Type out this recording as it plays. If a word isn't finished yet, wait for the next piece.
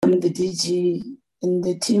welcome the DG and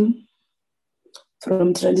the team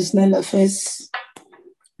from Traditional Affairs.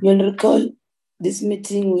 You'll recall this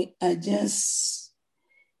meeting, we are just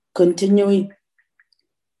continuing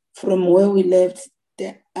from where we left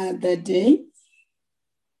the other day,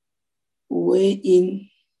 wherein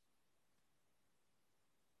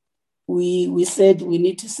we said we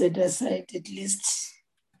need to set aside at least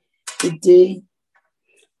a day.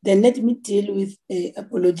 Then let me deal with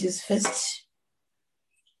apologies first.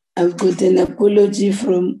 I've got an apology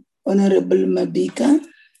from Honorable Mabika,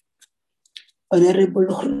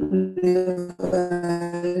 Honorable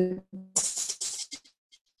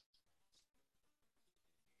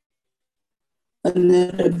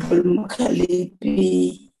Honorable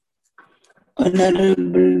Mukhalipi,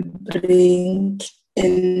 Honorable Brink,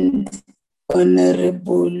 and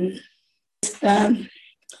Honorable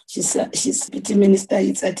she's Deputy Minister,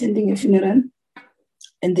 is attending a funeral,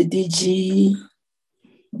 and the DG,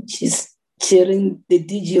 she's chairing, the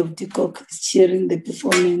DG of DCOC is chairing the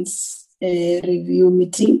performance review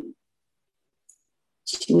meeting.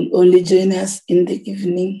 She will only join us in the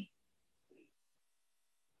evening.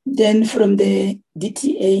 Then from the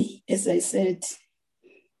DTA, as I said,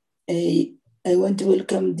 I want to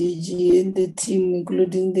welcome DG and the team,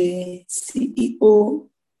 including the CEO.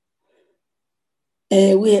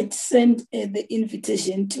 We had sent the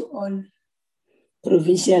invitation to all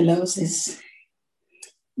provincial houses.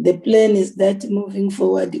 The plan is that moving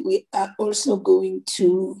forward, we are also going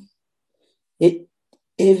to,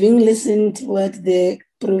 having listened to what the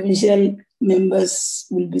provincial members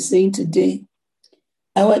will be saying today,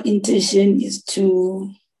 our intention is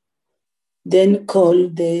to then call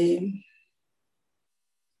the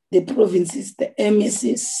provinces, the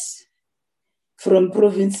MSs from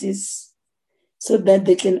provinces, so that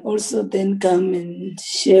they can also then come and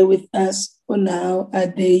share with us on how are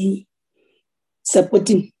they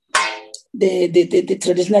supporting the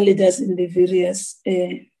traditional leaders in the various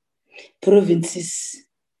provinces.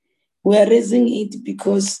 We are raising it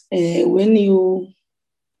because when you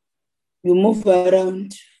move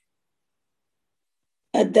around,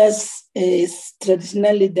 others,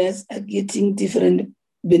 traditional leaders are getting different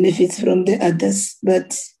benefits from the others,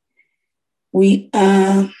 but we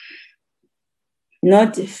are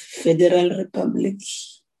not a federal republic.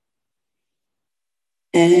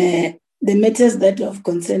 The matters that are of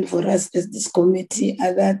concern for us as this committee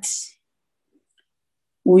are that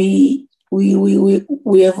we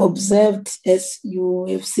have observed, as you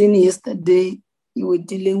have seen yesterday, you were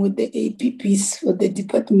dealing with the APPs for the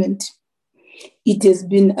department. It has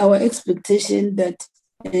been our expectation that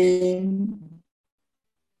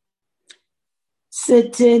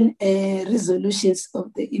certain resolutions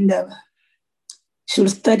of the Indaba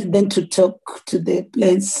should start then to talk to the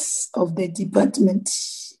plans of the department.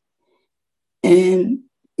 And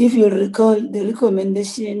if you recall the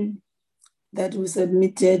recommendation that we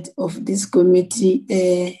submitted of this committee,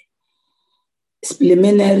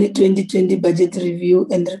 preliminary 2020 budget review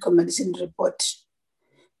and recommendation report,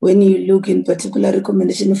 when you look in particular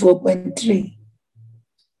recommendation 4.3,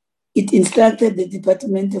 it instructed the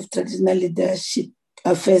Department of Traditional Leadership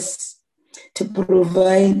Affairs to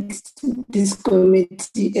provide this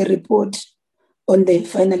committee a report on the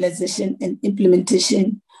finalization and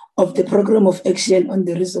implementation of the program of action on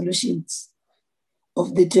the resolutions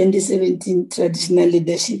of the 2017 Traditional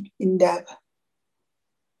Leadership Indaba.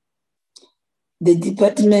 The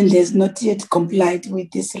department has not yet complied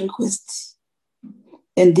with this request,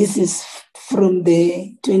 and this is from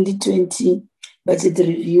the 2020 budget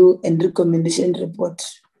review and recommendation report.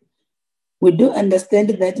 We do understand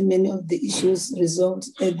that many of the issues resolved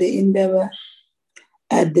at the Indaba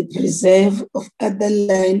are the preserve of other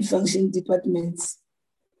line function departments.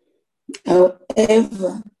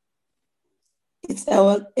 However, it's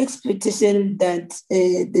our expectation that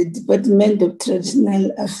the Department of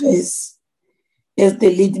Traditional Affairs, as the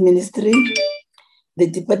lead ministry, the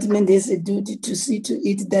department has a duty to see to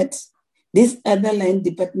it that these other line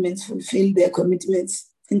departments fulfill their commitments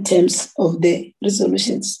in terms of the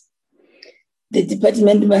resolutions. The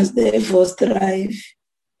department must therefore strive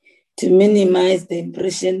to minimize the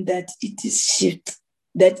impression that it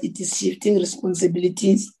is shifting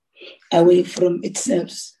responsibilities away from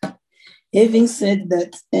itself. Having said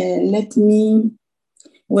that, let me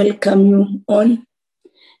welcome you all.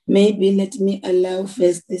 Maybe let me allow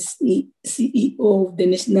first the CEO of the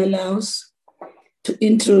National House to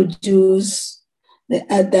introduce the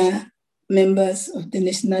other members of the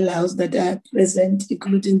National House that are present,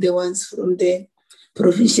 including the ones from the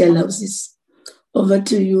provincial houses. Over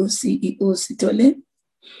to you, CEO Sitole.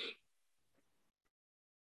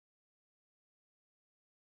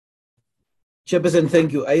 Chairperson,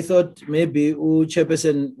 thank you. I thought maybe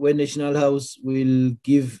Chairperson, when National House will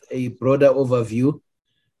give a broader overview,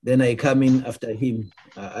 then I come in after him.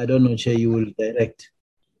 I don't know, Chair, you will direct.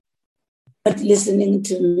 But listening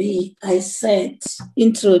to me, I said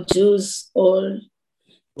introduce all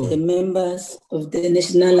the members of the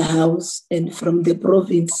National House and from the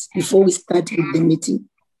province before we start with the meeting.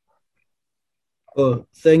 Oh,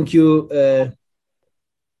 thank you.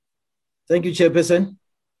 Thank you, Chairperson,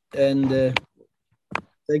 and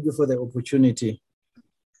thank you for the opportunity.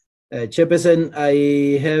 Chairperson,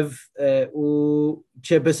 I have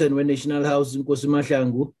Chairperson when National House Nkosi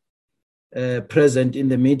Mahlangu present in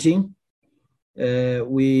the meeting.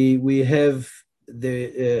 We have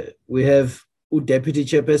Deputy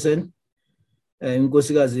Chairperson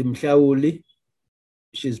Nkosikazi Mhlawuli.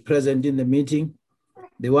 She's present in the meeting.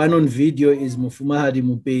 The one on video is Mufumahadi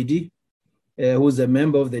Mupedi, who's a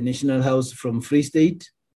member of the National House from Free State.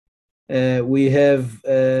 We have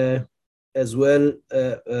as well,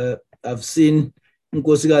 I've seen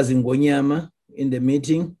Nkosikazi Ngonyama in the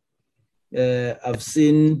meeting. I've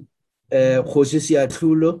seen Khoshisi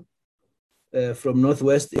Atlulo from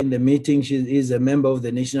Northwest in the meeting. She is a member of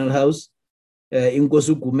the National House.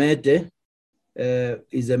 Inkosu Kumete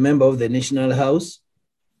is a member of the National House.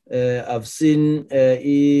 I've seen,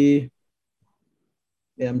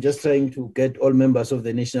 I'm just trying to get all members of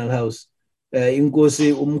the National House.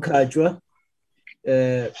 Inkosi Umkachwa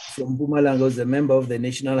from Mpumalanga is a member of the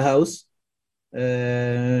National House.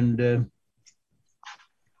 And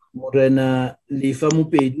Morena Lifa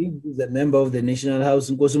Mupedi is a member of the National House.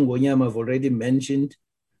 Nkosi Ngonyama, I've already mentioned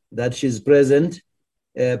that she's present.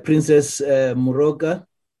 Princess Muroka,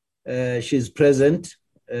 she's present.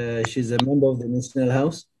 She's a member of the National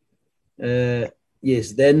House.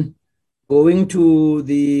 Yes, then going to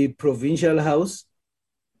the Provincial House,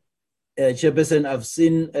 Chairperson, I've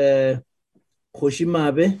seen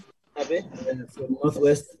Khoshimabe from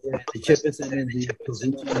Northwest. The Chairperson is the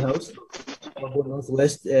Provincial House.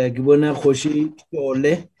 Northwest, Gibona Khoshi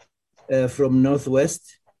Tole from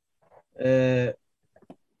Northwest.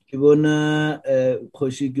 Gibona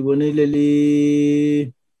Khoshi Gibona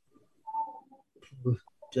Leli.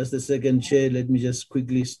 Just a second, Chair. Let me just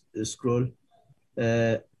quickly scroll.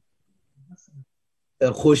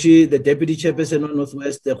 Khoshi, the Deputy Chairperson of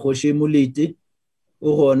Northwest, Khoshi Muliti,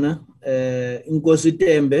 Uhona, Nkosi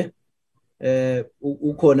Tembe,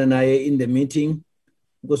 Ukhona naye in the meeting.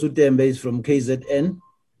 Nkosi Tembe is from KZN.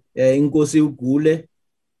 Nkosi Ugule,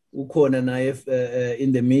 Ukhona naye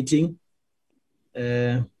in the meeting.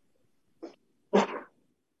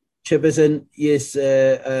 Chairperson, yes,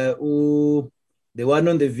 the one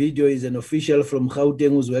on the video is an official from Gauteng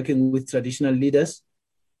who's working with traditional leaders.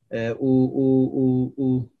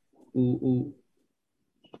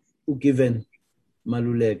 Given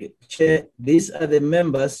Maluleke. Chair, these are the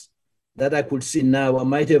members that I could see now. I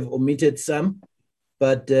might have omitted some,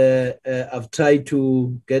 but I've tried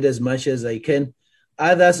to get as much as I can.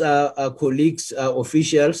 Others are colleagues,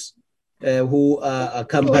 officials who are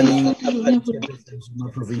accompanying chairpersons from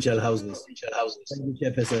our provincial houses. Thank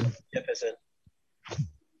you, Chairperson.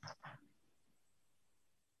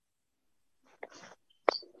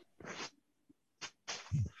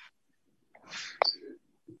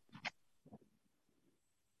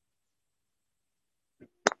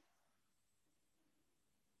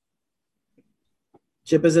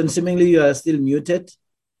 Chairperson, seemingly you are still muted.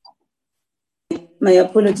 My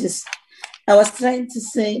apologies. I was trying to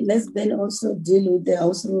say, let's then also deal with the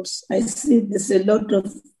house rules. I see there's a lot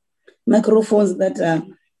of microphones that are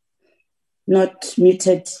not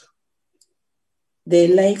muted. The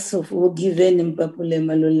likes of Ogiven and Papule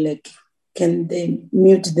Malulek, can they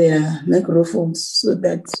mute their microphones so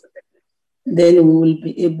that then we will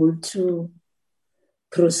be able to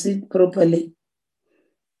proceed properly?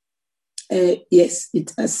 Yes,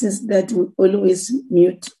 it assists that we always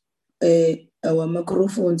mute our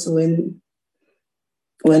microphones when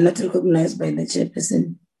we're not recognized by the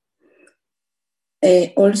chairperson.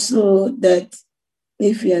 Also, that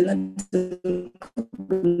if you are not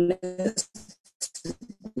recognized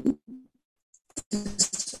to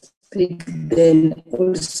speak, then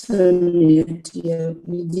also mute your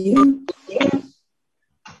video.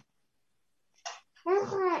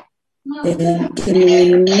 And can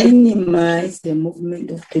we minimize the movement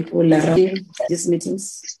of people around these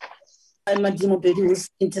meetings? I'm a Dimobedi who's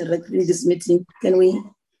interacting in this meeting. Can we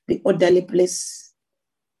be orderly, please?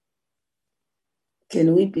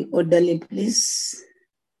 Can we be orderly, please?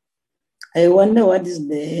 I wonder what is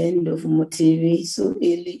the end of Motivi so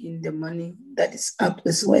early in the morning that is up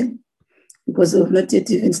as well, because we've not yet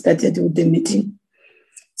even started with the meeting.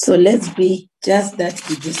 So let's be just that,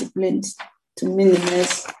 be disciplined to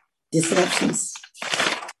minimize disruptions.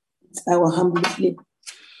 It's our humble plea.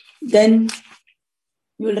 Then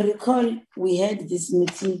you'll recall we had this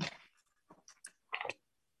meeting.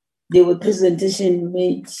 There were presentations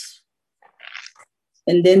made,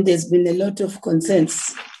 and then there's been a lot of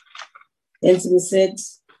concerns. As we said,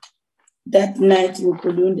 that night we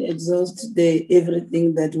couldn't exhaust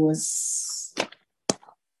everything that was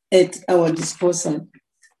at our disposal.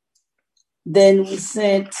 Then we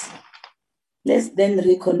said, let's then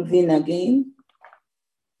reconvene again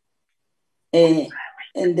and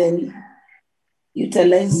then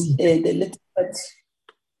utilize the later part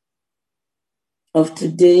of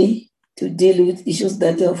today to deal with issues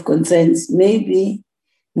that are of concerns. Maybe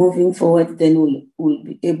moving forward, then we'll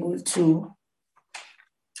be able to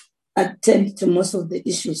attend to most of the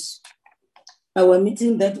issues. Our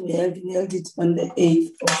meeting that we held it on the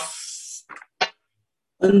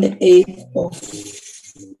 8th of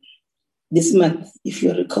this month, if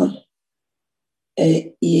you recall.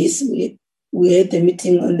 Yes, we had the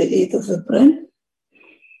meeting on the 8th of April.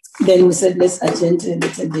 Then we said, let's attend to a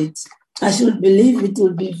later date. I should believe it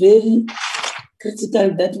will be very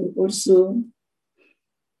critical that we also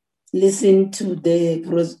listen to the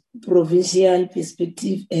provincial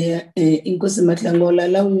perspective. Inkosi Matlango will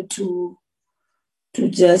allow you to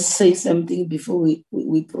just say something before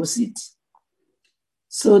we proceed.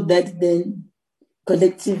 So that then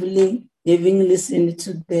collectively, having listened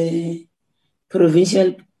to the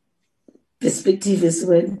provincial perspective as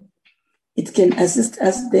well, it can assist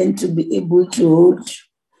us then to be able to hold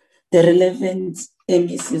the relevant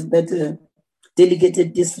MECs that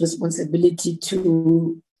delegated this responsibility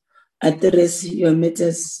to address your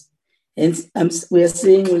matters. And we are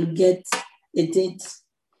saying we'll get a date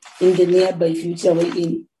in the nearby future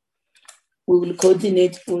wherein we will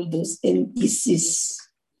coordinate all those MECs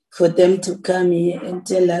for them to come here and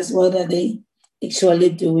tell us what are they actually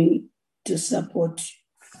doing to support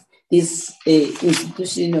this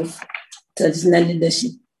institution of traditional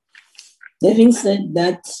leadership. Having said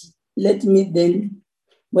that, let me then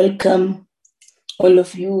welcome all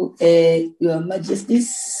of you, Your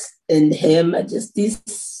Majesties and Her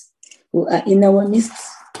Majesties who are in our midst.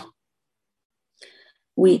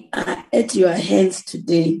 We are at your hands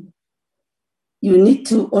today. You need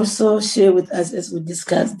to also share with us as we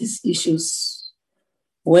discuss these issues,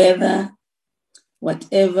 whether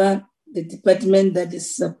whatever the department that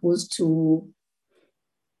is supposed to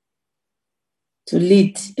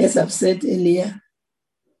lead, as I've said earlier,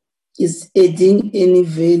 is adding any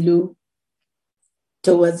value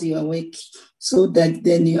towards your work so that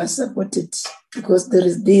then you are supported, because there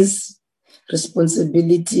is this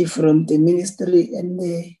responsibility from the ministry and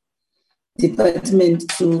the department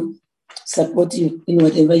to support you in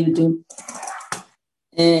whatever you do.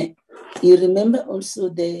 You remember also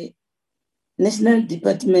the National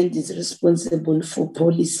Department is responsible for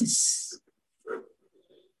policies.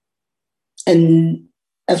 And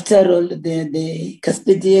after all, they're the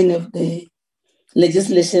custodian of the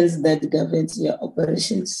legislations that governs your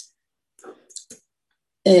operations.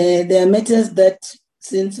 There are matters that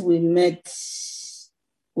since we met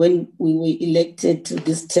when we were elected to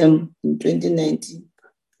this term in 2019,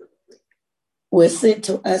 were said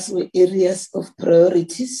to us were areas of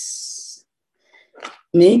priorities.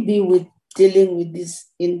 Maybe with dealing with this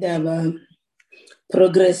Indaba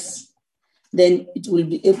progress, then it will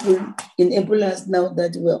be enable us now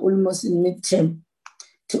that we're almost in midterm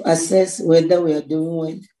to assess whether we are doing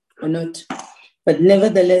well or not. But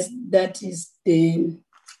nevertheless, that is the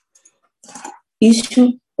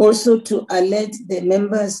issue also to alert the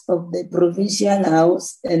members of the provincial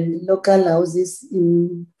house and local houses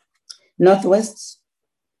in Northwest.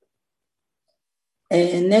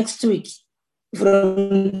 Next week,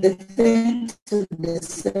 from the 3rd to the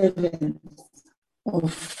 7th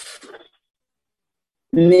of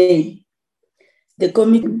May, the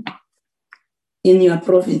committee in your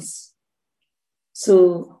province.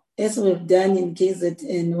 So as we've done in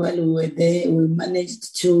KZN while we were there, we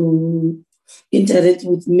managed to interact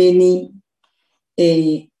with many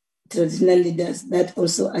traditional leaders that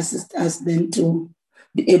also assist us then to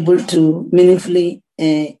be able to meaningfully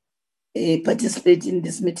participate in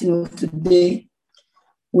this meeting of today.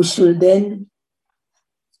 We should then,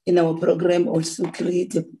 in our program, also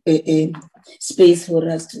create a space for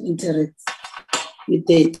us to interact with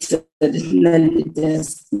the traditional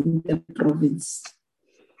leaders in the province.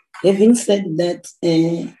 Having said that,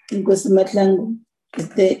 Inkosi Matlango, is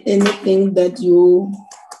there anything that you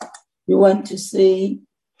want to say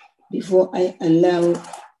before I allow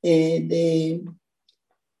the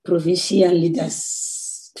provincial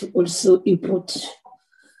leaders to also input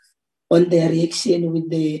on their reaction with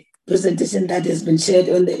the presentation that has been shared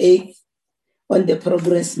on the 8th on the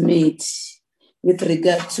progress made with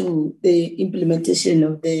regard to the implementation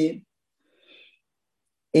of the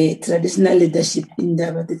traditional leadership in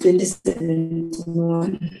Indaba, the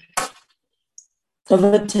 2071.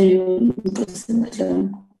 Over to you, President.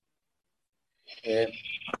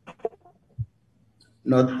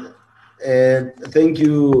 Thank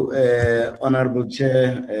you, Honorable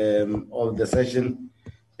Chair of the session.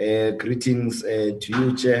 Greetings to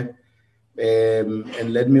you, Chair.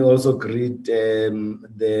 And let me also greet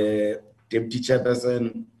the Deputy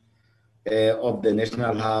Chairperson of the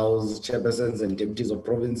National House, Chairpersons and Deputies of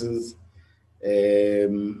Provinces,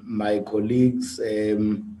 my colleagues,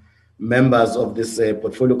 members of this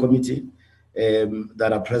portfolio committee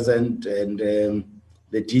that are present, and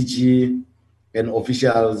the DG and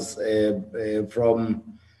officials from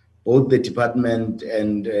both the department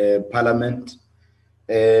and Parliament.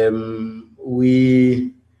 Let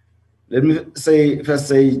me first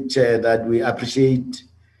say, Chair, that we appreciate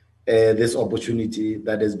this opportunity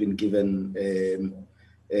that has been given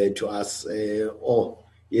to us.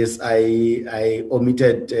 Yes, I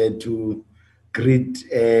omitted to greet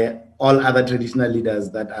all other traditional leaders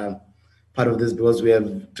that are part of this, because we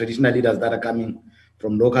have traditional leaders that are coming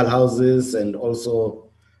from local houses, and also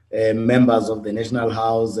members of the National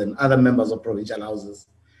House and other members of provincial houses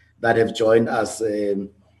that have joined us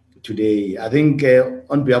today. I think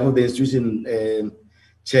on behalf of the institution,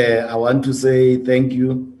 Chair, I want to say thank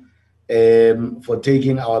you for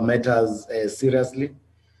taking our matters seriously,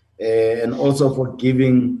 and also for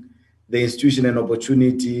giving the institution an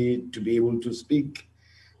opportunity to be able to speak,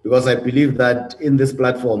 because I believe that in this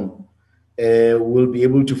platform, we'll be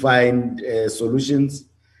able to find solutions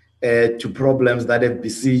to problems that have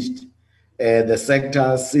besieged the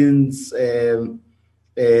sector since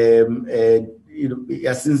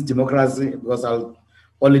since democracy, because I'll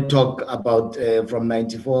only talk about from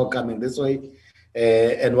 94 coming this way,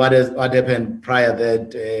 and what happened prior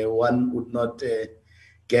that one would not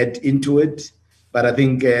get into it. But I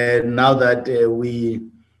think now that we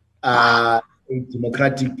are a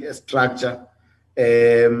democratic structure,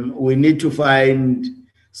 we need to find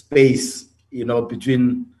space,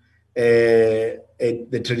 between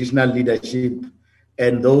the traditional leadership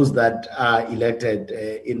and those that are elected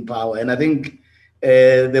in power. And I think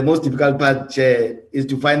the most difficult part, Chair, is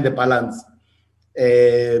to find the balance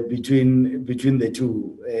between the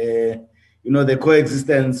two. The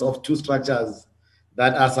coexistence of two structures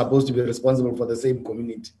that are supposed to be responsible for the same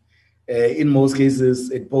community. In most cases,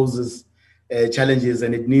 it poses challenges,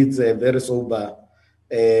 and it needs very sober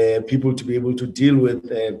people to be able to deal with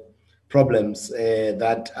problems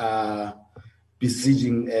that are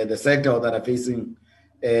besieging the sector, or that are facing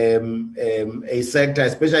a sector,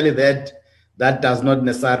 especially that does not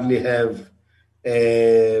necessarily have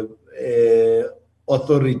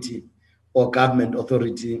authority or government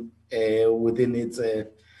authority within its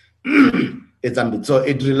its ambit. So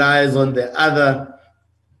it relies on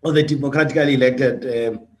the democratically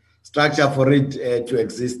elected structure for it to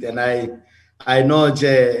exist. And I know,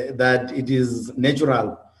 Chair, that it is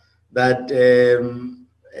natural that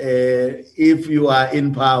if you are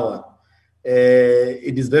in power,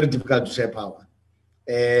 it is very difficult to share power.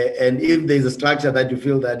 And if there is a structure that you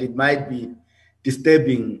feel that it might be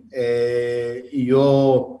disturbing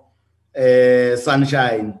your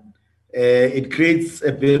sunshine, it creates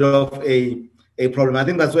a bit of a problem. I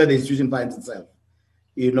think that's where the institution finds itself,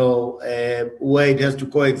 where it has to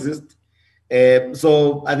coexist.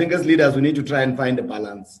 So I think as leaders, we need to try and find a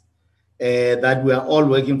balance, that we are all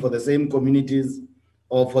working for the same communities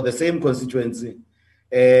or for the same constituency,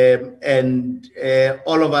 and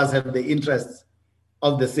all of us have the interests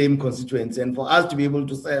of the same constituency. And for us to be able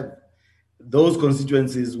to serve those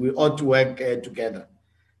constituencies, we ought to work together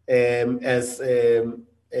as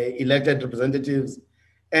elected representatives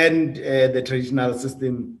and the traditional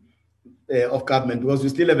system of government, because we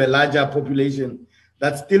still have a larger population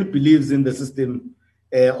that still believes in the system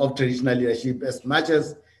of traditional leadership as much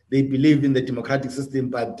as they believe in the democratic system.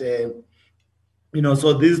 But,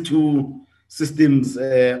 so these two systems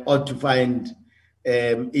ought to find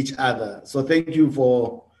each other. So thank you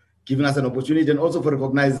for giving us an opportunity, and also for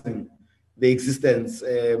recognizing the existence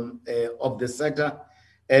of the sector.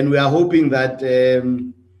 And we are hoping that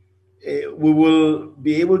we will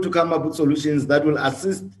be able to come up with solutions that will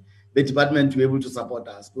assist the department to be able to support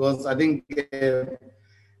us. Because I think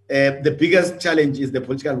the biggest challenge is the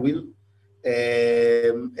political will,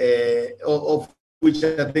 of which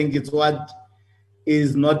I think it's what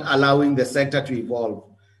is not allowing the sector to evolve.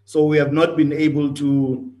 So we have not been able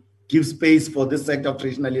to give space for this sector of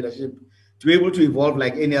traditional leadership to be able to evolve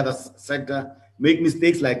like any other sector, make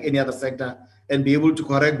mistakes like any other sector and be able to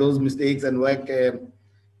correct those mistakes and work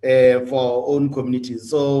for our own communities.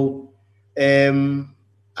 So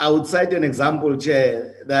I would cite an example,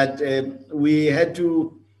 Chair, that we had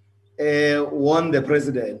to warn the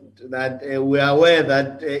president that we are aware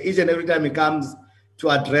that each and every time he comes to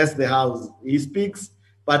address the House, he speaks,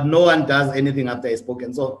 but no one does anything after he's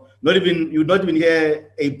spoken. So you not even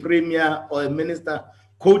hear a premier or a minister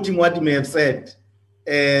quoting what he may have said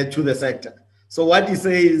to the sector. So what he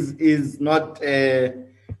says is not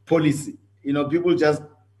policy. People just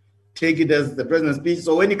take it as the president's speech.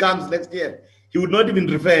 So when he comes next year, he would not even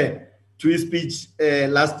refer to his speech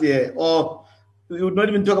last year, or he would not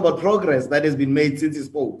even talk about progress that has been made since he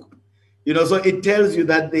spoke. So it tells you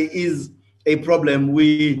that there is a problem.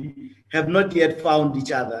 We have not yet found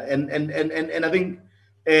each other. And I think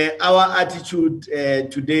our attitude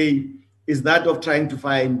today is that of trying to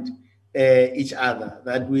find each other,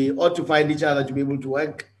 that we ought to find each other to be able to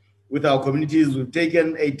work with our communities. We've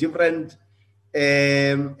taken a different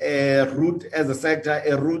route as a sector,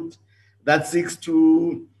 a route that seeks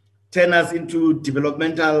to turn us into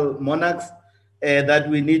developmental monarchs, that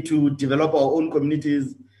we need to develop our own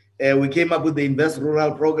communities. We came up with the Invest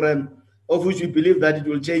Rural program, of which we believe that it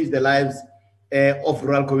will change the lives of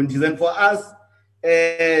rural communities. And for us,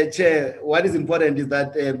 Chair, what is important is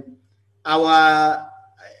that our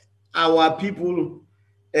people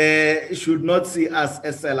should not see us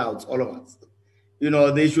as sellouts, all of us.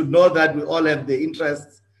 They should know that we all have their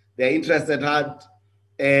interests at heart.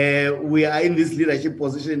 We are in this leadership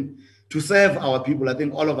position to serve our people. I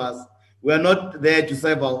think all of us, we are not there to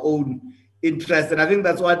serve our own interests. And I think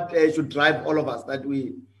that's what should drive all of us, that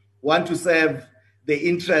we want to serve the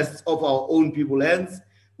interests of our own people. Hence,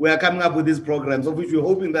 we are coming up with these programs, of which we're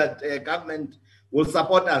hoping that government will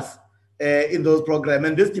support us in those programs.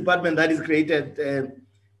 And this department that is created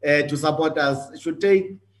to support us should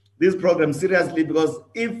take these programs seriously, because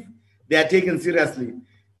if they are taken seriously,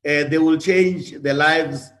 they will change the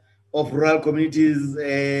lives of rural communities.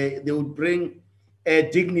 They will bring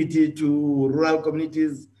dignity to rural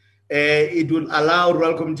communities. It will allow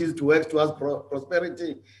rural communities to work towards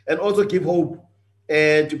prosperity and also give hope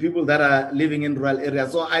to people that are living in rural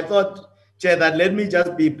areas. So I thought, Chair, that let me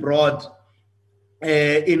just be broad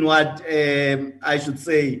in what I should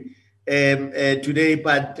say today,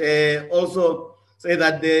 but also say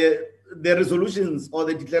that the resolutions or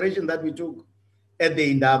the declaration that we took at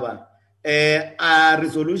the Indaba are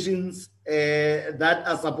resolutions that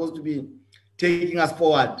are supposed to be taking us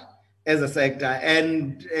forward as a sector.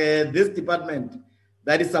 And this department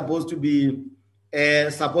that is supposed to be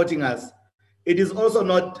supporting us, it is also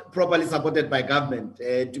not properly supported by government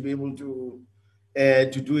to be able to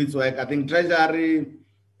do its work. I think Treasury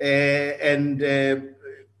and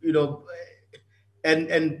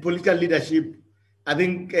political leadership, I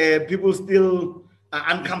think people still are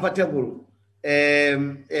uncomfortable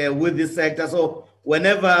with this sector. So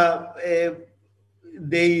whenever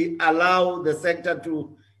they allow the sector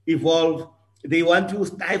to evolve, they want to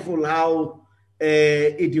stifle how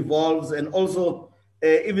it evolves, and also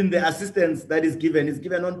even the assistance that is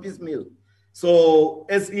given on piecemeal. So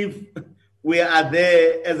as if we are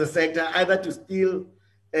there as a sector either to steal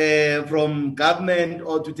from government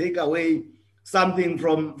or to take away something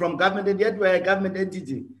from government, and yet we're a government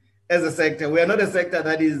entity as a sector. We are not a sector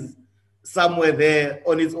that is somewhere there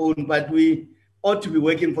on its own, but we ought to be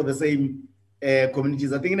working for the same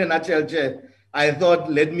communities. I think in a nutshell, Chair, I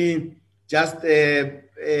thought let me just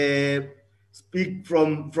speak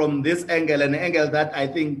from this angle, an angle that I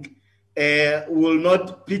think will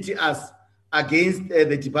not pity us against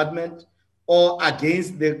the department or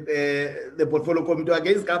against the portfolio committee or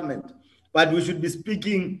against government, but we should be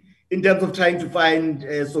speaking in terms of trying to find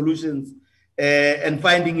solutions and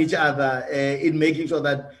finding each other in making sure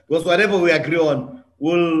that, because whatever we agree on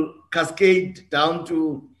will cascade down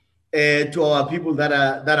to our people that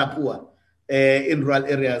are poor in rural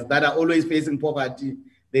areas, that are always facing poverty.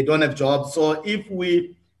 They don't have jobs. So if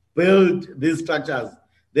we build these structures,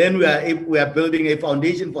 then we are building a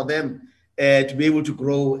foundation for them to be able to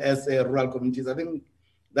grow as rural communities. I think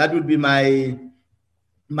that would be my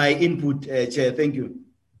input, Chair. Thank you.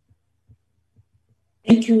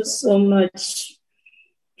 Thank you so much,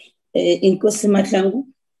 Inkosi Mahlangu.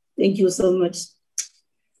 Thank you so much.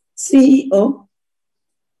 CEO,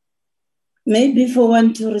 maybe for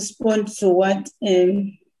one to respond to what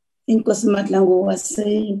Inkosi Mahlangu was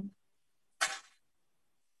saying,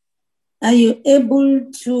 are you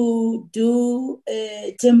able to do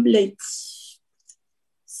a template?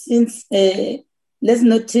 Since, let's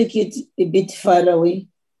not take it a bit far away.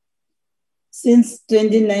 Since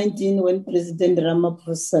 2019, when President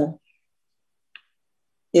Ramaphosa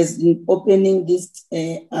as in opening this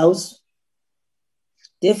house.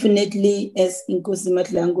 Definitely, as Nkosi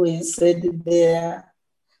Matlango has said, there are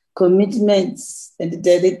commitments and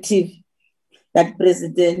directive that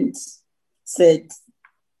President said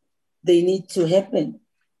they need to happen.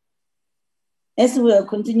 As we are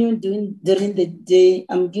continuing doing during the day,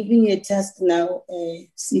 I'm giving you a task now,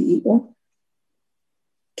 CEO.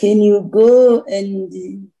 Can you go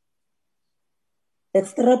and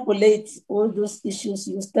extrapolate all those issues?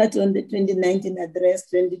 You start on the 2019 address,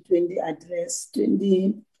 2020 address,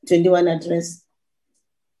 2021 address,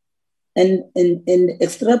 and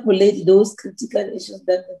extrapolate those critical issues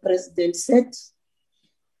that the president said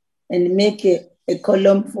and make a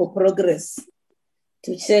column for progress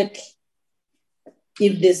to check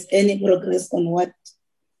if there's any progress on what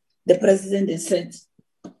the president has said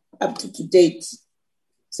up to date.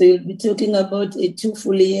 So you'll be talking about a 2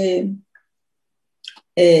 full year,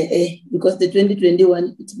 because the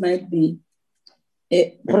 2021, it might be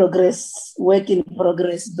a progress, work in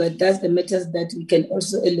progress, but that's the matters that we can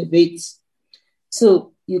also elevate.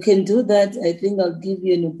 So you can do that. I think I'll give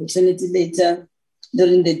you an opportunity later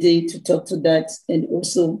during the day to talk to that. And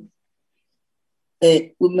also,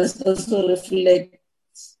 we must also reflect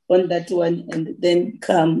on that one and then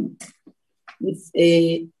come with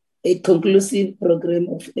a conclusive program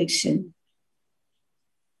of action.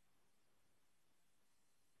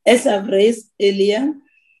 As I've raised earlier,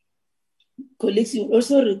 colleagues, you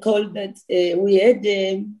also recall that we had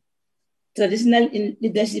traditional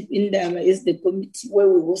leadership in Indaba is the committee where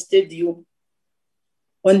we hosted you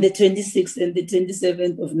on the 26th and the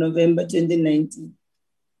 27th of November 2019.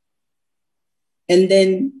 And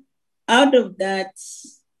then out of that,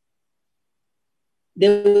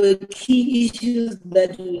 there were key issues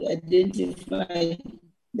that we identified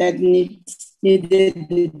that needed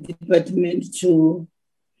the department to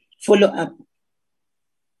follow up.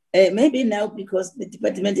 Maybe now, because the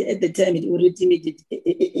department at the time it already made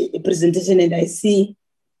a presentation, and I see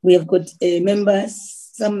we have got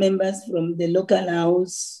some members from the local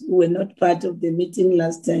house who were not part of the meeting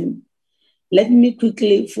last time. Let me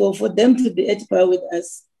quickly, for them to be at par with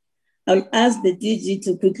us, I'll ask the DG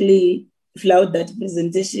to quickly flout that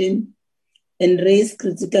presentation and raise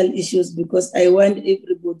critical issues, because I want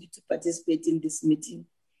everybody to participate in this meeting.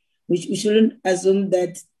 We shouldn't assume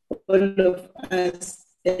that all of us,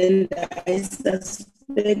 and I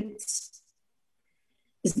suspect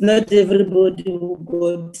it's not everybody who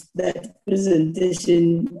got that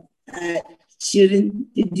presentation. Shirin,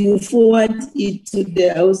 did you forward it to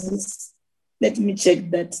the houses? Let me check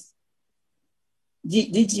that.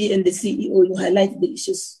 DG and the CEO, you highlight the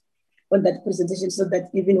issues on that presentation so that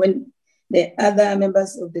even when the other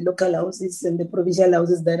members of the local houses and the provincial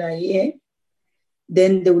houses that are here,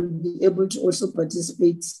 then they will be able to also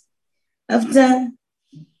participate. After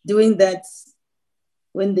doing that,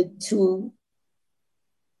 when the two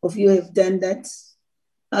of you have done that,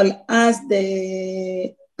 I'll ask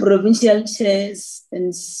the provincial chairs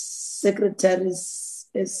and secretaries,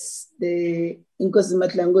 as the Nkosi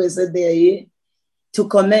Matlango said they are here, to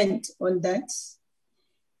comment on that.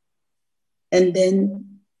 And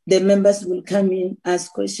then the members will come in,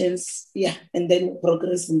 ask questions, and then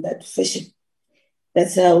progress in that fashion.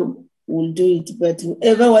 That's how we'll do it. But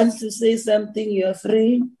whoever wants to say something, you're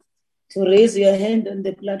free to raise your hand on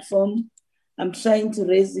the platform. I'm trying to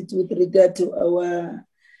raise it with regard to our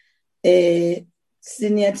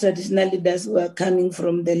senior traditional leaders who are coming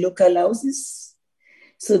from the local houses,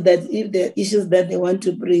 so that if there are issues that they want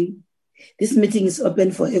to bring, this meeting is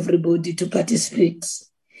open for everybody to participate.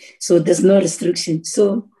 So there's no restriction.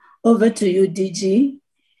 So over to you, DG.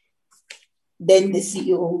 Then the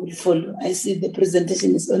CEO will follow. I see the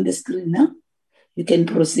presentation is on the screen now. You can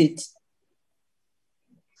proceed.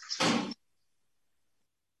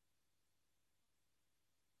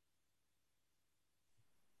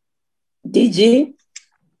 DG.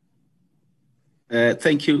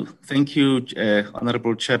 Thank you,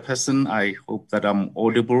 Honorable Chairperson. I hope that I'm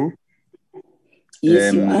audible.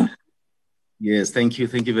 Yes, you are. Yes, thank you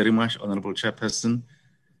very much, Honorable Chairperson,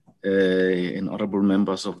 and honorable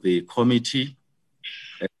members of the committee.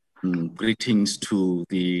 Greetings to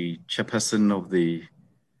the Chairperson of the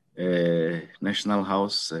National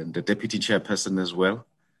House and the Deputy Chairperson as well,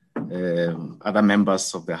 other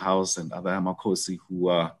members of the House and other Amakosi who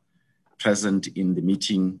are present in the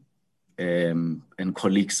meeting, and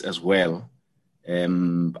colleagues as well.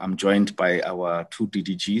 I'm joined by our two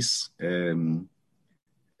DDGs,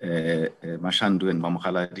 Mashandu and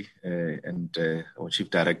Mamukhaladi, and our Chief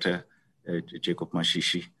Director, Jacob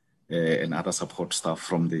Mashishi, and other support staff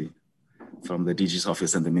from the DG's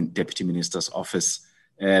office and the Deputy Minister's office,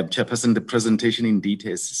 Chairperson, the presentation in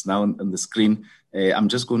details is now on the screen. I'm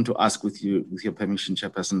just going to ask with your permission,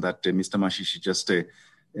 Chairperson, that Mr. Mashishi just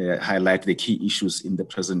highlight the key issues in the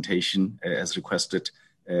presentation as requested,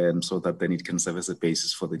 so that then it can serve as a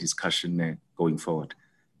basis for the discussion going forward.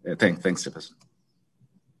 Thanks, Chairperson.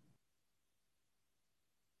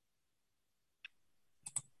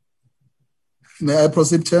 May I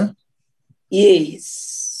proceed, Chair?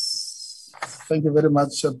 Yes. Thank you very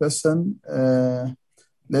much, Chairperson.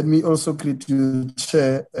 Let me also greet you,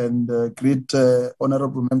 Chair, and greet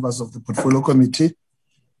honorable members of the Portfolio Committee.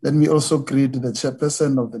 Let me also greet the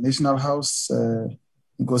Chairperson of the National House,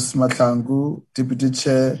 Nkosi Mahlangu, Deputy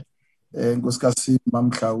Chair, Nkosi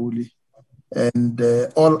Mamhlauli, and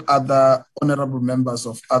all other honorable members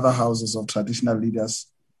of other houses of traditional leaders,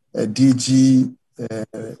 DG,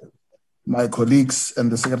 my colleagues,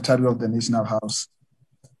 and the Secretary of the National House.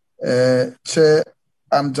 Chair,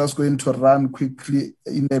 I'm just going to run quickly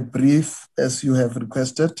in a brief, as you have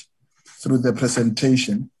requested, through the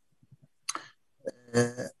presentation.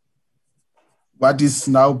 What is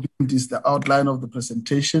now being is the outline of the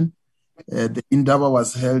presentation. The Indaba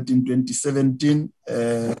was held in 2017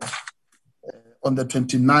 on the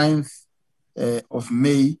 29th of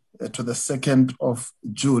May to the 2nd of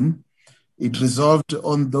June. It resolved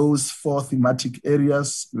on those 4 thematic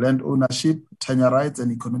areas: land ownership, tenure rights,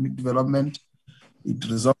 and economic development. It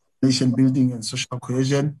resolved nation building and social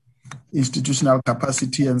cohesion, institutional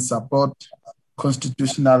capacity and support,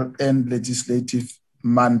 constitutional and legislative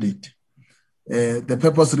mandate. The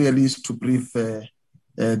purpose really is to brief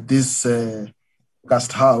this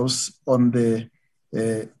August House on the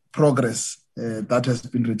progress that has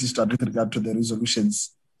been registered with regard to the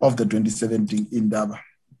resolutions of the 2017 Indaba.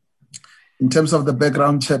 In terms of the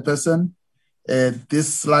background, Chairperson,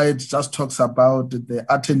 this slide just talks about the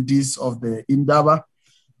attendees of the Indaba,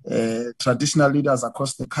 traditional leaders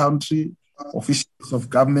across the country, officials of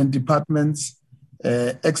government departments,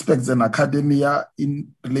 experts and academia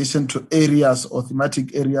in relation to areas or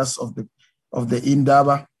thematic areas of the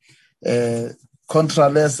Indaba.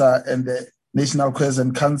 Contralesa and the National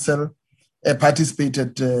Cohesion Council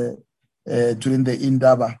participated during the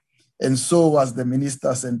Indaba, and so was the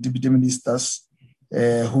ministers and deputy ministers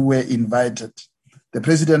who were invited. The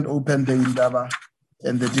president opened the Indaba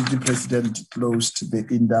and the deputy president closed the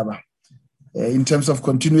Indaba. In terms of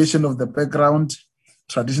continuation of the background,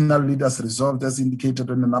 traditional leaders resolved, as indicated,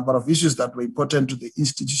 on a number of issues that were important to the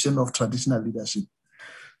institution of traditional leadership.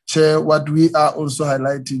 Chair, what we are also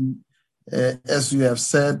highlighting, as you have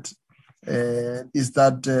said, is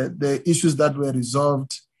that the issues that were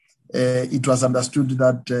resolved, it was understood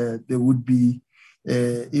that they would be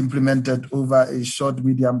implemented over a short,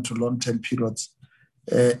 medium to long-term periods.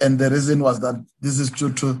 And the reason was that this is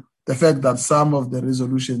due to the fact that some of the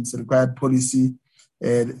resolutions required policy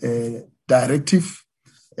directive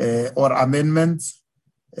or amendments,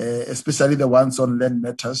 especially the ones on land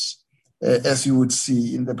matters, as you would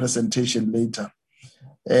see in the presentation later.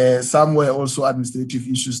 Some were also administrative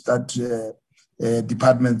issues that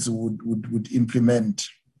departments would implement.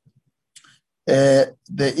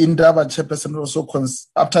 The Indaba Chairperson also,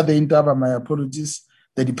 after the Indaba, my apologies,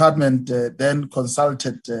 the department then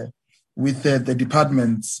consulted with the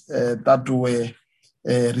departments that were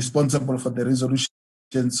responsible for the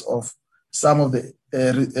resolutions of some of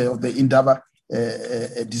the Indaba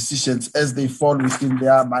decisions as they fall within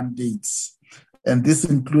their mandates. And this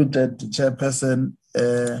included, Chairperson,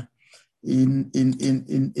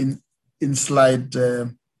 in slide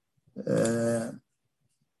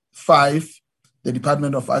 5, the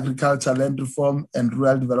Department of Agriculture, Land Reform and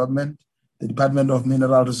Rural Development, the Department of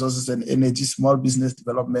Mineral Resources and Energy, Small Business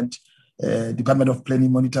Development, Department of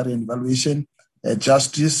Planning, Monitoring and Evaluation,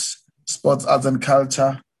 Justice, Sports, Arts and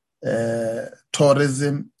Culture,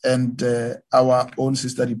 Tourism, and our own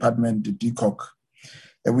sister department, DCOC.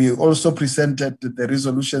 We also presented the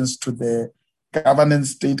resolutions to the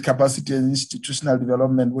Governance, State Capacity and Institutional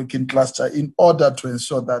Development Working Cluster in order to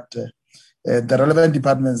ensure that the relevant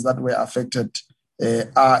departments that were affected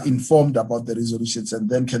are informed about the resolutions, and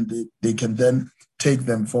then they can then take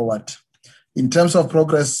them forward. In terms of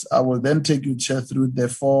progress, I will then take you, Chair, through the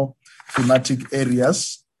 4 thematic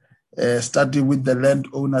areas, starting with the land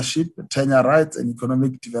ownership, tenure rights, and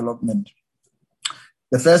economic development.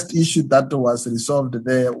 The first issue that was resolved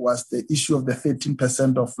there was the issue of the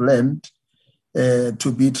 13% of land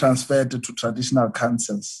to be transferred to traditional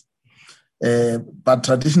councils. But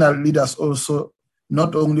traditional leaders also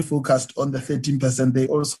not only focused on the 13%, they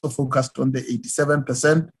also focused on the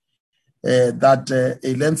 87%, that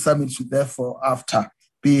a land summit should therefore after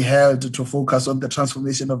be held to focus on the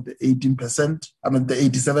transformation of the 18%, the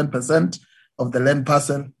 87%, of the land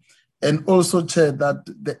parcel, and also, Chair, that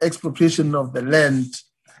the expropriation of the land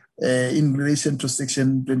in relation to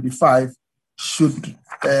Section 25 should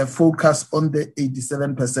focus on the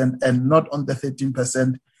 87% and not on the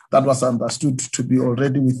 13% that was understood to be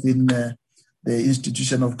already within the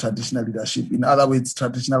institution of traditional leadership. In other words,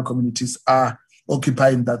 traditional communities are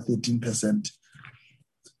occupying that 13%.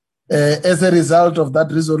 As a result of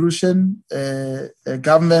that resolution,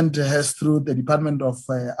 government has, through the Department of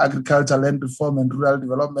Agriculture, Land Reform and Rural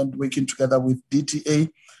Development, working together with DTA,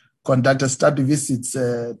 conducted study visits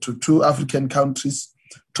to 2 African countries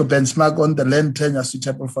to benchmark on the land tenure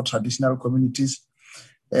suitable for traditional communities.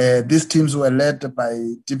 These teams were led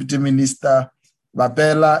by Deputy Minister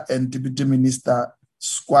Vapela and Deputy Minister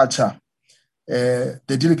Skwacha. The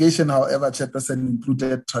delegation, however, Chairperson,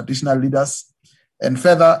 included traditional leaders. And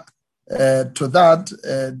further to that,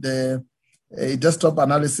 a desktop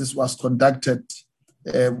analysis was conducted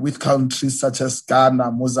with countries such as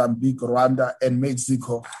Ghana, Mozambique, Rwanda, and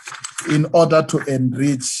Mexico in order to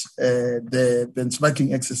enrich the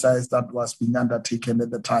benchmarking exercise that was being undertaken at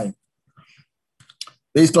the time.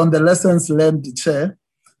 Based on the lessons learned, Chair,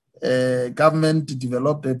 government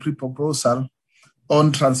developed a pre-proposal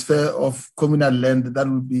on transfer of communal land that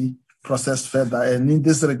will be processed further. And in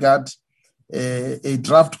this regard, a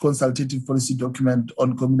draft consultative policy document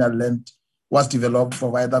on communal land was developed for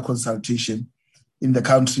wider consultation in the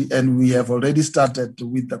country, and we have already started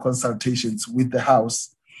with the consultations with the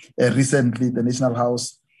House. Recently, the National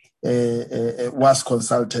House was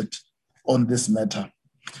consulted on this matter.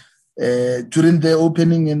 During the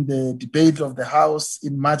opening and the debate of the House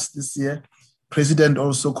in March this year, President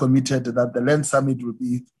also committed that the Land Summit will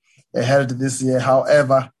be held this year.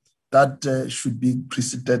 However, that should be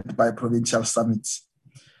preceded by provincial summits.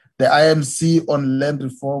 The IMC on land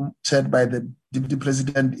reform, chaired by the Deputy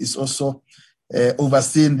President, is also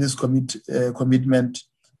overseeing this commitment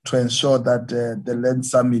to ensure that the Land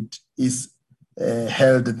Summit is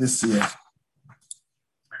held this year.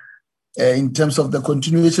 In terms of the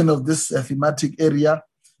continuation of this thematic area,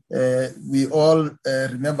 we all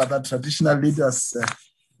remember that traditional leaders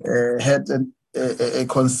had a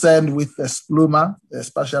concern with the SPLUMA, the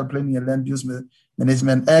Spatial Planning and Land Use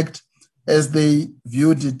Management Act, as they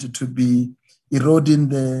viewed it to be eroding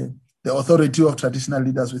the authority of traditional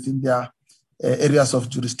leaders within their areas of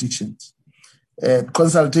jurisdictions.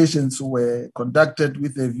 Consultations were conducted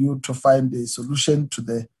with a view to find a solution to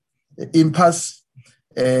the impasse.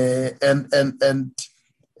 And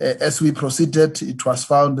as we proceeded, it was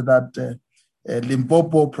found that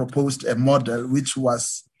Limpopo proposed a model which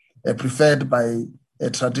was preferred by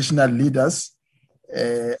traditional leaders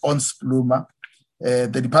on SPLUMA.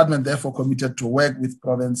 The department therefore committed to work with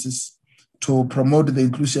provinces to promote the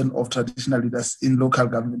inclusion of traditional leaders in local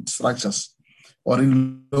government structures or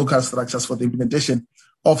in local structures for the implementation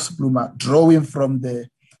of SPLUMA, drawing from the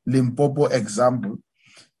Limpopo example.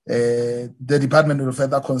 The department will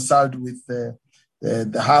further consult with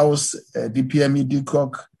the House, DPME,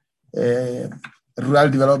 DCOC, Rural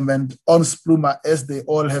Development on SPLUMA, as they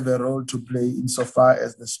all have a role to play insofar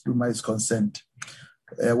as the SPLUMA is concerned.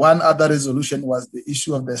 One other resolution was the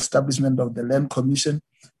issue of the establishment of the Land Commission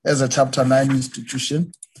as a Chapter 9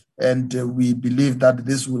 institution, and we believe that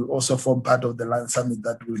this will also form part of the Land Summit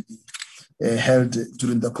that will be held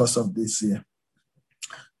during the course of this year.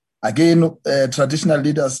 Again, traditional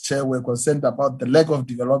leaders, Chair, were concerned about the lack of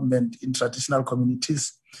development in traditional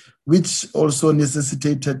communities, which also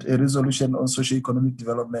necessitated a resolution on socio-economic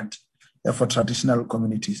development for traditional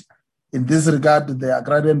communities. In this regard, the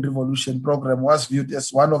Agrarian Revolution program was viewed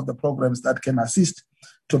as one of the programs that can assist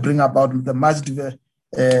to bring about the much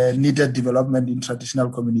needed development in traditional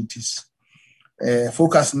communities.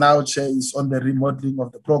 Focus now, Chair, is on the remodeling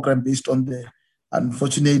of the program based on the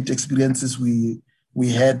unfortunate experiences we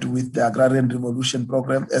had with the Agrarian Revolution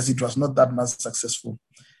program, as it was not that much successful.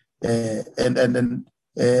 And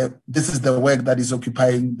this is the work that is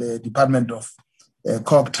occupying the Department of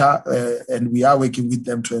COGTA, and we are working with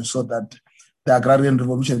them to ensure that the Agrarian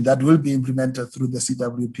Revolution that will be implemented through the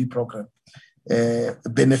CWP program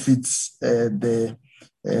benefits the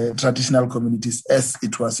traditional communities as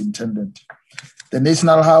it was intended. The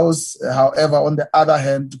National House, however, on the other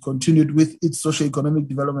hand, continued with its socio-economic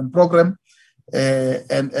development program,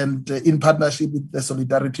 and in partnership with the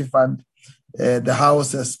Solidarity Fund, the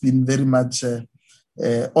House has been very much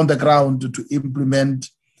on the ground to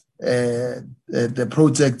implement the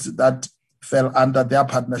projects that fell under their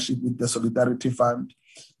partnership with the Solidarity Fund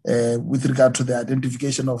with regard to the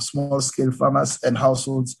identification of small-scale farmers and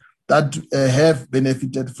households that have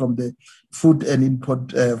benefited from the food and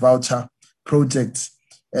input voucher projects.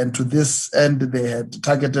 And to this end, they had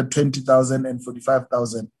targeted 20,000 and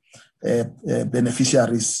 45,000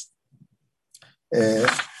 beneficiaries.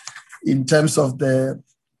 In terms of the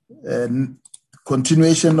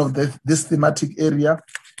continuation of this thematic area,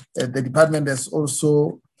 the department has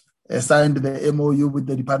also signed the MOU with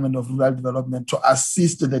the Department of Rural Development to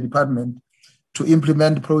assist the department to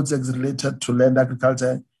implement projects related to land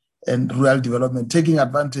agriculture and rural development, taking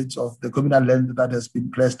advantage of the communal land that has been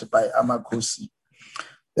placed by Amakosi.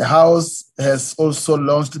 The House has also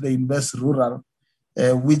launched the Invest Rural,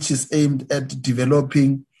 which is aimed at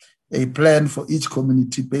developing a plan for each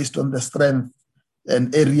community based on the strength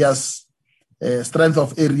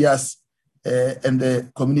of areas and the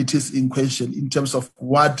communities in question in terms of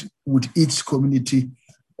what would each community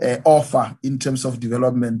offer in terms of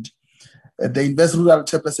development. The Invest Rural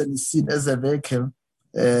Chairperson is seen as a vehicle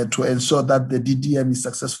to ensure that the DDM is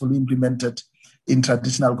successfully implemented in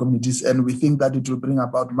traditional communities, and we think that it will bring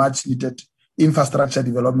about much needed infrastructure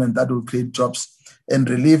development that will create jobs and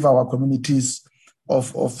relieve our communities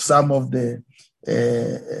of some of the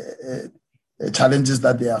challenges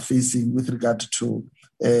that they are facing with regard to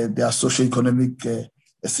their socioeconomic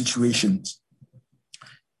situations.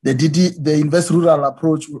 The Invest Rural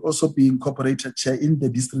approach will also be incorporated in the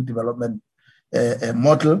district development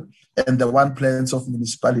model, and the one plans of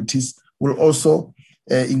municipalities will also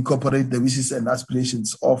incorporate the wishes and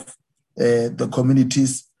aspirations of the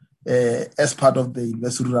communities as part of the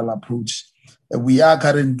Invest Rural approach. We are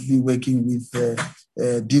currently working with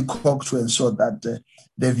DCOG to ensure that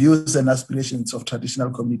the views and aspirations of traditional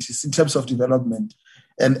communities in terms of development,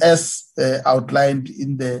 and as outlined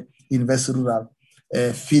in the Invest Rural,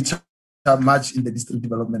 feature much in the district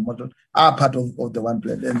development model, are part of the one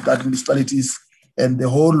plan, and that municipalities and the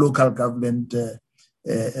whole local government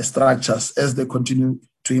structures, as they continue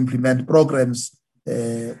to implement programs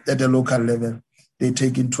at the local level, they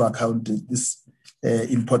take into account this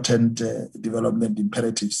important development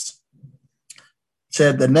imperatives.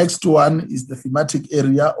 Chair, the next one is the thematic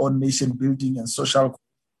area on nation building and social.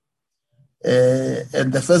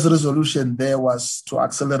 And the first resolution there was to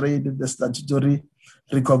accelerate the statutory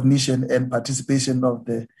recognition and participation of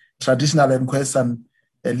the traditional and Khoisan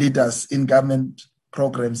leaders in government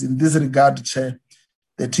programs. In this regard, Chair,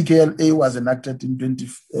 the TKLA was enacted in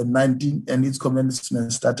 2019 and its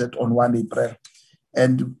commencement started on 1 April.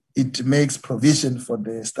 And it makes provision for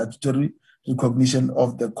the statutory recognition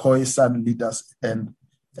of the Khoisan leaders and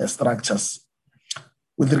structures.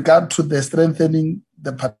 With regard to the strengthening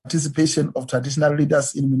the participation of traditional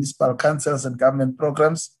leaders in municipal councils and government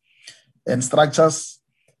programs and structures,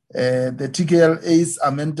 the TKLA's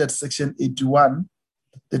amended Section 81.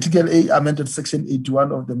 The TKLA amended Section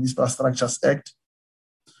 81 of the Municipal Structures Act,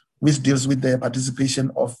 which deals with the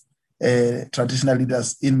participation of traditional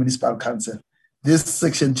leaders in municipal council. This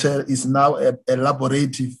section, Chair, is now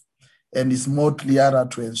elaborative and is more clearer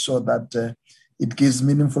to ensure that it gives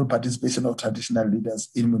meaningful participation of traditional leaders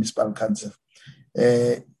in municipal council.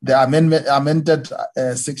 The amended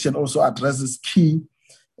section also addresses key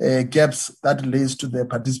gaps that relates to the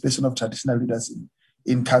participation of traditional leaders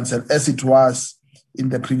in council, as it was in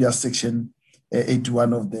the previous Section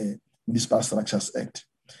 81 of the Municipal Structures Act.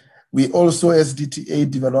 We also, as DTA,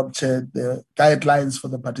 developed the guidelines for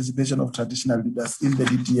the participation of traditional leaders in the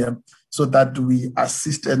DTM so that we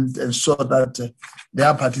assist and ensure that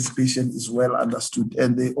their participation is well understood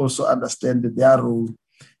and they also understand their role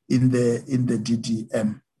in the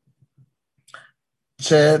DTM.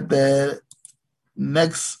 Chair, the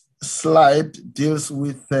next slide deals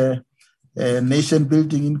with nation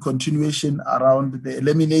building in continuation around the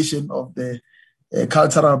elimination of the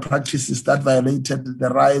cultural practices that violated the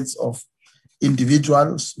rights of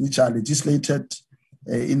individuals, which are legislated,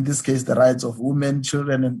 in this case, the rights of women,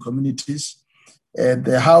 children, and communities.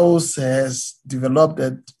 The House has developed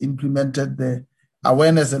and implemented the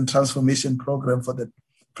awareness and transformation program for the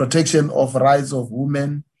protection of rights of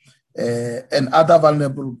women and other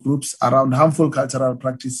vulnerable groups around harmful cultural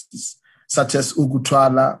practices, such as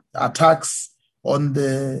Ugutwala, attacks on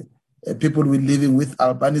the people living with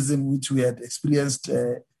albinism, which we had experienced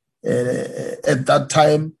at that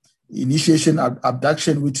time, initiation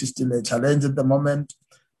abduction, which is still a challenge at the moment,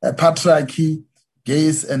 patriarchy,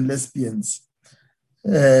 gays and lesbians.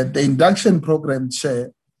 The induction program,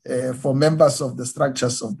 Chair, for members of the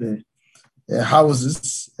structures of the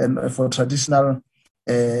houses and for traditional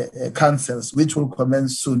councils, which will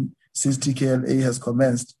commence soon, since TKLA has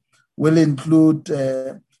commenced, will include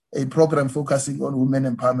a program focusing on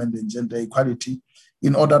women empowerment and gender equality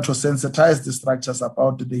in order to sensitize the structures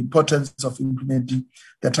about the importance of implementing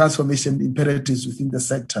the transformation imperatives within the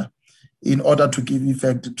sector in order to give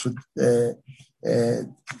effect to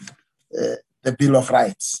the Bill of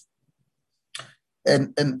Rights.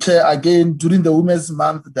 And Chair, again, during the Women's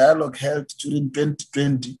Month dialogue held during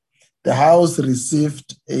 2020, the House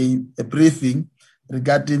received a briefing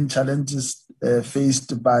regarding challenges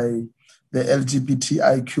faced by the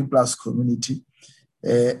LGBTIQ plus community.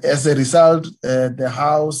 As a result, the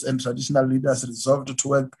House and traditional leaders resolved to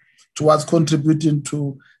work towards contributing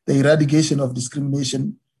to the eradication of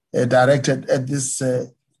discrimination directed at this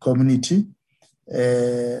community.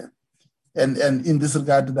 And in this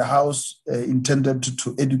regard, the House intended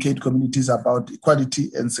to educate communities about equality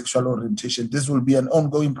and sexual orientation. This will be an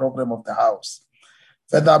ongoing program of the House.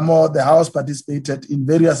 Furthermore, the House participated in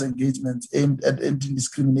various engagements aimed at ending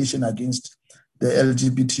discrimination against the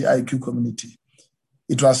LGBTIQ community.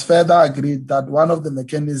 It was further agreed that one of the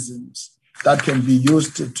mechanisms that can be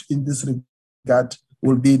used in this regard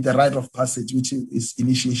will be the rite of passage, which is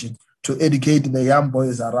initiation, to educate the young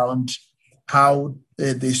boys around how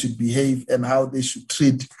they should behave and how they should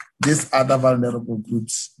treat these other vulnerable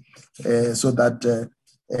groups so that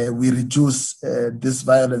we reduce this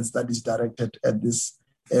violence that is directed at these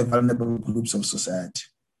vulnerable groups of society.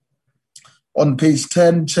 On page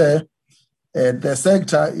 10, Chair, the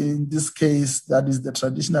sector, in this case, that is the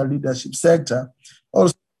traditional leadership sector,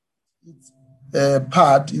 also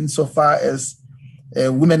part insofar as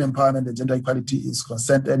women empowerment and gender equality is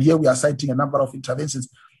concerned. And here we are citing a number of interventions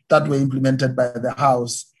that were implemented by the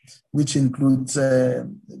House, which includes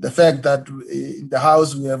the fact that in the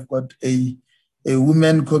House we have got a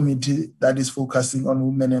women committee that is focusing on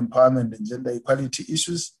women empowerment and gender equality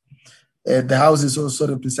issues. The House is also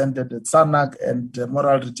represented at SANAC and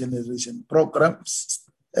moral regeneration programs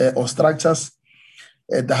or structures.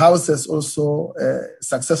 The House has also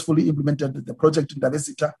successfully implemented the Project Indaba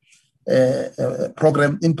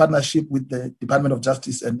program in partnership with the Department of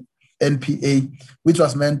Justice and NPA, which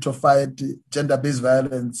was meant to fight gender-based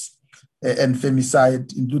violence and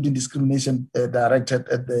femicide, including discrimination directed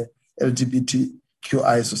at the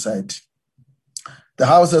LGBTQI society. The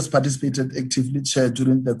House has participated actively, Chair,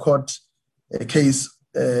 during the court case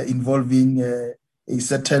involving a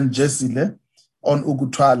certain Jesile on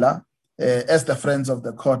Ugutwala as the friends of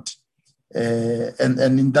the court. And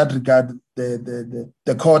in that regard,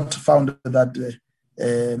 the court found that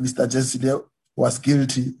Mr. Jesile was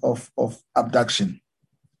guilty of abduction.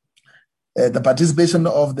 The participation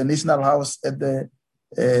of the National House at the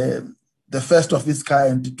first of its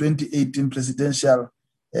kind 2018 presidential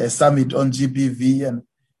summit on GBV and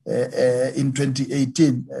in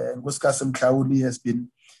 2018, Nguskasim Klauli has been,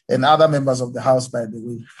 and other members of the House, by the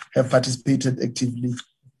way, have participated actively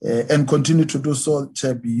and continue to do so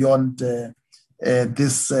beyond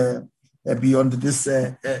this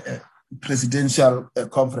presidential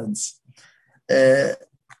conference.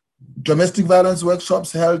 Domestic violence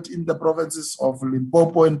workshops held in the provinces of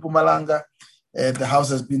Limpopo and Mpumalanga. The House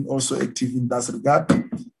has been also active in that regard.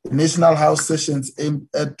 The National House sessions aimed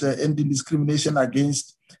at ending discrimination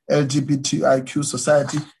against LGBTIQ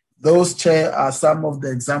society. Those, Chair, are some of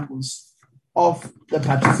the examples of the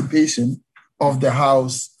participation of the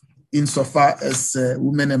House insofar as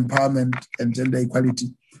women empowerment and gender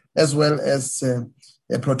equality, as well as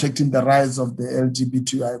protecting the rights of the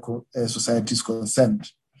LGBTI society is concerned.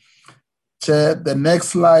 Chair, the next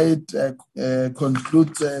slide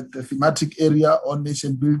concludes the thematic area on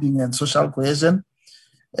nation building and social cohesion.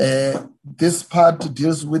 This part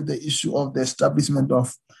deals with the issue of the establishment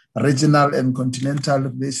of regional and continental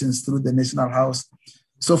relations through the National House.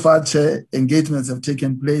 So far, Chair, engagements have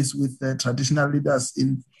taken place with traditional leaders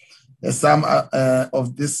in some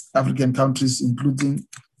of these African countries, including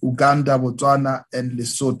Uganda, Botswana, and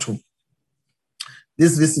Lesotho.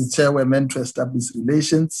 These visits, Chair, were meant to establish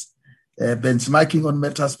relations, benchmarking on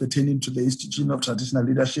matters pertaining to the institution of traditional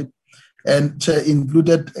leadership, and Chair,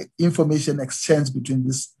 included information exchange between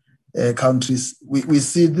these countries. We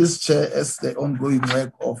see this, Chair, as the ongoing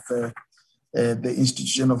work of the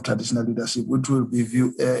institution of traditional leadership, which will be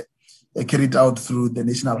carried out through the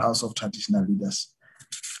National House of Traditional Leaders.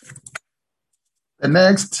 The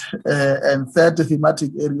next and third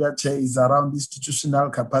thematic area, Chair, is around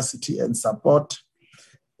institutional capacity and support.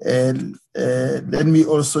 Let me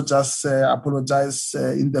also just apologize.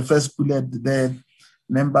 In the first bullet, the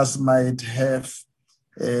members might have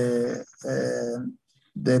the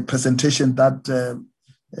presentation that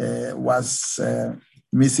was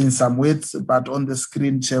missing some words, but on the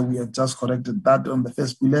screen, Chair, we have just corrected that on the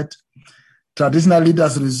first bullet. Traditional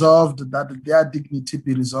leaders resolved that their dignity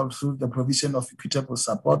be resolved through the provision of equitable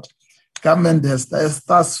support. Government has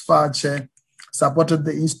thus far, Chair, supported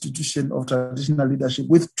the institution of traditional leadership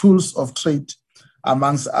with tools of trade,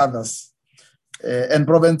 amongst others. and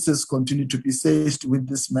provinces continue to be seized with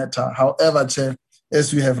this matter. However, Chair,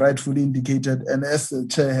 as you have rightfully indicated, and as the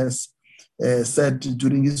Chair has said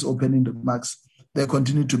during his opening remarks, there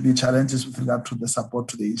continue to be challenges with regard to the support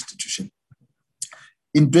to the institution.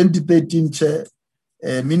 In 2013, Chair,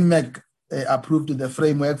 MINMEC approved the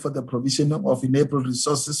framework for the provision of enabled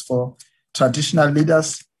resources for traditional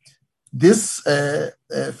leaders. This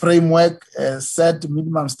framework set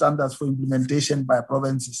minimum standards for implementation by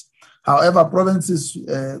provinces. However, provinces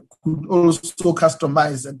could also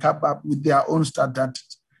customize and come up with their own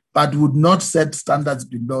standards, but would not set standards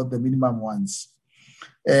below the minimum ones.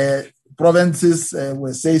 Provinces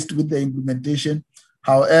were seized with the implementation.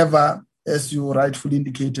 However, as you rightfully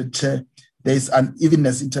indicated, Chair, there is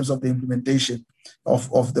unevenness in terms of the implementation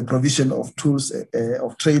of the provision of tools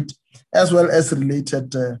of trade, as well as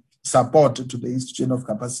related support to the institution of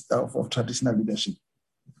capacity of traditional leadership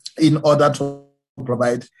in order to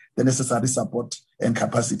provide the necessary support and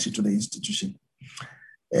capacity to the institution.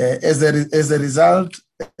 As a result,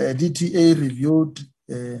 DTA reviewed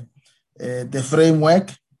the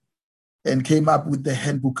framework and came up with the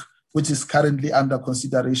handbook, which is currently under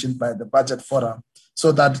consideration by the Budget Forum,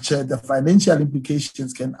 so that the financial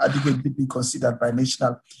implications can adequately be considered by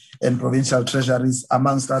national and provincial treasuries,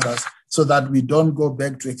 amongst others, so that we don't go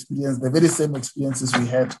back to experience the very same experiences we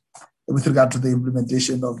had with regard to the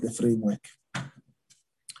implementation of the framework.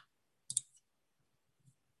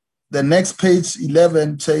 The next page,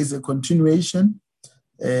 11, is a continuation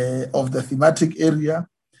of the thematic area.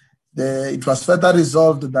 It was further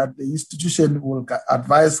resolved that the institution will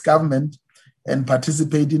advise government and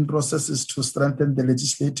participate in processes to strengthen the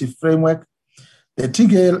legislative framework. The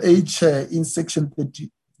TKLA in section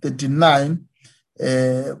 39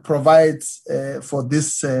 provides for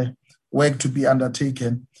this work to be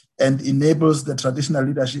undertaken and enables the traditional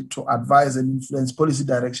leadership to advise and influence policy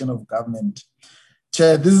direction of government.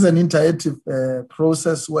 Chair, this is an interactive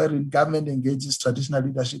process wherein government engages traditional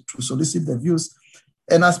leadership to solicit the views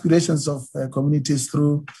and aspirations of communities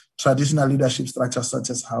through traditional leadership structures such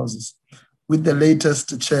as houses, with the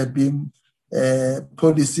latest, Chair, being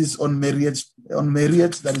policies on marriage,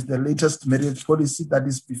 that is the latest marriage policy that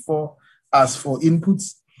is before us for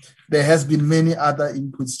inputs. There has been many other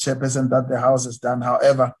inputs, Chairperson, that the House has done.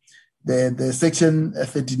 However, the section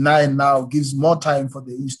 39 now gives more time for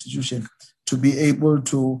the institution to be able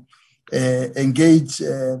to engage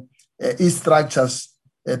its structures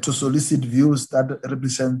to solicit views that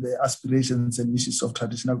represent the aspirations and wishes of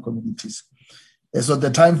traditional communities. So the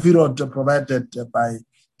time period provided by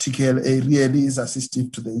TKLA really is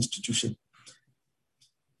assistive to the institution.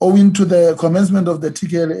 Owing to the commencement of the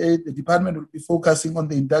TKLA, the department will be focusing on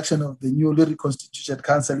the induction of the newly reconstituted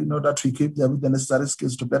council in order to equip them with the necessary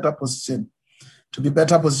skills to be better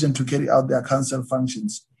positioned to carry out their council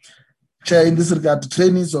functions. Chair, in this regard,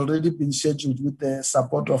 training has already been scheduled with the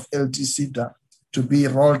support of LTCDA to be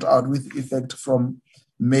rolled out with effect from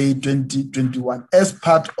May 2021 as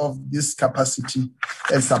part of this capacity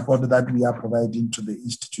and support that we are providing to the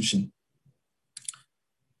institution.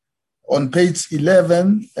 On page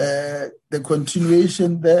 11, the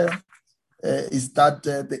continuation there is that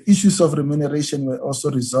the issues of remuneration were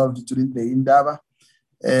also resolved during the Indaba,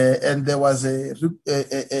 and there was a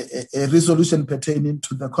resolution pertaining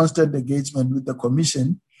to the constant engagement with the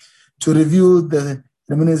Commission to review the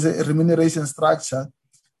remuneration structure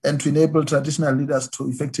and to enable traditional leaders to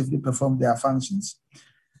effectively perform their functions.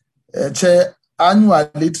 Chair,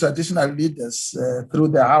 annually, traditional leaders through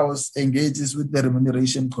the House engages with the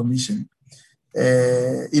Remuneration Commission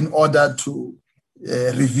in order to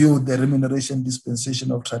review the remuneration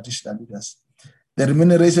dispensation of traditional leaders. The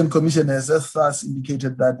Remuneration Commission has thus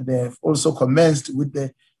indicated that they have also commenced with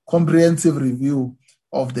the comprehensive review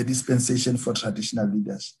of the dispensation for traditional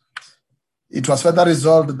leaders. It was further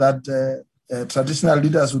resolved that traditional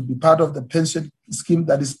leaders would be part of the pension scheme,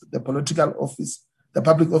 that is the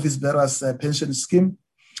public office bearers pension scheme.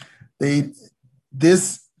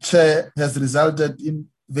 This, Chair, has resulted in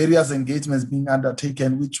various engagements being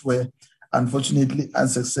undertaken, which were unfortunately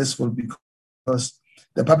unsuccessful because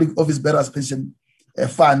the public office bearers pension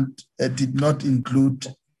fund did not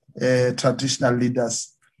include traditional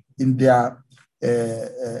leaders in their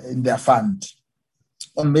fund.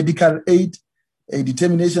 On medical aid, a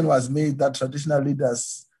determination was made that traditional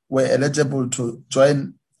leaders were eligible to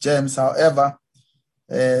join GEMS. However,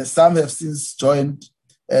 some have since joined,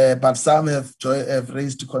 but some have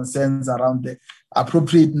raised concerns around the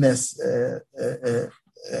appropriateness.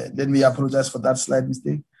 Let me apologize for that slight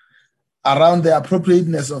mistake. Around the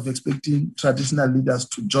appropriateness of expecting traditional leaders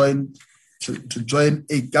to join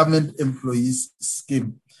a government employees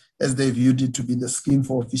scheme, as they viewed it to be the scheme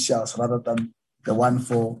for officials rather than the one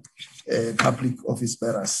for public office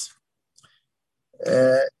bearers.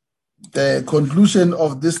 The conclusion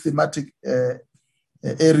of this thematic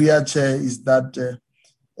area, Chair, is that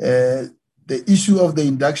the issue of the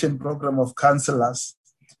induction program of councillors,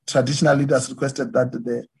 traditional leaders requested that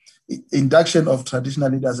the induction of traditional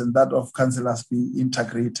leaders and that of councillors be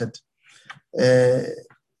integrated. During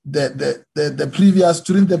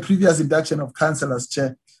the previous induction of councillors,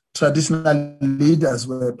 Chair, traditional leaders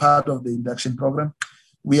were part of the induction program.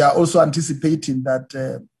 We are also anticipating that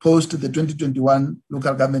post the 2021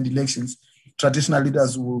 local government elections, traditional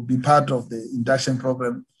leaders will be part of the induction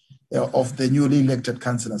program of the newly elected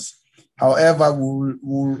councillors. However,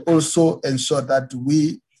 we'll also ensure that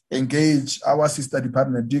we engage our sister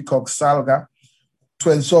department, DCOC Salga,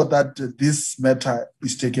 to ensure that this matter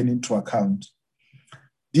is taken into account.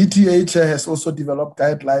 DTH has also developed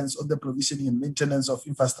guidelines on the provisioning and maintenance of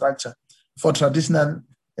infrastructure for traditional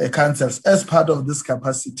councils as part of this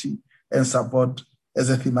capacity and support as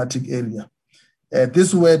a thematic area.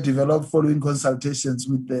 These were developed following consultations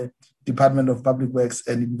with the Department of Public Works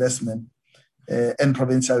and Investment and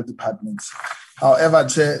provincial departments. However,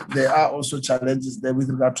 Chair, there are also challenges there with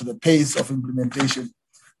regard to the pace of implementation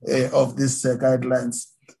of these guidelines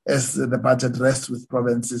as the budget rests with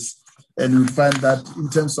provinces. And we find that in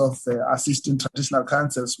terms of assisting traditional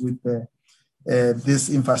councils with this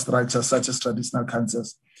infrastructure, such as traditional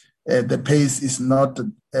councils, the pace is not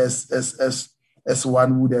as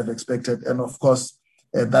one would have expected. And of course,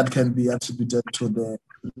 that can be attributed to the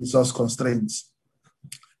resource constraints.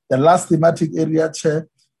 The last thematic area, Chair,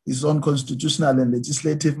 is on constitutional and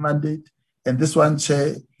legislative mandate. And this one,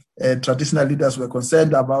 Chair, traditional leaders were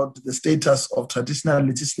concerned about the status of traditional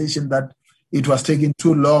legislation, that it was taking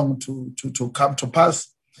too long to come to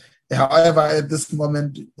pass. However, at this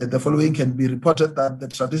moment, the following can be reported: that the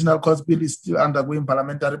traditional courts bill is still undergoing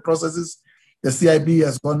parliamentary processes. The CIB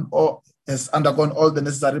has undergone all the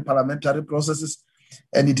necessary parliamentary processes,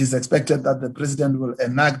 and it is expected that the President will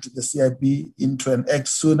enact the CIB into an act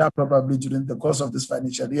sooner, probably during the course of this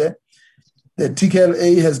financial year. The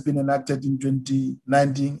TKLA has been enacted in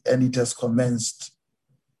 2019, and it has commenced.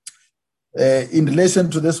 In relation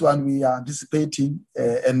to this one, we are anticipating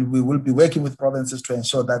and we will be working with provinces to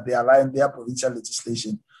ensure that they align their provincial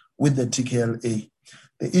legislation with the TKLA.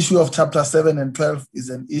 The issue of Chapter 7 and 12 is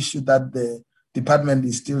an issue that the department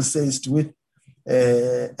is still seized with,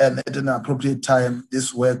 and at an appropriate time,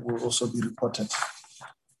 this work will also be reported.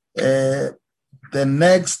 The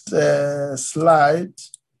next slide,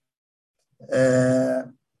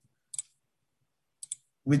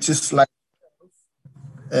 which is slide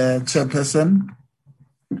Chairperson.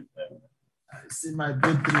 I see my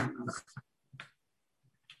breakthrough.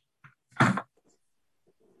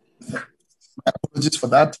 Apologies for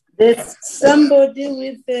that. There's somebody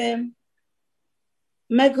with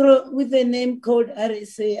micro with a name called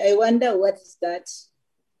RSA. I wonder what is that.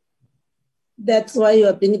 That's why you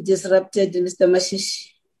are being disrupted, Mr. Mashishi,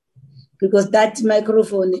 because that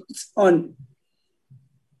microphone is on.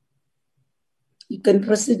 You can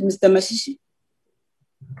proceed, Mr. Mashishi.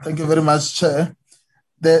 Thank you very much, Chair.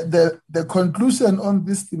 The conclusion on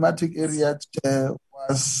this thematic area, Chair,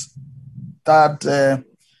 was that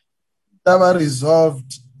Indaba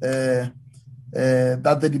resolved that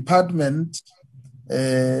the department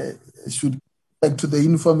should get to the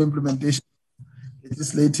uniform implementation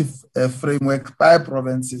legislative framework by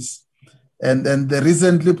provinces, and the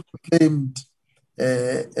recently proclaimed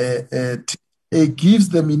it gives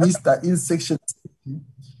the minister in section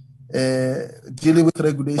dealing with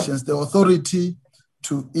regulations the authority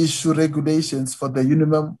to issue regulations for the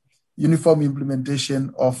uniform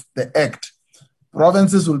implementation of the Act.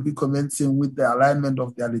 Provinces will be commencing with the alignment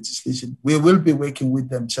of their legislation. We will be working with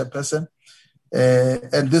them, Chairperson,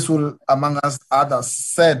 and this will, among us others,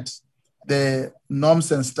 set the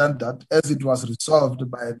norms and standard as it was resolved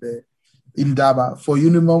by the Indaba for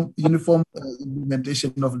uniform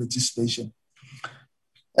implementation of legislation.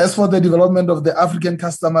 As for the development of the African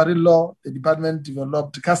customary law, the department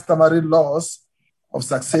developed customary laws of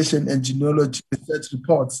succession and genealogy research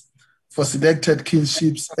reports for selected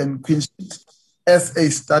kinships and queenships as a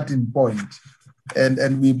starting point.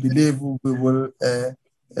 And we believe we will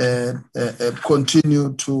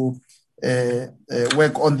continue to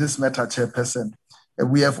work on this matter, Chairperson.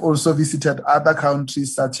 We have also visited other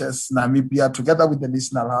countries such as Namibia together with the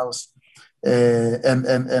National House, and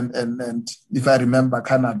if I remember,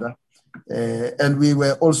 Canada. And we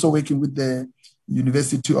were also working with the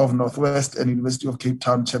University of Northwest and University of Cape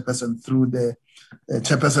Town, Chairperson, through the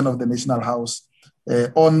Chairperson of the National House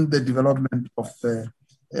on the development of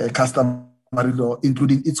customary law,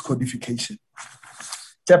 including its codification.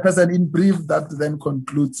 Chairperson, in brief, that then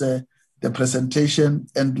concludes the presentation.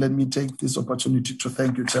 And let me take this opportunity to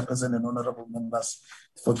thank you, Chairperson and honorable members,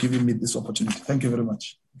 for giving me this opportunity. Thank you very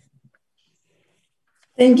much.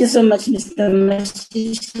 Thank you so much, Mr.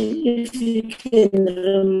 Mashishi. If you can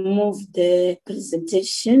remove the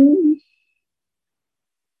presentation.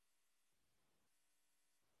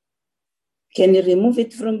 Can you remove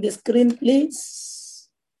it from the screen, please?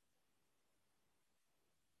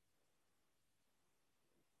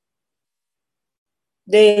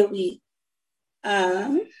 There we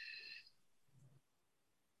are.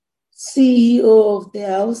 CEO of the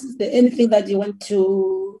House, is there anything that you want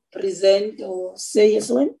to present or say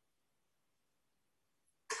as well?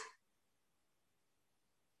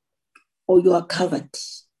 Or you are covered?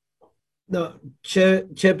 No,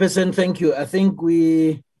 Chairperson, thank you. I think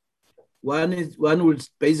one would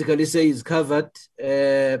basically say is covered.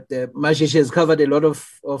 The Mashishi has covered a lot of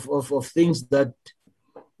things that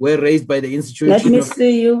were raised by the institution. Let me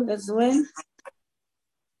see you as well.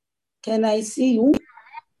 Can I see you?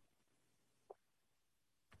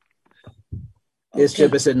 Yes, okay.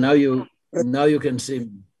 Chairperson, now you can see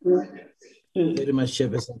me. Very much,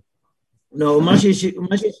 Chairperson. No, Mashishi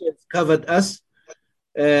has covered us.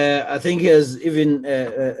 I think he has even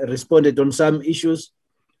responded on some issues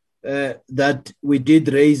that we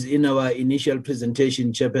did raise in our initial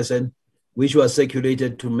presentation, Chairperson, which was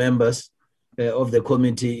circulated to members of the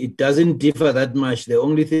committee. It doesn't differ that much. The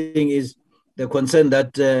only thing is the concern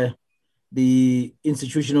that the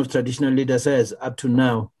Institution of Traditional Leaders has up to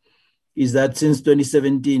now is that since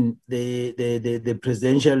 2017, the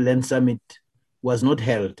Presidential Land Summit was not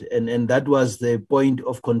held, and that was the point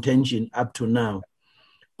of contention up to now.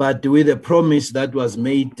 But with a promise that was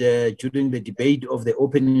made during the debate of the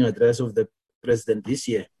opening address of the President this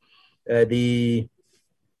year, the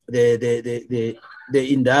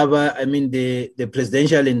Indaba, the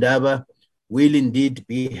Presidential Indaba will indeed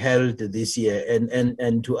be held this year,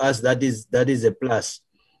 and to us that is a plus,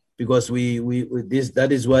 because that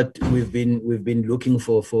is what we've been looking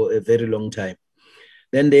for a very long time.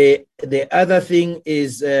 Then the other thing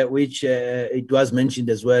is, which it was mentioned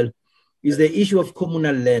as well, is the issue of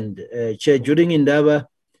communal land. Chair, during Indaba,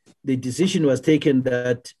 the decision was taken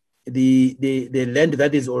that the land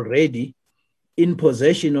that is already in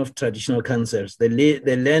possession of traditional councils, the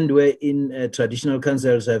land wherein traditional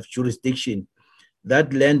councils have jurisdiction,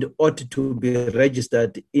 that land ought to be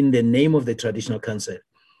registered in the name of the traditional council.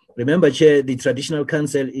 Remember, Chair, the traditional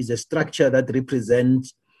council is a structure that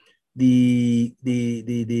represents the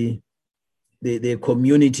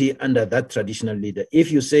community under that traditional leader.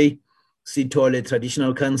 If you say Sithole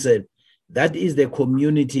Traditional Council, that is the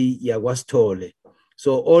community Yagwastole.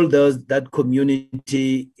 So all those, that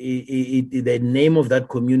community, the name of that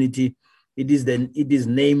community, it is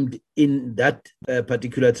named in that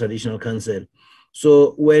particular traditional council.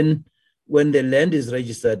 So when the land is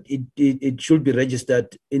registered, it should be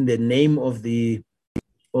registered in the name of the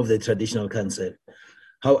traditional council.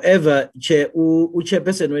 However,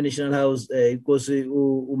 Chairperson of National House,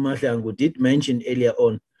 Umahlangu did mention earlier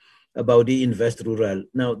on about the Invest Rural.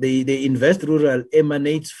 Now, the Invest Rural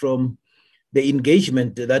emanates from the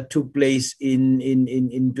engagement that took place in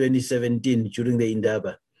 2017 during the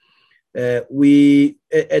Indaba. We,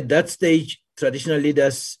 at that stage, traditional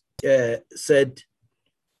leaders said,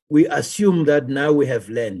 we assume that now we have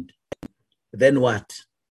land, then what?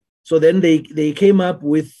 So then they came up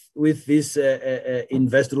with this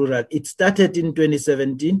Invest Rural. It started in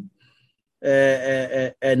 2017,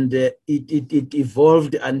 and it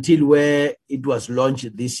evolved until where it was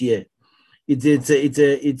launched this year. It's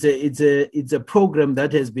a program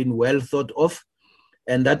that has been well thought of,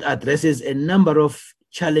 and that addresses a number of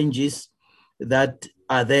challenges that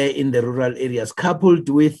are there in the rural areas, coupled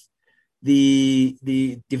with the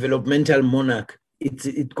developmental monarch.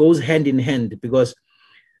 It goes hand in hand, because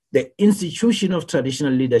the institution of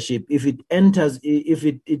traditional leadership, if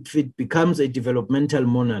it becomes a developmental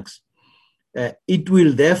monarch, it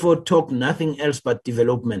will therefore talk nothing else but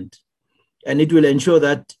development, and it will ensure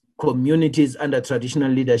that communities under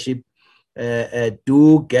traditional leadership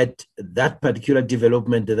do get that particular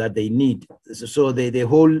development that they need. So the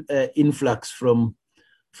whole influx from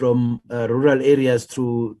rural areas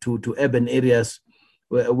to urban areas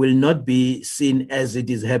will not be seen as it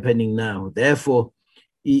is happening now. Therefore,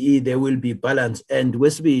 there will be balance. And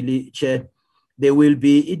Westby, Chair, there will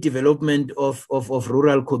be a development of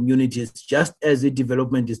rural communities, just as the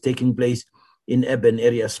development is taking place in urban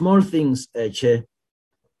areas. Small things, Chair,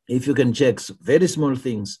 if you can check, very small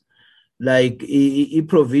things, like a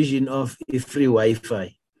provision of a free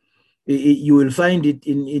Wi-Fi. You will find it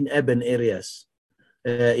in urban areas.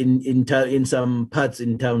 in some parts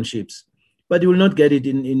in townships, but you will not get it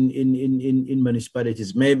in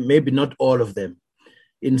municipalities. Maybe not all of them.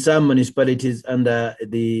 In some municipalities under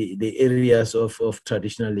the areas of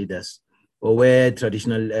traditional leaders or where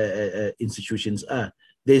traditional institutions are,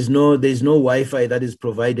 there's no Wi-Fi that is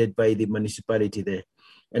provided by the municipality there,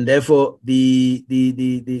 and therefore the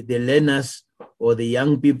learners or the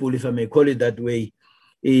young people, if I may call it that way,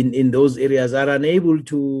 in those areas are unable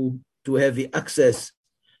to have the access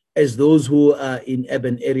as those who are in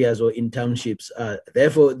urban areas or in townships are.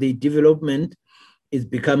 Therefore, the development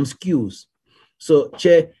becomes skews. So,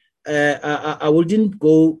 Chair, I wouldn't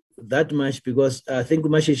go that much because I think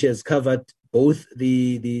Mashish has covered both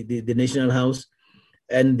the National House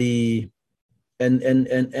and the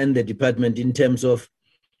department in terms of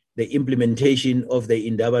the implementation of the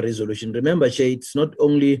Indaba resolution. Remember, Chair, it's not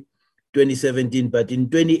only 2017, but in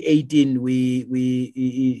 2018,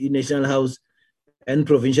 we National House and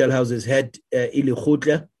provincial houses had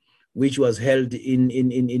Ilikhutla, which was held in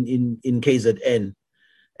KZN.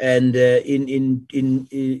 And in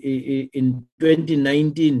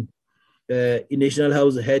 2019, National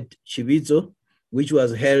House had Chivitso, which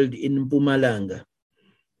was held in Mpumalanga.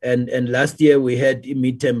 And last year we had a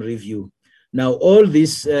midterm review. Now all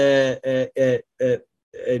this, the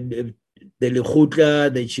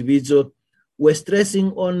Likhutla, the Chivitso, we're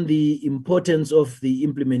stressing on the importance of the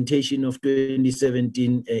implementation of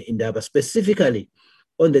 2017 Indaba, specifically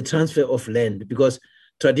on the transfer of land, because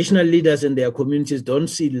traditional leaders in their communities don't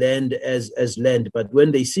see land as land, but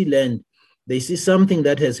when they see land, they see something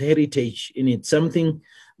that has heritage in it, something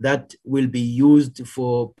that will be used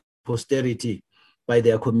for posterity by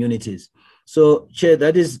their communities. So, Chair,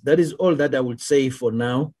 that is all that I would say for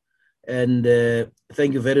now. And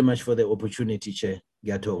thank you very much for the opportunity, Chair.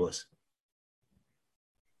 Gyatogos.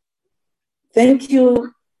 Thank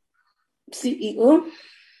you, CEO.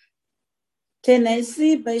 Can I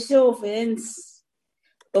see by show of hands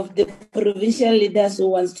of the provincial leaders who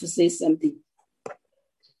wants to say something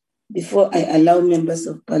before I allow members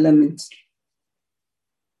of parliament?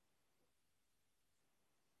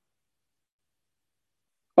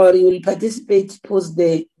 Or you will participate post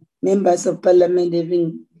the members of parliament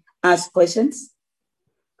having asked questions?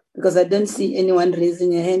 Because I don't see anyone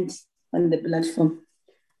raising a hand on the platform.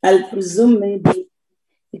 I'll presume maybe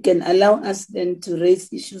you can allow us then to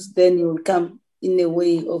raise issues, then you will come in a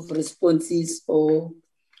way of responses or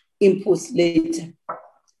inputs later.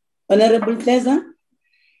 Honorable Kleza,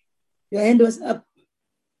 your hand was up.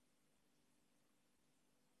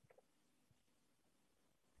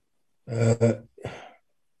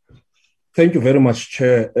 Thank you very much,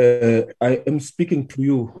 Chair. I am speaking to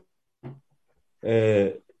you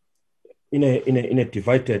in a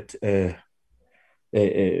divided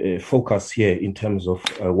focus here in terms of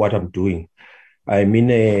what I'm doing. I'm in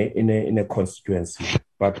a constituency,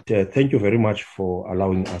 but thank you very much for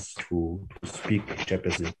allowing us to speak,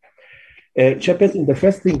 Chairperson. Chairperson, the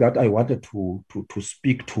first thing that I wanted to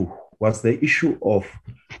speak to was the issue of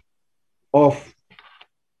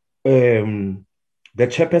the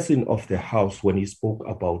chairperson of the House when he spoke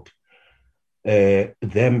about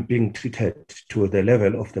them being treated to the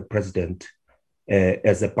level of the president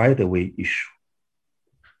as a by the way issue.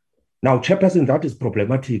 Now, Chairperson, that is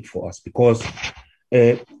problematic for us because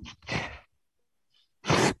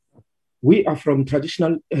we are from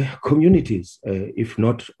traditional communities, if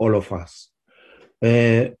not all of us,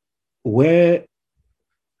 where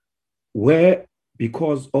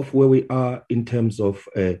because of where we are in terms of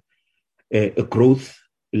growth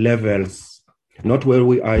levels, not where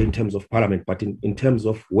we are in terms of parliament, but in terms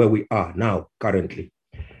of where we are now currently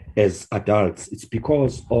as adults, it's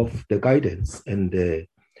because of the guidance and the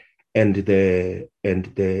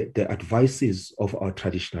advices of our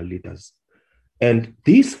traditional leaders. And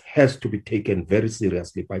this has to be taken very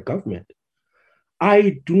seriously by government.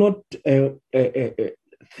 I do not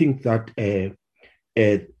think that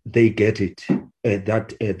they get it,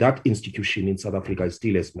 that institution in South Africa is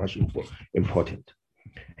still as much important.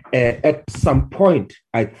 At some point,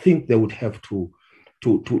 I think they would have to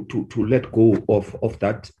let go of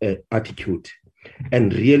that attitude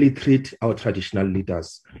and really treat our traditional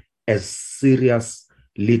leaders as serious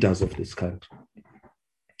leaders of this country,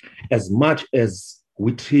 as much as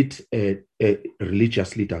we treat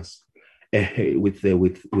religious leaders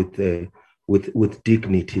with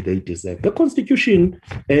dignity they deserve. The Constitution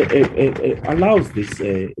allows this,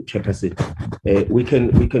 Chairperson. We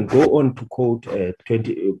can go on to quote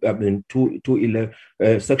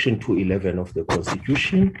Section 211 of the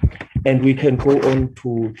Constitution, and we can go on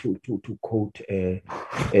to quote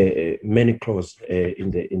many clauses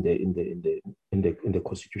in the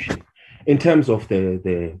Constitution. in terms of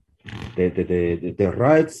the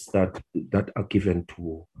rights that are given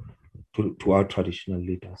to our traditional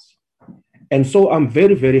leaders. And so I'm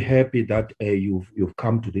very, very happy that you've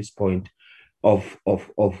come to this point of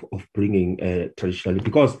bringing traditionally,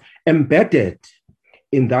 because embedded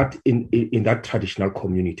in that traditional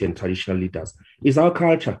community and traditional leaders is our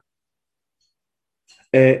culture.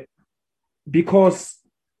 Because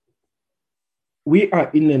we are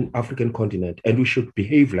in an African continent and we should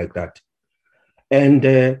behave like that. And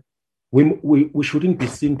we shouldn't be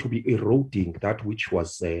seen to be eroding that which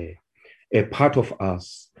was a part of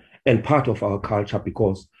us and part of our culture,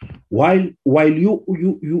 because while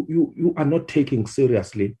you are not taking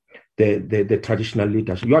seriously the traditional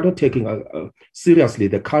leaders, you are not taking seriously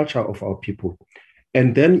the culture of our people,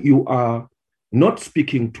 and then you are not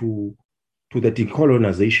speaking to the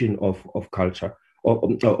decolonization of culture,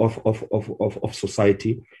 of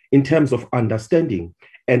society, in terms of understanding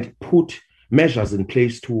and put measures in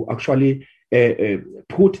place to actually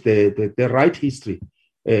put the right history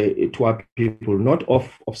to our people, not of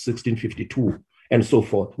 1652 and so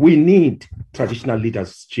forth. We need traditional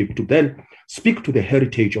leadership to then speak to the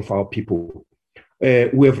heritage of our people.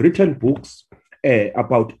 We have written books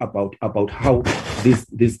about how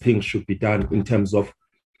these things should be done in terms of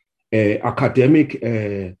academic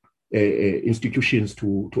institutions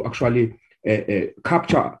to actually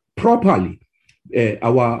capture properly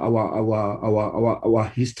our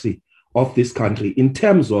history of this country in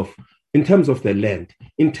terms of the land,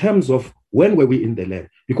 in terms of when were we in the land.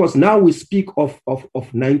 Because now we speak of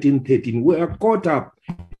 1913. We are caught up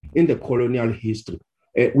in the colonial history.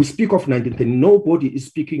 We speak of 1913. Nobody is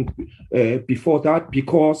speaking before that,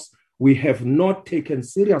 because we have not taken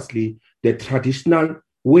seriously the traditional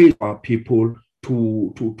ways of our people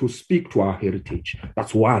to speak to our heritage.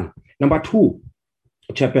 That's one. Number two,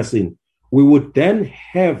 Chairperson, we would then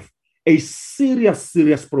have a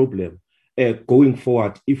serious problem going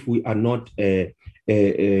forward if we are not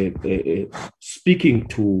speaking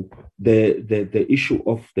to the issue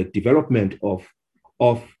of the development of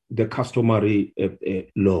the customary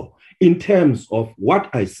law, in terms of what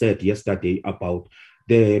I said yesterday about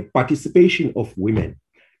the participation of women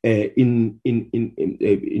in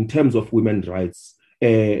terms of women's rights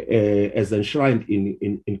as enshrined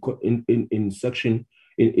in section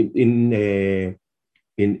in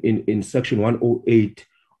section 108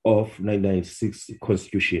 of 1996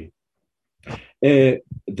 Constitution,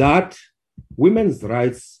 that women's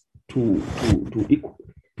rights to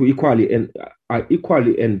equally and are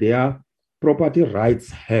equally, and their property rights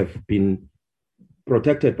have been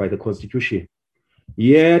protected by the Constitution.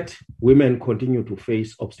 Yet women continue to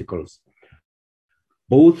face obstacles,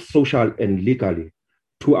 both social and legally,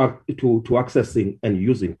 to accessing and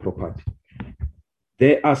using property.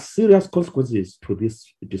 There are serious consequences to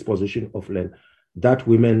this disposition of land that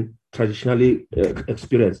women traditionally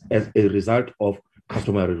experience as a result of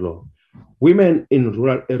customary law. Women in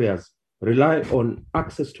rural areas rely on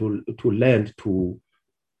access to land to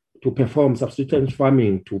perform subsistence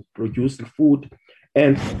farming, to produce food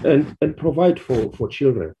and provide for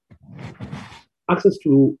children. Access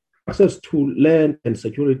to land and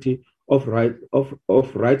security of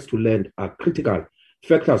rights to land are critical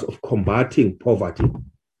factors of combating poverty.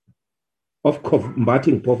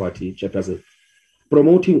 Chairperson.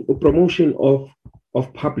 Promotion of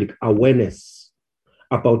public awareness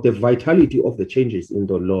about the vitality of the changes in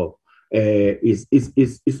the law is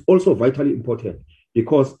also vitally important,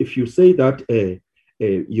 because if you say that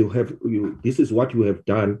this is what you have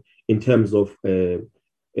done in terms of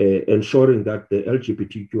ensuring that the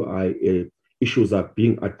LGBTQI issues are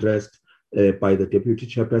being addressed by the deputy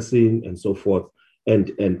chairperson and so forth,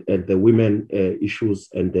 and the women issues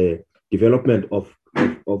and the development of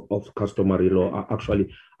customary law are actually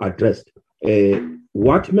addressed.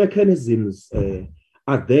 What mechanisms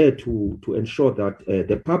are there to ensure that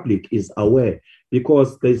the public is aware?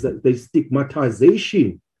 Because there's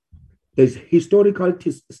stigmatization, there's historical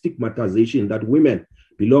stigmatization that women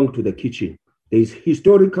belong to the kitchen. There's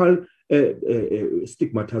historical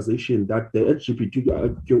stigmatization that the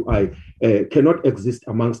LGBTQI cannot exist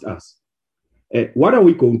amongst us. What are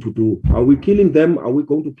we going to do? Are we killing them? Are we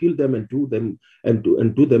going to kill them and do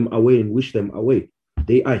them away and wish them away?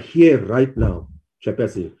 They are here right now,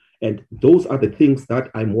 Chairperson. And those are the things that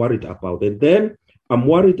I'm worried about. And then I'm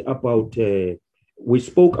worried about, we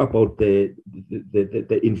spoke about the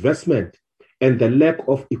investment and the lack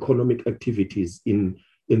of economic activities in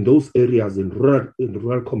those areas, in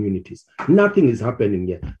rural communities. Nothing is happening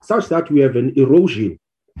yet, such that we have an erosion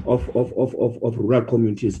of rural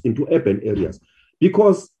communities into urban areas,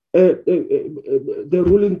 because the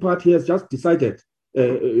ruling party has just decided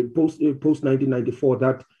post 1994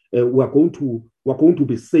 that we're going to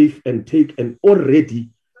be safe and take an already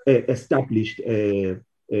established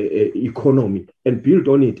economy and build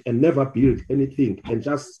on it and never build anything and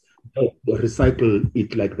just recycle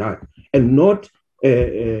it like that and not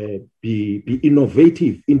be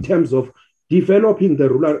innovative in terms of developing the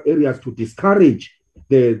rural areas to discourage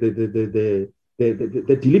the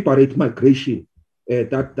deliberate migration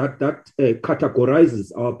that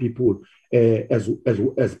categorizes our people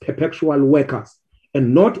as perpetual workers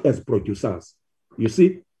and not as producers. You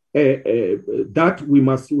see, that we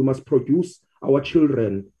must produce our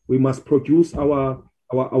children, we must produce our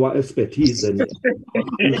expertise and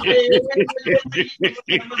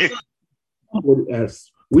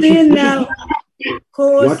else. Now,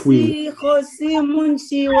 Jose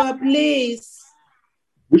Munshiwa, please.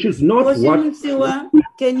 Which is not Jose what. Munshiwa,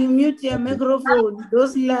 can you mute your microphone?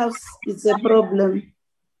 Those laughs, it's a problem.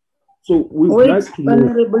 So we would like to know.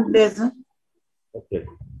 Honorable Desert.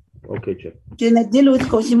 Okay, Chair. Can I deal with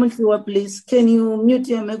Jose Munshiwa, please? Can you mute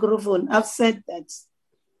your microphone? I've said that.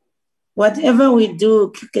 Whatever we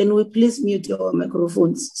do, can we please mute our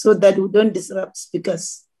microphones so that we don't disrupt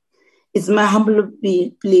speakers? It's my humble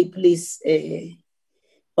plea, please,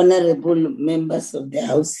 honorable members of the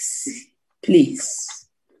House, please.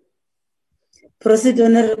 Proceed,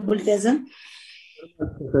 Honorable Teza.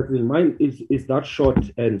 Mine is that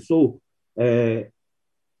short, and so the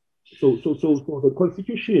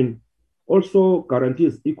Constitution also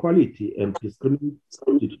guarantees equality and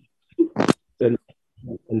discrimination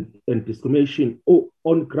and discrimination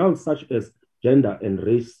on grounds such as gender and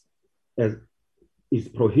race as is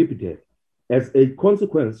prohibited. As a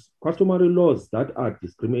consequence, customary laws that are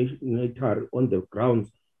discriminatory on the grounds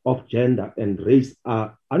of gender and race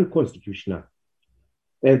are unconstitutional.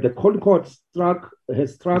 And the Concord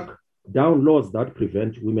has struck down laws that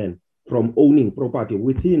prevent women from owning property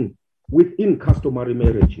within customary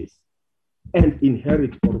marriages and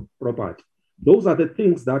inherit property. Those are the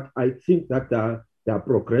things that I think that they are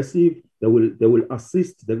progressive. They will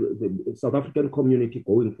assist the South African community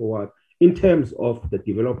going forward in terms of the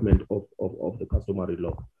development of the customary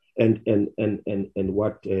law and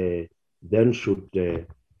what then should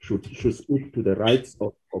speak to the rights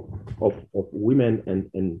of women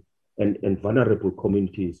and vulnerable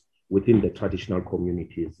communities within the traditional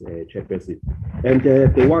communities, Chairperson. And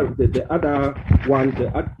the other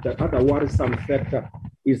worrisome factor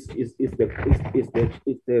is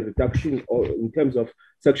the reduction in terms of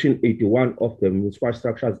Section 81 of the Municipal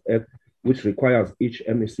Structures Act, which requires each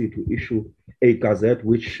MEC to issue a gazette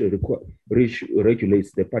which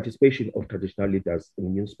regulates the participation of traditional leaders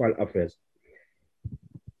in municipal affairs.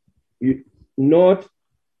 Not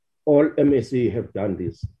all MSA have done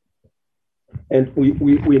this. And we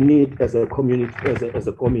need as a community, as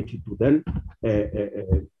a committee to then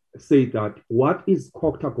say that what is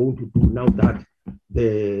COCTA going to do now that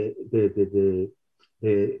the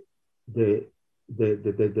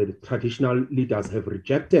traditional leaders have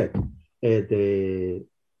rejected the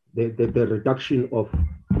reduction of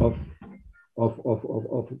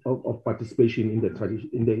participation in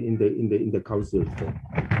the council.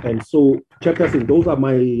 And so, Chairperson, those are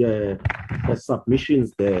my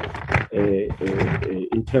submissions there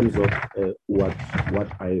in terms of what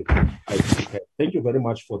I prepared. Thank you very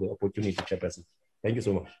much for the opportunity, Chairperson. Thank you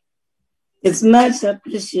so much. It's much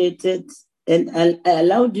appreciated, and I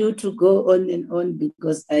allowed you to go on and on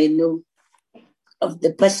because I know of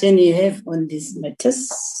the passion you have on these matters.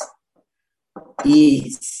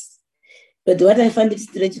 Yes. But what I find it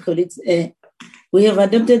strange, colleagues, we have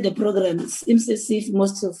adopted the program. It seems as if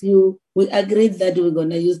most of you, we agreed that we're going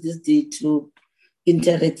to use this day to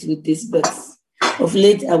interact with this. But of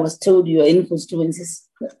late, I was told you are in constituencies,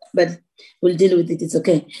 but we'll deal with it. It's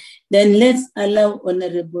okay. Then let's allow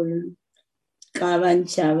Honorable Kavan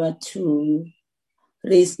Chava to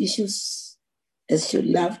raise issues as she would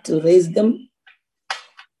love to raise them.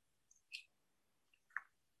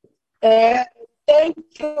 Thank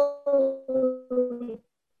you,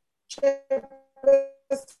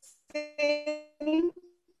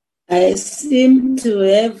 I seem to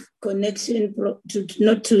have connection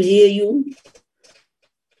not to hear you.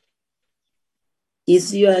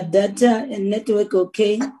 Is your data and network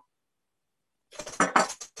okay?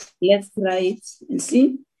 Let's try it and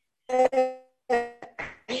see.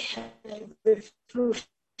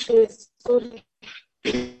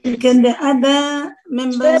 Can the other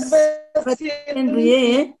members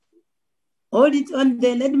hold it on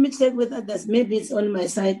there? Let me check with others. Maybe it's on my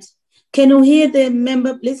side. Can you hear the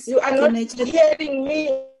member, please? You are not hearing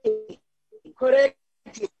me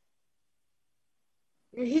correctly.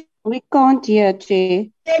 We can't hear, Chair.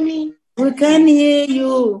 Hear me? We can hear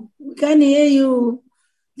you. We can hear you.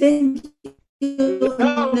 Thank you,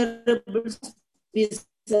 Honorable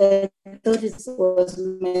Speaker. I thought it was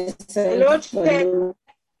myself. Hello.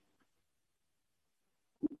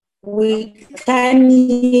 We can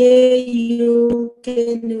hear you.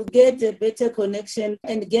 Can you get a better connection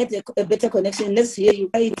and get a better connection? Let's hear you.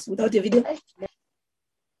 Try it without a video.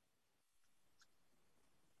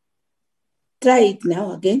 Try it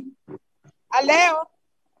now again. Hello.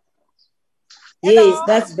 Yes,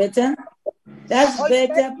 that's better. That's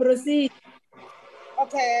better. Proceed.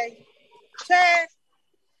 Okay. Chair,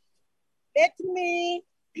 let me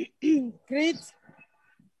greet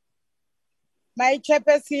my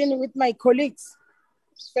chairperson with my colleagues,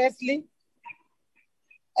 firstly,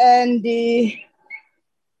 and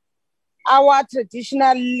our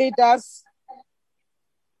traditional leaders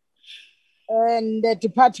and the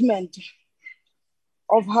Department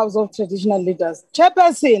of House of Traditional Leaders.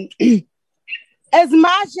 Chairperson, as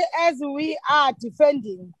much as we are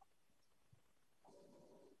defending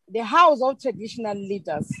the House of Traditional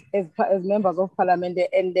Leaders as members of Parliament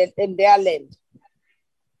and their land,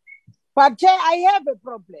 but Chair, I have a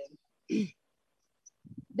problem.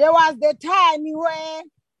 There was the time where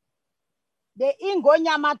the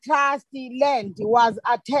Ingonyama Trust land was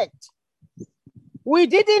attacked. We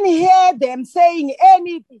didn't hear them saying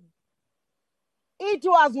anything. It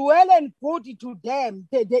was well and good to them,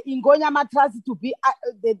 the Ingonyama Trust to be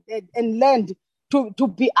and land to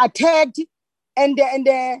be attacked, and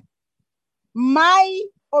my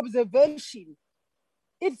observation,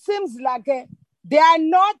 it seems like they are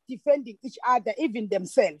not defending each other, even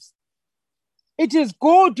themselves. It is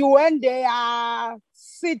good when they are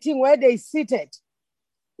sitting where they seated,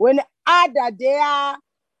 when other their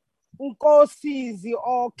nkosisi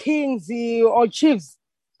or kings or chiefs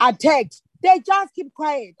attacked, they just keep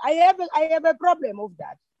quiet. I have a problem with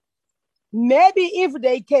that. Maybe if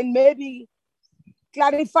they can maybe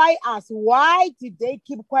clarify us, why did they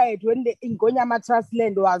keep quiet when the Ingonyama Trust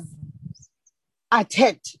land was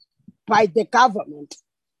attacked by the government?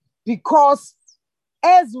 Because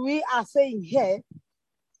as we are saying here,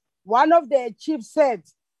 one of the chiefs said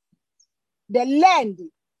the land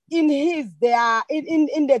in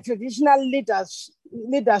the traditional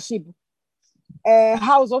leadership,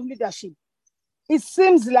 house of leadership, it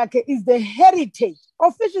seems like it's the heritage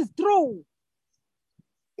of which is true.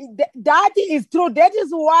 That is true. That is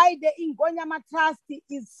why the Ingonyama Trust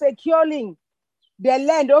is securing the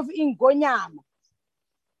land of Ingonyama.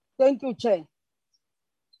 Thank you, Chair.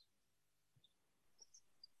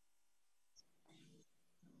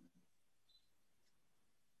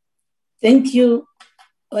 Thank you,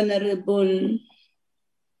 Honorable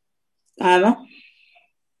Chava.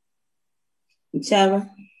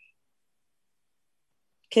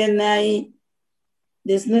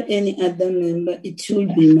 There's not any other member. It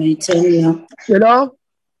should be my turn now. Hello?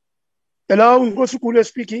 Hello, Ngosukule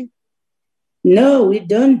speaking. No, we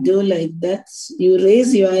don't do like that. You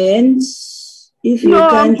raise your hand. If you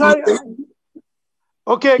can't,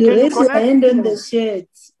 okay, you can raise you your hand on the chat.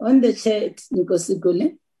 On the chat,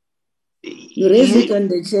 Nkosikule. You raise it on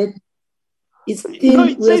the chat. It's still, no,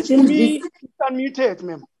 it says still to me it's unmuted,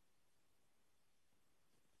 ma'am.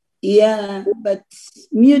 Yeah, but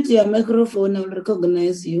mute your microphone, I'll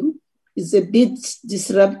recognize you. It's a bit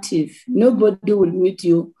disruptive. Nobody will mute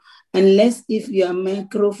you unless if your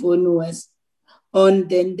microphone was on,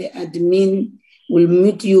 then the admin will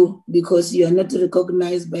mute you because you are not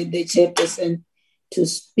recognized by the chairperson to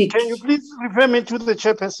speak. Can you please refer me to the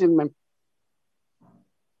chairperson, ma'am?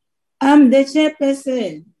 I'm the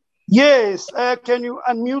chairperson. Yes, can you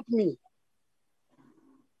unmute me?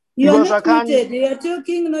 You are not muted. You are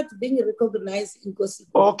talking, not being recognized in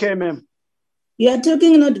Kosovo. Okay, ma'am. You are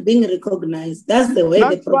talking, not being recognized. That's the way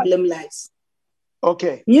the problem lies.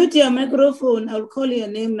 Okay. Mute your microphone. I'll call your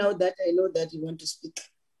name now that I know that you want to speak.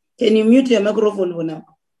 Can you mute your microphone for now?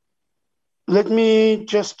 Let me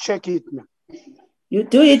just check it, ma'am. You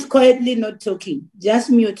do it quietly, not talking. Just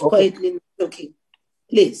mute quietly, not talking.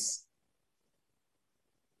 Please.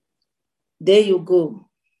 There you go.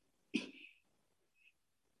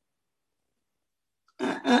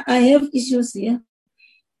 I have issues here.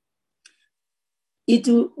 It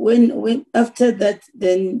will, when after that,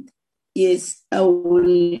 then yes, I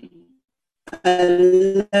will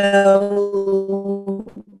allow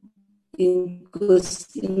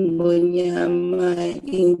Inkosigule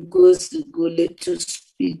to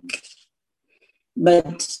speak.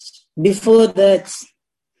 But before that,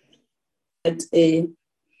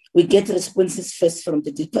 we get responses first from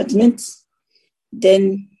the department,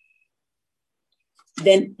 then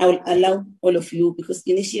then I will allow all of you, because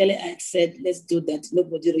initially I said, let's do that.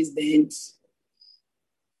 Nobody raised their hands.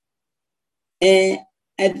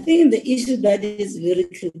 I think the issue that is very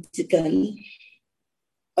critical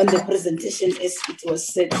on the presentation, as it was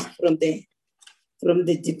said from the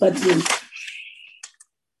department.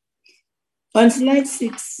 On slide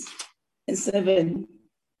 6 and 7,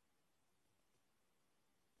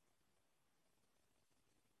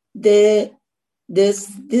 there's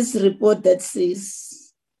this report that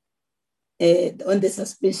says on the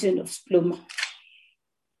suspension of SPLOMA.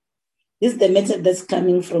 This is the matter that's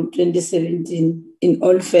coming from 2017. In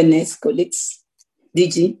all fairness, colleagues,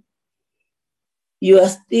 DG, you are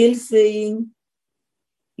still saying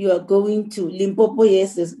you are going to Limpopo.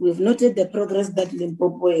 Yes, we've noted the progress that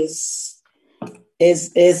Limpopo has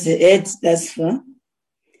had thus far.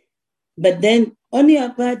 But then on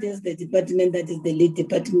your part, as the department that is the lead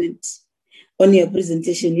department, on your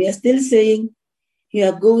presentation, you are still saying you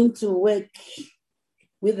are going to work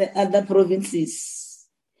with the other provinces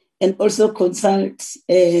and also consult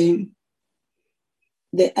the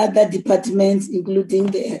other departments,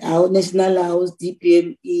 including our National House,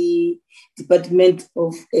 DPME, Department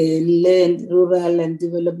of Land, Rural and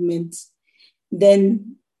Development.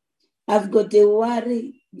 Then I've got a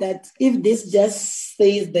worry that if this just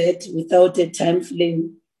says that without a time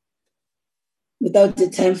frame,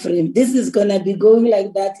 this is going to be going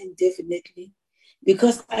like that indefinitely.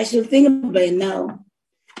 Because I should think by now,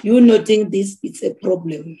 you noting this, it's a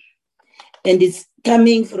problem. And it's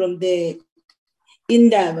coming from the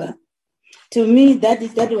Indaba. To me,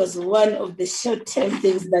 that was one of the short-term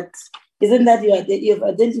things that, isn't that you have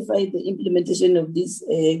identified the implementation of this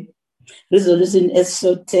resolution as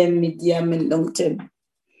short-term, medium, and long-term.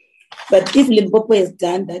 But if Limpopo has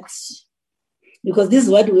done that, because this is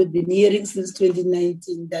what we've been hearing since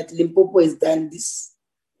 2019, that Limpopo has done this.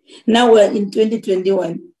 Now we're in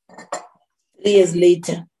 2021, 3 years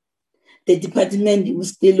later. The department will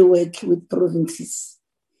still work with provinces.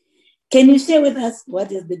 Can you share with us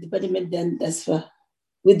what has the department done thus far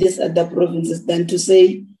with these other provinces than to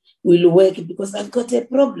say we'll work? Because I've got a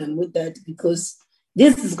problem with that, because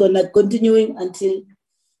this is going to continue until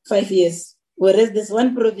 5 years, whereas there's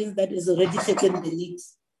one province that has already taken the lead.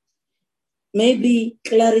 Maybe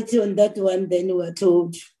clarity on that one, then we're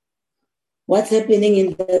told what's happening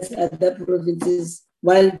in those other provinces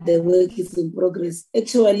while the work is in progress.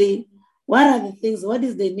 Actually, what are the things, what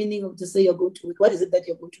is the meaning of to say you're going to work? What is it that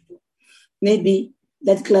you're going to do? Maybe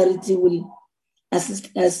that clarity will assist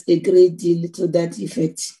us a great deal to that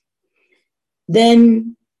effect.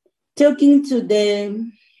 Then, talking to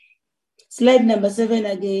the slide number 7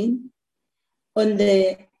 again, on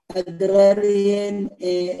the agrarian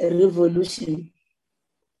revolution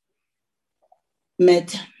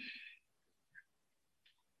matter.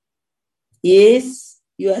 Yes,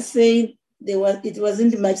 you are saying it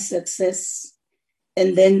wasn't much success,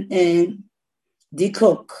 and then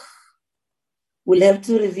DCOC will have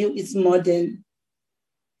to review its model.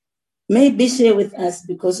 Maybe share with us,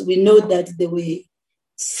 because we know that there were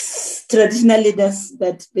traditional leaders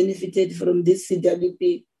that benefited from this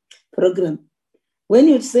CWP program. When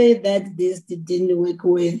you say that this didn't work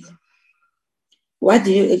well, what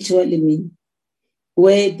do you actually mean?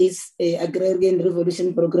 Where this agrarian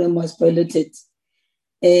revolution program was piloted?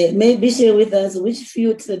 Maybe share with us which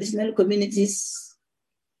few traditional communities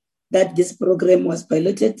that this program was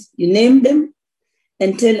piloted. You name them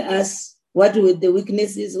and tell us what were the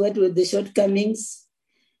weaknesses, what were the shortcomings.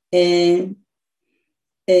 That's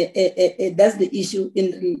the issue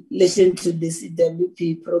in relation to the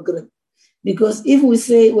CWP program. Because if we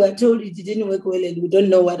say we're told it didn't work well and we don't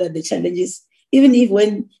know what are the challenges, even if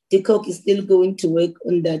when the COC is still going to work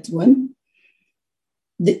on that one,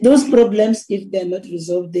 those problems, if they're not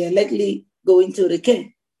resolved, they are likely going to recur.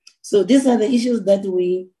 So these are the issues that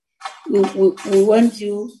we want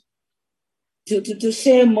you to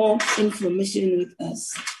share more information with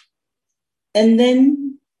us. And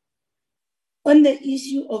then on the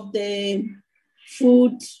issue of the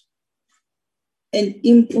food and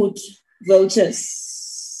input vouchers,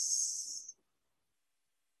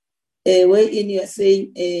 wherein you are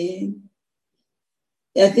saying,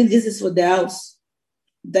 I think this is for the House,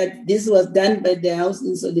 that this was done by the House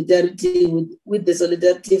in solidarity with the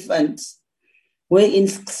Solidarity Fund, wherein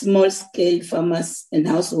small-scale farmers and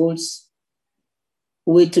households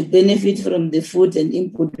were to benefit from the food and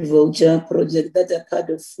input voucher project that are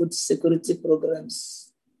part of food security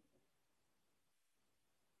programs.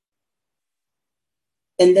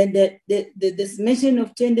 And then this mention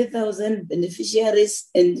of 20,000 beneficiaries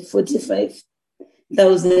and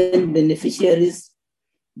 45,000 beneficiaries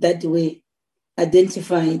that were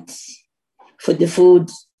identified for the food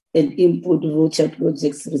and input voucher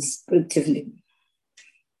projects respectively.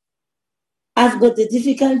 I've got the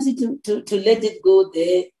difficulty to let it go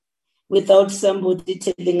there without somebody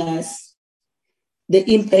telling us the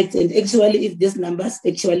impact and actually if these numbers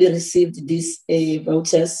actually received these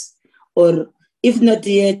vouchers, or if not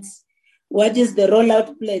yet, what is the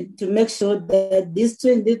rollout plan to make sure that these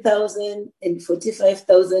 20,000 and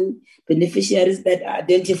 45,000 beneficiaries that are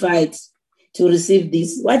identified to receive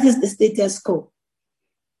this, what is the status quo?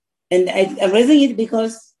 And I'm raising it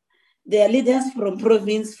because there are leaders from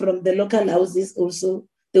province, from the local houses also,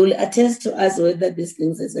 they will attest to us whether these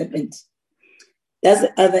things has happened. That's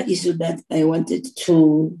the other issue that I wanted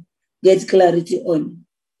to get clarity on.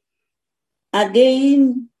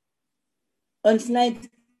 Again, on slide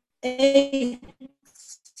 8,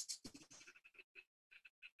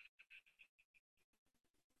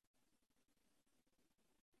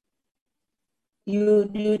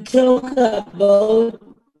 you talk about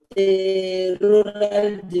the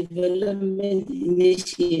rural development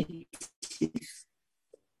initiative.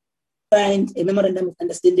 Find a memorandum of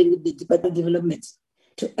understanding with the Department of Development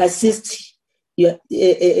to assist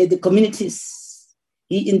the communities.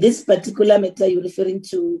 In this particular matter, you're referring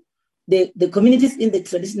to the communities in the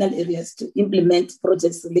traditional areas to implement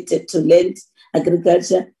projects related to land,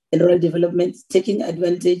 agriculture, and rural development, taking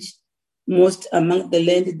advantage most among the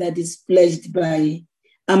land that is pledged by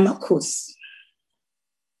AMACOS.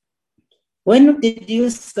 When did you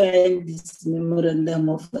sign this memorandum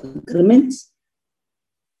of agreement?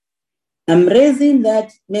 I'm raising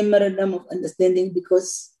that memorandum of understanding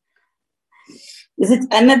because is it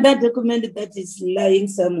another document that is lying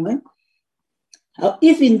somewhere?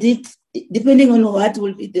 If indeed, depending on what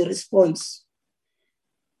will be the response,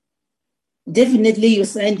 definitely you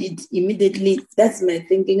signed it immediately. That's my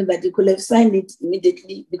thinking, that you could have signed it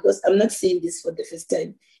immediately because I'm not seeing this for the first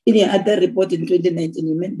time. In your other report in 2019,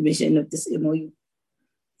 you made mention of this MOU.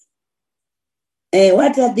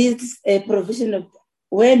 What are these provision of,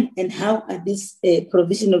 when and how are this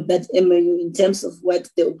provision of that MOU in terms of what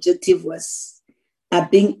the objective was are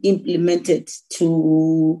being implemented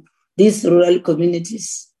to these rural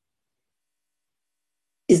communities?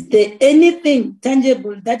 Is there anything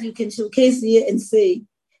tangible that you can showcase here and say,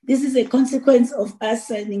 this is a consequence of us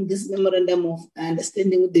signing this memorandum of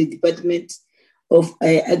understanding with the Department of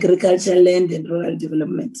Agriculture, Land and Rural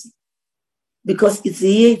Development? Because it's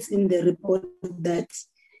here, it's in the report that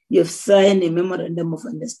you've signed a memorandum of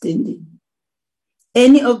understanding.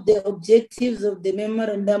 Any of the objectives of the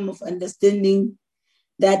memorandum of understanding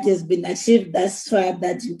that has been achieved thus far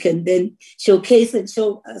that you can then showcase and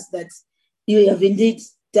show us that you have indeed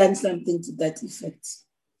done something to that effect.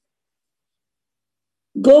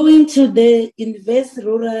 Going to the Invest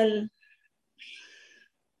Rural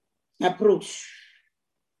approach,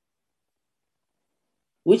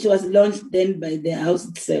 which was launched then by the House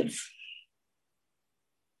itself.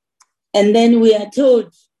 And then we are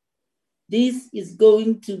told this is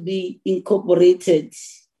going to be incorporated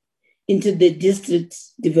into the district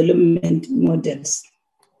development models.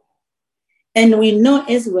 And we know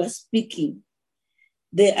as we're speaking,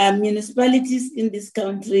 there are municipalities in these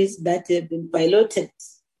countries that have been piloted.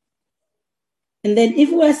 And then if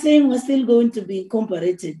we are saying we're still going to be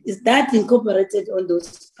incorporated, is that incorporated on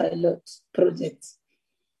those pilot projects?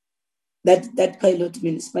 That pilot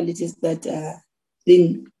municipalities that are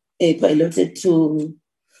being piloted to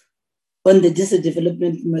on the district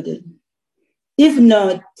development model. If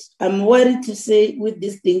not, I'm worried to say with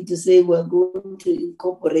this thing to say we're going to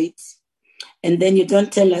incorporate, and then you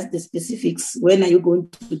don't tell us the specifics. When are you going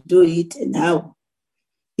to do it and how?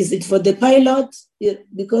 Is it for the pilot?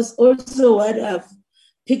 Because also what I've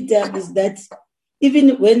picked up is that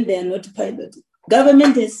even when they are not pilot,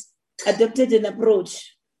 government has adopted an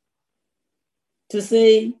approach to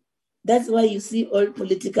say, that's why you see all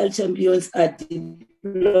political champions are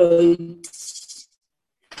deployed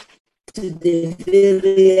to the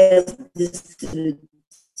various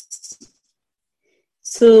districts.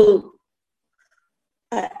 So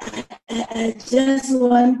I just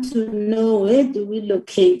want to know, where do we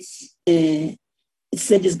locate? It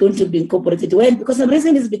said it's going to be incorporated. When? Because I'm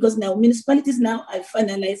raising this because now municipalities now are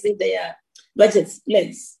finalizing their budget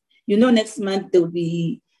plans. You know, next month there will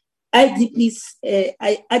be IDPs.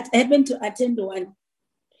 I happened to attend one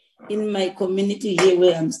in my community here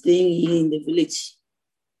where I'm staying here in the village.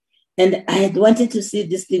 And I had wanted to see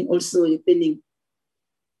this thing also happening.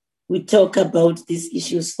 We talk about these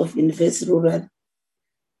issues of Invest Rural.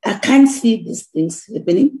 I can't see these things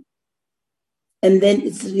happening. And then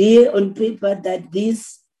it's here on paper that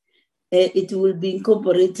this, it will be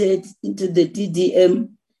incorporated into the DDM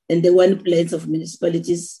and the one plans of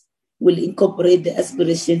municipalities. will incorporate the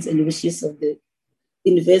aspirations and wishes of the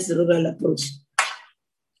inverse rural approach.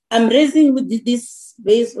 I'm raising with this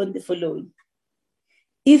based on the following.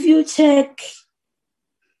 If you check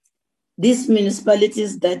these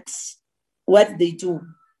municipalities, that what they do,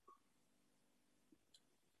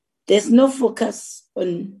 there's no focus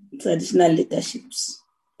on traditional leaderships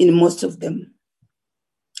in most of them.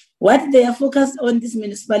 What they are focused on, these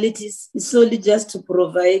municipalities, is solely just to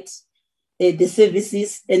provide the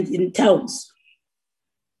services. And in towns,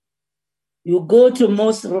 you go to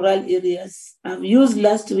most rural areas. I've used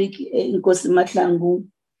last week in Kosimatlangu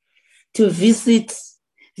to visit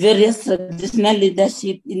various traditional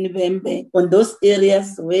leadership in Bembe on those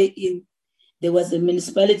areas where there was a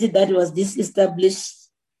municipality that was disestablished,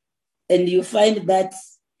 and you find that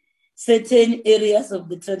certain areas of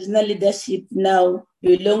the traditional leadership now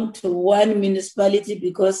belong to one municipality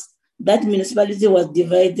because that municipality was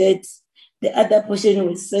divided. The other portion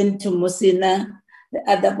was sent to Mosina, the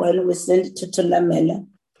other one was sent to Tolamela.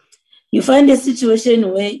 You find a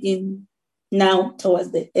situation where now,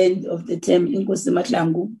 towards the end of the term in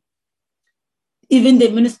Kosimatlangu, even the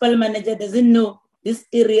municipal manager doesn't know this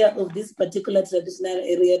area of this particular traditional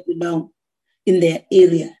area belong in their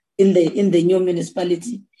area, in the new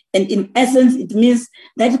municipality. And in essence, it means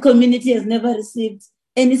that community has never received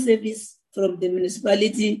any service from the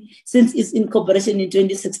municipality since its incorporation in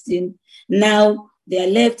 2016. Now they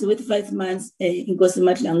are left with 5 months in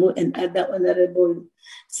Kosimatlangu and other honorable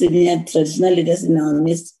senior traditional leaders in our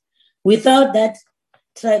midst, without that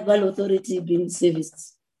tribal authority being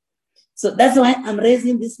serviced. So that's why I'm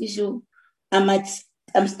raising this issue. I'm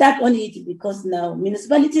stuck on it because now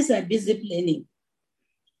municipalities are busy planning.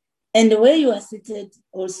 And where you are seated,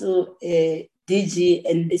 also DG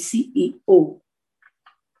and the CEO,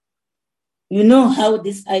 you know how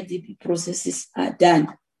these IDP processes are done.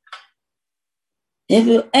 Have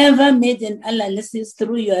you ever made an analysis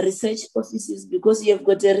through your research offices, because you have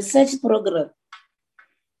got a research program,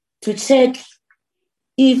 to check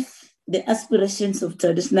if the aspirations of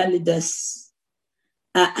traditional leaders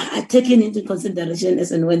are taken into consideration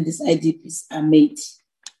as and when these IDPs are made?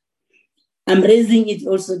 I'm raising it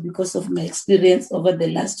also because of my experience over the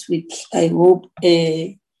last week. I hope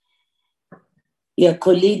your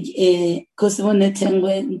colleague, Kosimone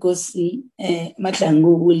Tengwe Ngosi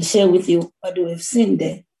Matlangu, will share with you what we have seen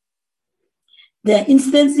there. There are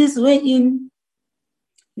instances wherein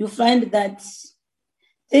you find that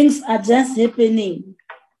things are just happening.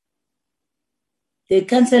 The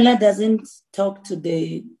councillor doesn't talk to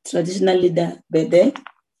the traditional leader there.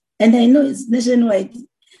 And I know it's nationwide.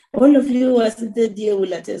 All of you who are seated here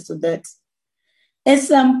will attest to that. At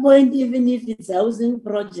some point, even if it's housing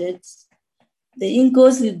projects, the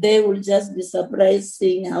Incosi there will just be surprised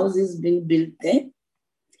seeing houses being built there.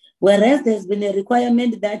 Whereas there's been a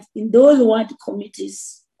requirement that in those ward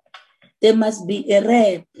committees, there must be a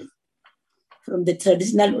rep from the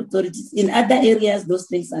traditional authorities. In other areas, those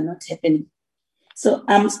things are not happening. So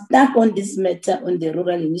I'm stuck on this matter on the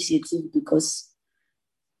rural initiative, because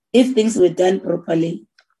if things were done properly,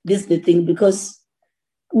 this is the thing, because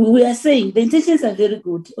we are saying the intentions are very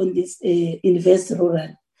good on this invest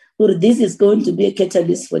rural, or this is going to be a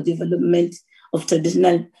catalyst for development of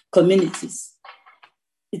traditional communities.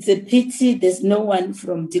 It's a pity there's no one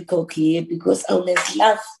from DCOC here, because I would have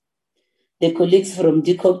loved the colleagues from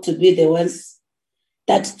DCOC to be the ones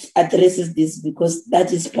that addresses this, because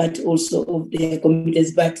that is part also of their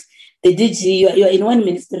committees. But the DG, you are in one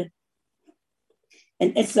ministry.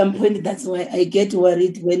 And at some point, that's why I get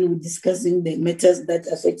worried when we're discussing the matters that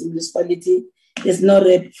affect municipality. There's no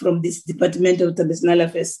rep from this Department of Traditional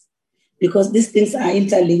Affairs, because these things are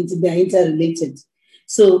interlinked, they are interrelated.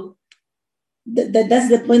 So that's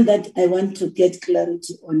the point that I want to get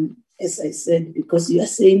clarity on, as I said, because you are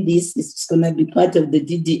saying this is going to be part of the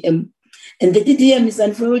DDM, and the DDM is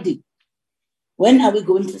unfolding. When are we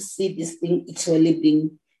going to see this thing actually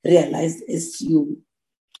being realized, as you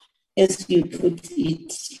put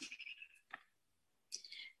it?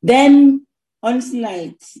 Then on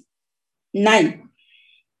slide 9,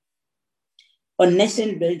 on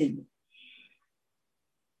nation building,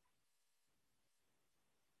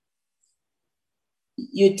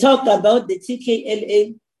 you talk about the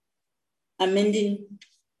TKLA amending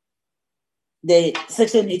the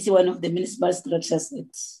Section 81 of the Municipal Structures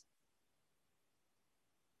Act.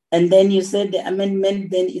 And then you said the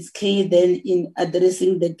amendment then is key then in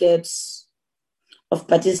addressing the gaps of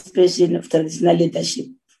participation of traditional leadership.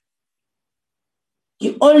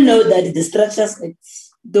 You all know that the Structures Act,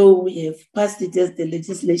 though we have passed it as the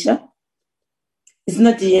legislature, is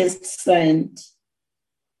not yet signed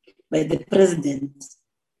by the president.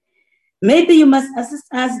 Maybe you must assist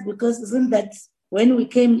us, because isn't that when we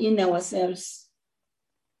came in ourselves,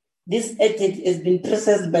 this act has been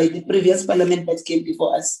processed by the previous parliament that came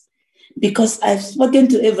before us. Because I've spoken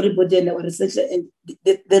to everybody and our researcher, and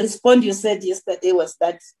the response you said yesterday was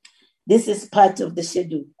that this is part of the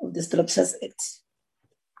schedule of the Structures Act,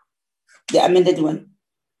 the amended one.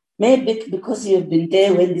 Maybe because you've been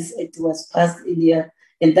there when this act was passed earlier,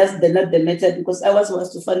 and that's not the matter, because ours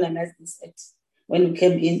was to finalize this act when we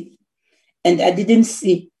came in, and I didn't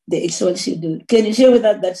see the actual schedule. Can you share with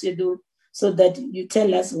us that schedule so that you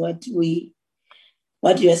tell us what you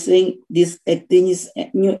are saying, this act, this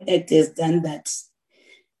new act has done that?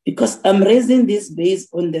 Because I'm raising this based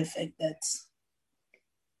on the fact that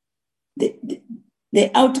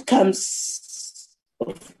the outcomes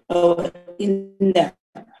of our Indaba,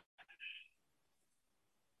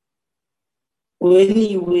 when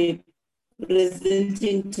you were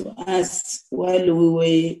presenting to us while we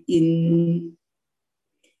were in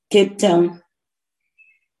Cape Town,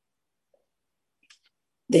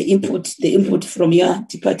 the input from your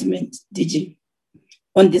department, DG,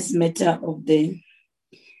 on this matter of the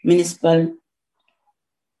Municipal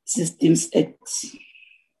Systems Act,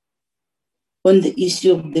 on the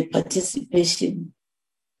issue of the participation.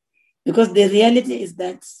 Because the reality is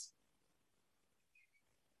that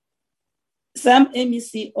some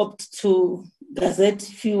MEC opt to gazette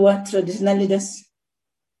fewer traditional leaders,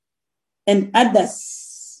 and others,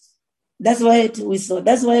 that's why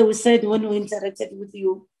we said when we interacted with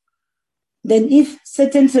you, then if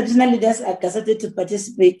certain traditional leaders are gazetted to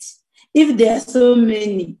participate, if there are so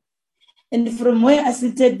many, and from where I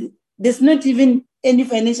seated, there's not even any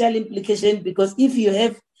financial implication, because if you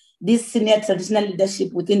have this senior traditional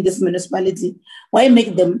leadership within this municipality, why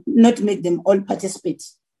not make them all participate?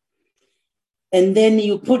 And then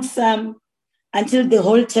you put some until the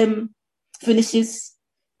whole term finishes.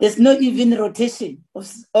 There's no even rotation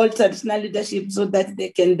of all traditional leadership, so that they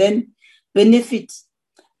can then benefit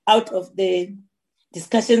out of the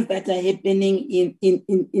discussions that are happening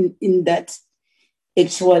in that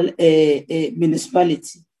actual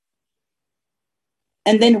municipality.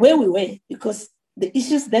 And then where we were, because the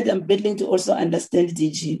issues that I'm battling to also understand,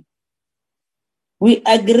 DG, we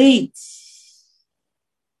agreed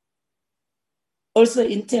also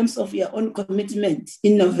in terms of your own commitment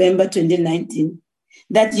in November 2019,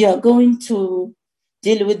 that you are going to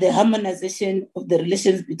deal with the harmonization of the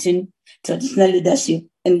relations between traditional leadership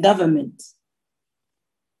and government.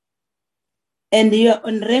 And you are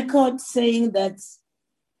on record saying that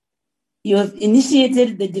you have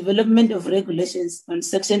initiated the development of regulations on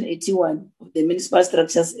Section 81 of the Municipal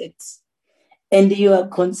Structures Act, and you are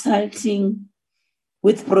consulting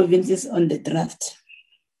with provinces on the draft.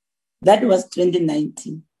 That was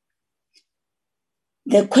 2019.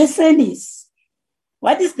 The question is,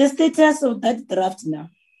 what is the status of that draft now?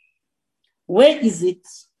 Where is it?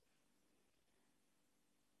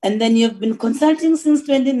 And then you've been consulting since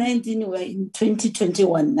 2019, we're in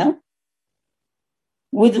 2021 now.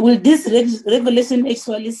 Will this regulation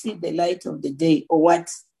actually see the light of the day, or what?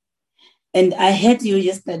 And I heard you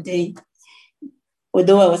yesterday,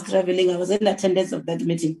 although I was traveling, I was in attendance of that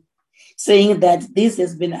meeting, saying that this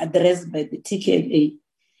has been addressed by the TKLA.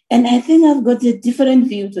 And I think I've got a different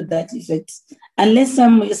view to that effect, unless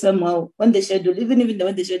somehow on the schedule, even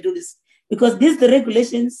when the schedule is, because the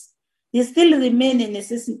regulations, they still remain a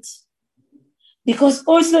necessity. Because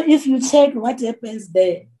also if you check what happens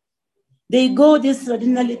there, they go this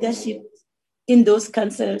traditional leadership in those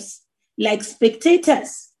councils like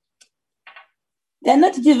spectators. They're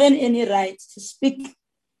not given any right to speak.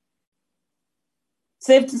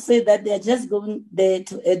 Safe to say that they're just going there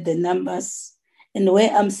to add the numbers. And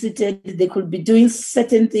where I'm seated, they could be doing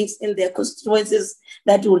certain things in their constituencies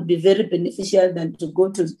that would be very beneficial than to go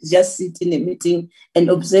to just sit in a meeting and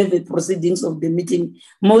observe the proceedings of the meeting,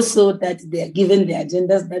 more so that they are given the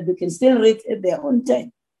agendas that they can still read at their own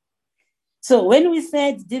time. So when we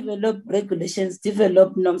said develop regulations,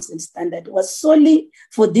 develop norms and standards, it was solely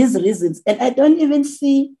for these reasons. And I don't even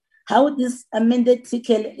see how this amended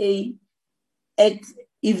TKLA Act,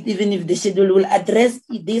 even if the schedule will address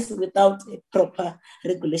this without a proper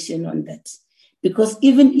regulation on that. Because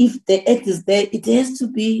even if the act is there, there has to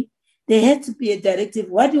be a directive.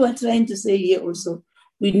 What you are trying to say here also,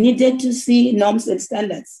 we needed to see norms and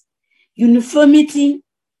standards, uniformity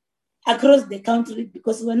across the country,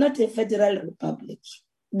 because we're not a federal republic.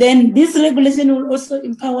 Then this regulation will also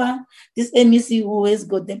empower this MEC who has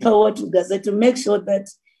got the power to gazette to make sure that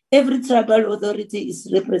every tribal authority is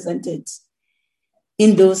represented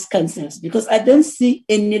in those councils, because I don't see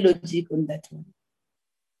any logic on that one.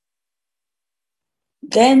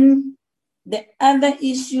 Then the other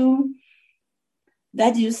issue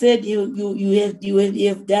that you said you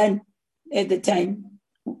have done at the time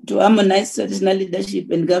to harmonize traditional leadership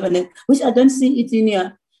and governance, which I don't see it in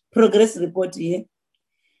your progress report here.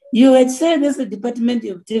 You had said as a department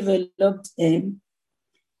you've developed a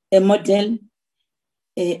model,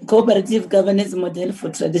 a cooperative governance model for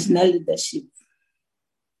traditional leadership.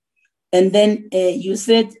 And then you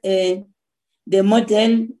said the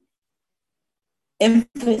model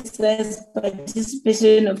emphasizes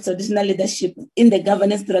participation of traditional leadership in the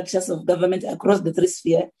governance structures of government across the three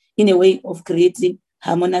spheres in a way of creating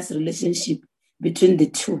harmonious relationship between the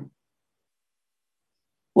two.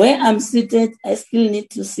 Where I'm seated, I still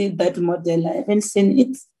need to see that model. I haven't seen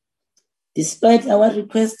it. Despite our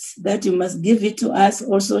requests that you must give it to us,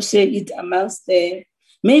 also share it amongst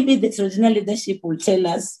maybe the traditional leadership will tell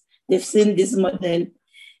us they've seen this model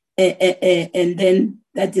and then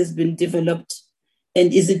that has been developed.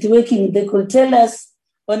 And is it working? They could tell us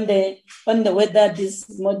on the whether this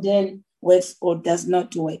model works or does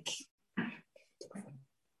not work.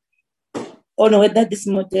 On whether this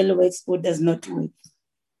model works or does not work.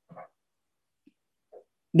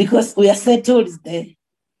 Because we are settled there.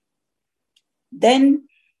 Then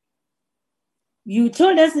you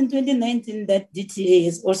told us in 2019 that DTA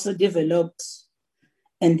is also developed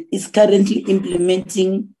and is currently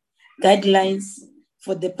implementing guidelines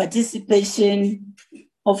for the participation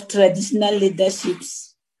of traditional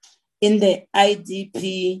leaderships in the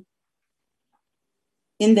IDP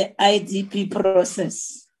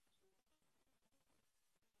process.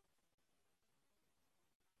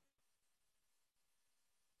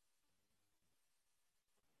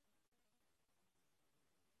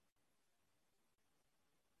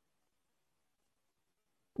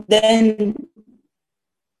 Then,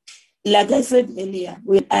 like I said earlier,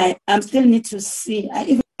 I'm still need to see.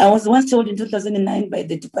 I was once told in 2009 by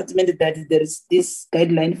the department that there is this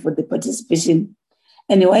guideline for the participation.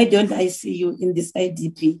 And why don't I see you in this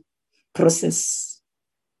IDP process?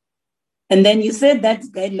 And then you said that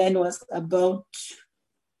guideline was about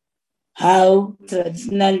how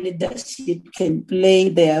traditional leadership can play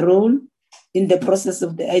their role in the process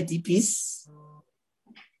of the IDPs.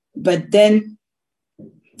 But then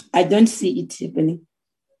I don't see it happening.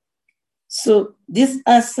 So these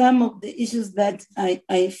are some of the issues that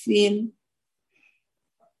I feel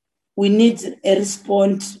we need a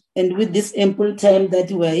response. And with this ample time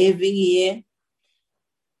that we're having here,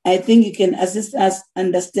 I think you can assist us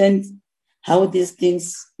understand how these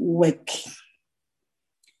things work.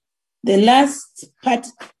 The last part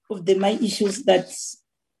of my issues that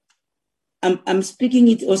I'm speaking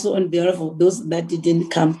it also on behalf of those that didn't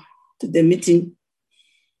come to the meeting.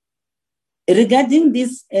 Regarding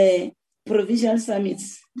these provincial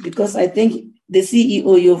summits, because I think the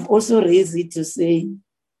CEO, you've also raised it to say,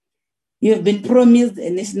 you have been promised a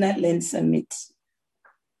national land summit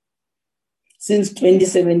since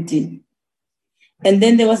 2017. And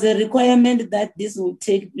then there was a requirement that this would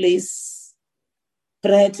take place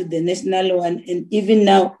prior to the national one. And even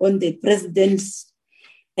now on the president's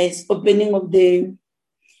opening of the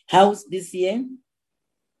House this year,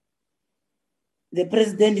 the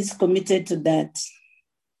president is committed to that.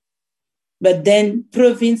 But then the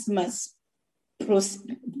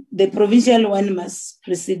provincial one must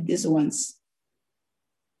precede these ones.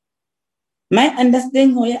 My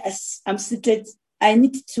understanding where I'm seated,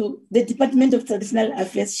 the Department of Traditional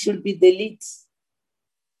Affairs should be the lead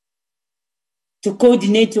to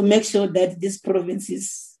coordinate to make sure that these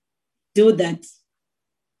provinces do that.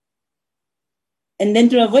 And then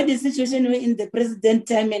to avoid the situation where in the president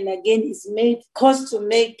time and again is made cost to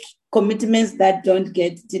make commitments that don't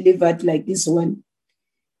get delivered like this one.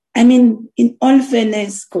 I mean, in all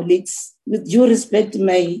fairness, colleagues, with due respect to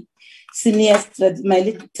my seniors,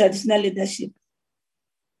 my traditional leadership,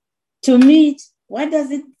 to me, why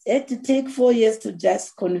does it have to take 4 years to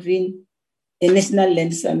just convene a national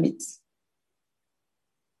land summit?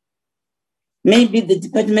 Maybe the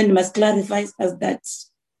department must clarify us that.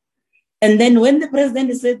 And then when the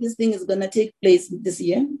president said this thing is going to take place this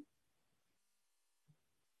year,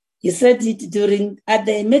 he said it at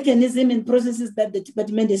the mechanism and processes that the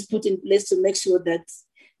department has put in place to make sure that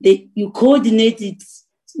you coordinate it,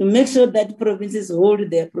 to make sure that provinces hold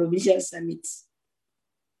their provincial summits.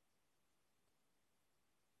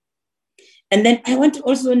 And then I want to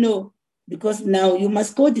also know, because now you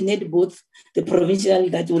must coordinate both the provincial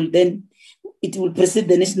it will precede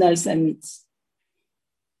the national summits.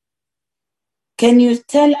 Can you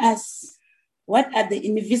tell us what are the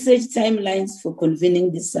envisaged timelines for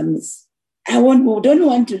convening these summits? We don't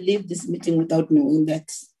want to leave this meeting without knowing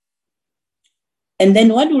that. And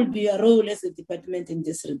then what will be your role as a department in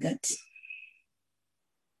this regard?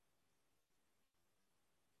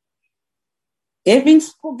 Having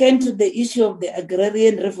spoken to the issue of the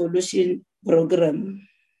Agrarian Revolution program,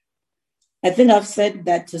 I think I've said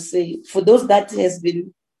that to say, for those that has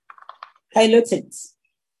been piloted,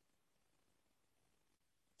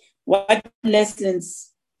 what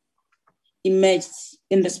lessons emerged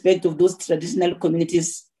in respect of those traditional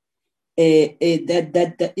communities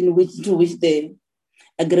that in which the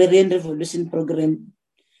Agrarian Revolution program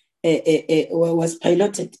was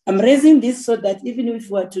piloted. I'm raising this so that even if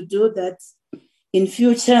we were to do that in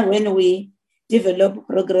future, when we develop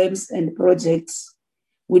programs and projects,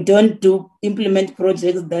 we don't implement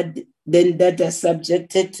projects that are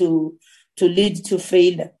subjected to lead to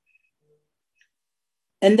failure.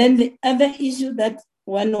 And then the other issue that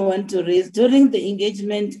one want to raise, during the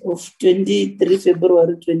engagement of 23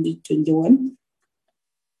 February 2021,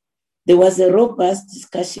 there was a robust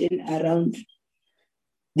discussion around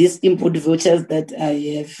these input vouchers that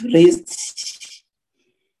I have raised.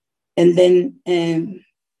 And then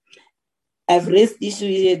I've raised issue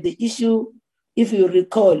here. The issue, if you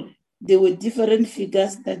recall, there were different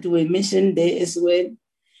figures that were mentioned there as well.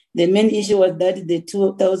 The main issue was that the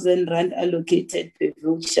 2,000 Rand allocated per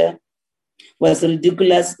voucher was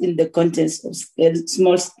ridiculous in the context of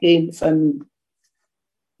small-scale farming.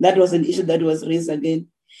 That was an issue that was raised again.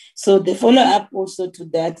 So the follow-up also to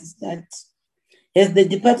that is that, has the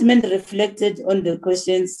department reflected on the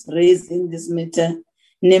questions raised in this matter,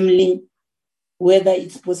 namely whether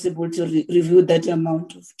it's possible to review that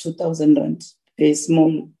amount of 2,000 Rand per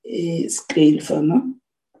small-scale farmer?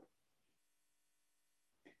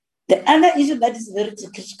 The other issue that is very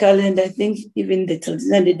critical, and I think even the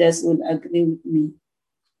traditional leaders will agree with me.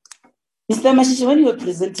 Mr. Mashishi, when you were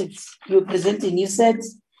presenting, you said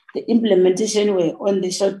the implementation were on the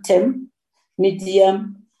short term,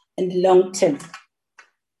 medium, and long term.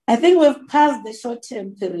 I think we've passed the short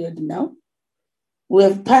term period now. We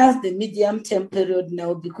have passed the medium term period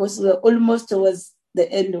now because we're almost towards the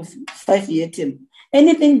end of 5-year term.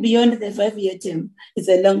 Anything beyond the 5-year term is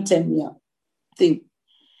a long term thing.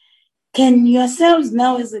 Can yourselves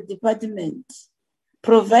now as a department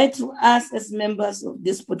provide to us as members of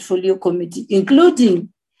this portfolio committee, including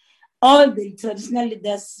all the traditional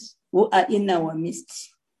leaders who are in our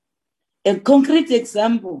midst, a concrete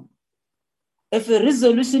example of a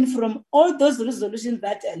resolution from all those resolutions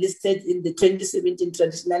that are listed in the 2017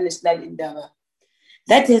 Traditional National Indaba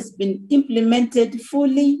that has been implemented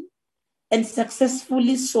fully and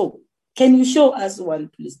successfully so? Can you show us one,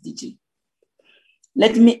 please, DG?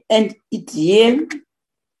 Let me end it here.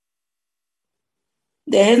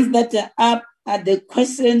 The hands that are up are the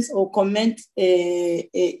questions or comments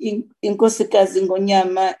in Inkosi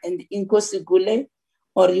Kazingonyama and Inkosi Gule,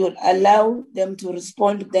 or you will allow them to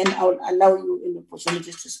respond, then I will allow you an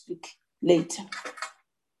opportunity to speak later.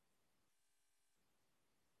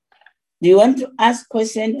 Do you want to ask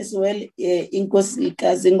questions as well, Inkosi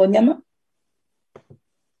Kazingonyama?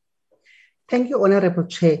 Thank you, Honorable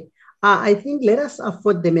Chair. I think let us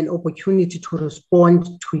afford them an opportunity to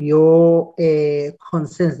respond to your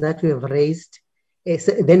concerns that you have raised.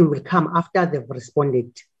 So then we will come after they've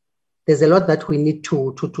responded. There's a lot that we need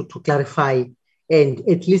to clarify, and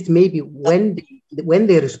at least maybe when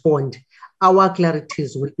they respond, our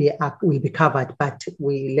clarities will be covered. But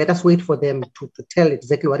let us wait for them to tell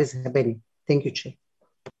exactly what is happening. Thank you, Chair.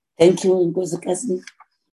 Thank you, Ngozi Kasi.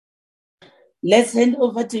 Let's hand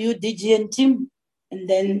over to you, DG and Tim, and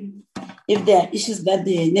then if there are issues that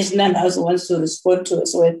the National House wants to respond to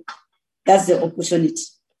as well, that's the opportunity.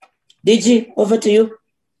 DG, over to you.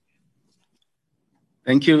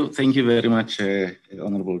 Thank you very much,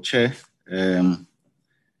 Honorable Chair,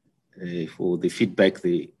 for the feedback,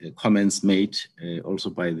 the comments made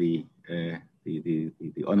also by the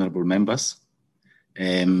honorable members.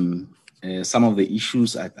 Some of the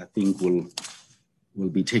issues I think will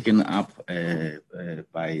be taken up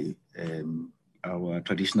by our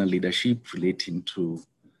traditional leadership relating to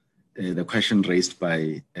the question raised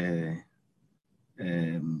by the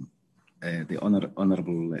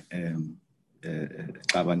Honorable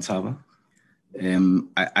Kabansaba.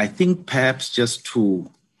 I think perhaps just to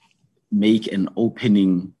make an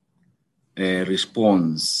opening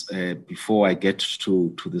response before I get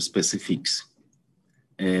to the specifics.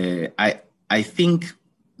 I think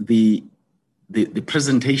the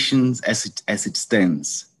presentations as it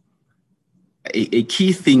stands, a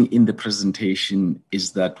key thing in the presentation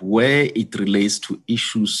is that where it relates to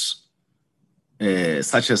issues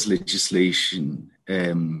such as legislation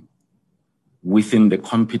within the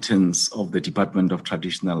competence of the Department of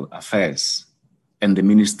Traditional Affairs and the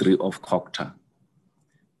Ministry of COCTA,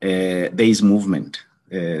 there is movement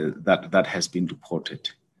that has been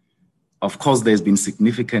reported. Of course, there's been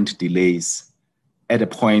significant delays at a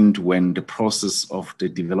point when the process of the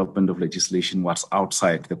development of legislation was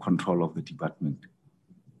outside the control of the department.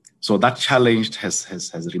 So that challenge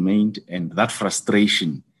has remained, and that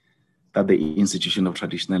frustration that the institution of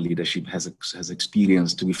traditional leadership has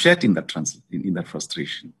experienced, we shared in that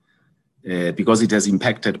frustration, because it has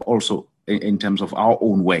impacted also in terms of our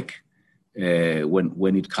own work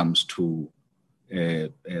when it comes to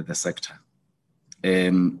the sector.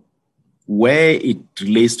 Where it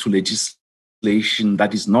relates to legislation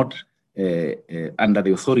that is not under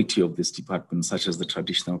the authority of this department, such as the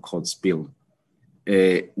Traditional Courts Bill,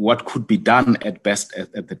 what could be done at best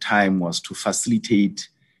at the time was to facilitate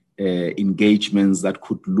engagements that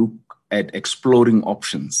could look at exploring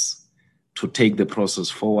options to take the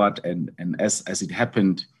process forward. And as it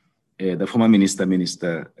happened, the former Minister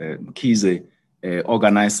Mkhize,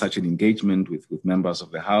 organized such an engagement with members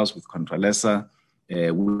of the House, with Contralesa,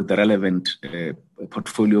 with the relevant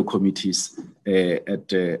portfolio committees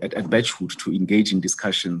at Birchwood to engage in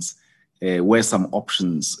discussions where some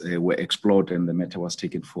options were explored and the matter was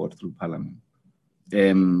taken forward through Parliament.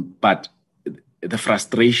 But the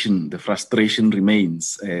frustration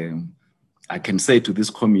remains. I can say to this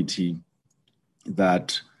committee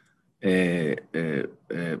that the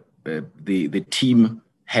team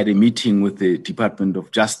had a meeting with the Department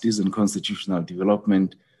of Justice and Constitutional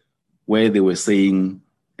Development where they were saying,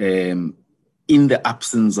 in the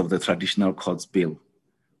absence of the Traditional Courts Bill,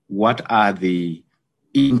 what are the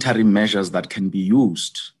interim measures that can be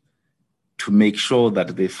used to make sure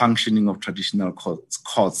that the functioning of traditional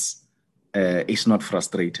courts is not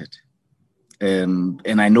frustrated? And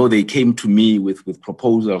I know they came to me with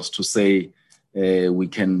proposals to say we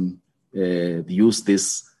can use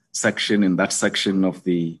this section and that section of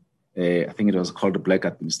the, I think it was called the Black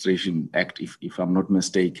Administration Act, if I'm not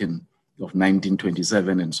mistaken, of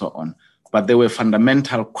 1927 and so on. But there were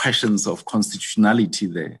fundamental questions of constitutionality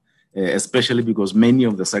there, especially because many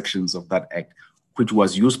of the sections of that act, which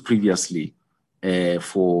was used previously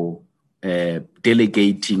for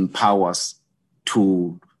delegating powers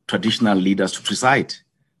to traditional leaders to preside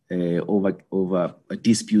over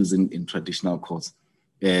disputes in traditional courts,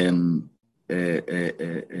 they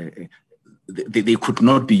could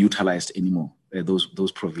not be utilized anymore,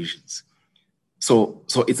 those provisions. So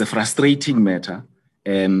it's a frustrating matter,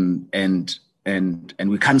 and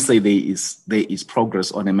we can't say there is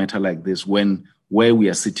progress on a matter like this when where we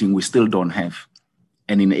are sitting, we still don't have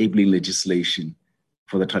an enabling legislation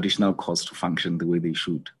for the traditional courts to function the way they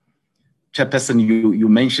should. Chairperson, you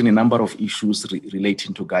mentioned a number of issues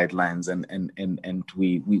relating to guidelines, and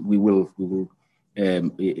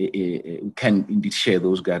we can indeed share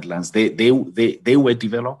those guidelines. They were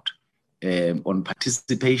developed on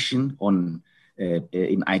participation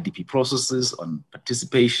in IDP processes, on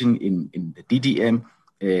participation in the DDM,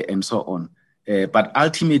 and so on. But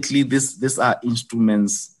ultimately, these are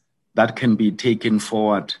instruments that can be taken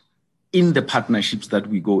forward in the partnerships that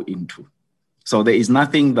we go into. So there is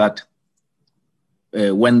nothing that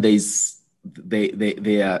when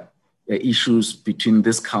there are issues between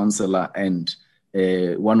this councillor and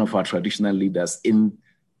one of our traditional leaders in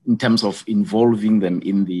terms of involving them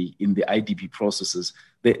in the IDP processes,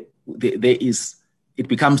 it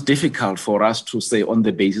becomes difficult for us to say on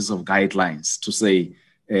the basis of guidelines to say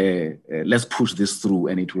let's push this through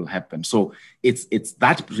and it will happen. So it's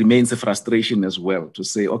that remains a frustration as well to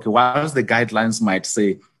say, okay, whilst the guidelines might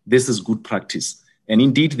say this is good practice, and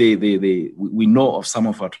indeed we know of some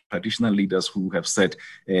of our traditional leaders who have said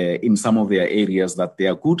in some of their areas that they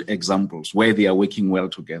are good examples where they are working well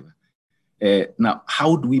together. Now,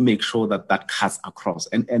 how do we make sure that that cuts across?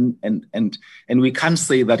 And we can't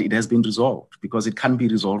say that it has been resolved, because it can't be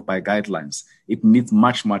resolved by guidelines. It needs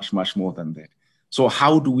much, much, much more than that. So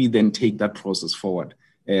how do we then take that process forward?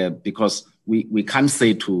 Because we can't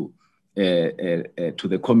say to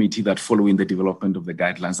the committee that following the development of the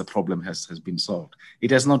guidelines, the problem has been solved.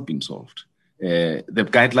 It has not been solved. The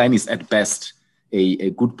guideline is at best a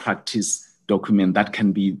good practice document that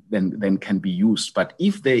can be then can be used. But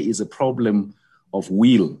if there is a problem of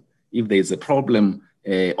will, if there is a problem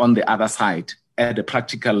on the other side at a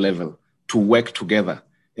practical level to work together,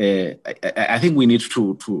 I think we need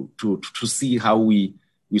to see how we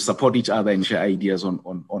support each other and share ideas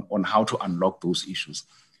on how to unlock those issues.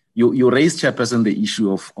 You raised, Chairperson, the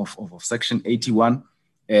issue of Section 81.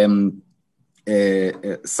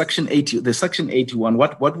 Section 81.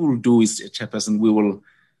 What we will do is, Chairperson, we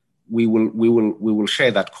will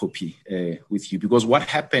share that copy with you, because what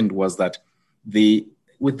happened was that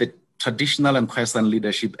with the Traditional and Question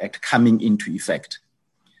Leadership Act coming into effect,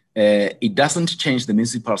 it doesn't change the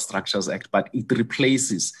Municipal Structures Act, but it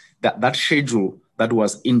replaces that schedule that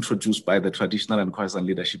was introduced by the Traditional and Khoisan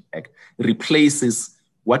Leadership Act replaces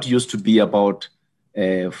what used to be about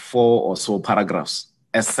 4 or so paragraphs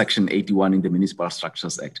as Section 81 in the Municipal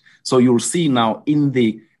Structures Act. So you'll see now in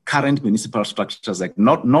the current Municipal Structures Act,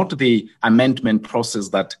 not the amendment process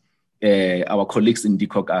that our colleagues in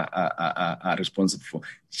DCOC are responsible for,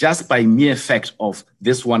 just by mere fact of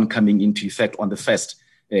this one coming into effect on the 1st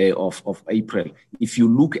of April. If you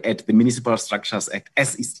look at the Municipal Structures Act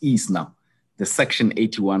as it is now, the Section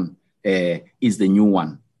 81 is the new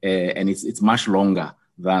one, and it's much longer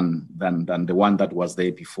than the one that was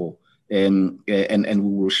there before. And we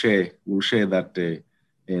will share that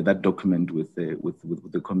that document with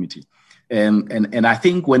the committee. And I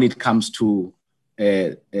think when it comes to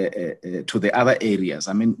the other areas,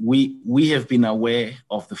 I mean, we have been aware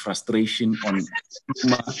of the frustration on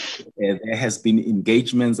there has been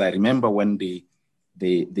engagements. I remember when the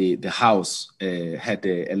House had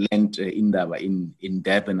a land Indaba in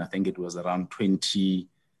Durban. I think it was around June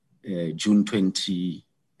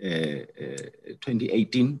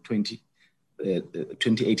 2018 or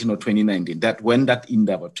 2019. That when that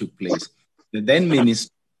Indaba took place, the then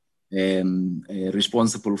minister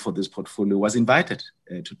responsible for this portfolio was invited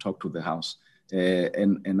to talk to the House,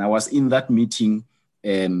 and I was in that meeting.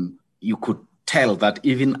 You could tell that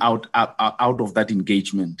even out of that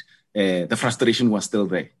engagement, the frustration was still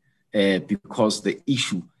there because the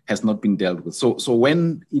issue has not been dealt with. So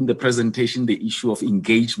when in the presentation the issue of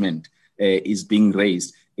engagement is being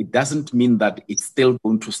raised, it doesn't mean that it's still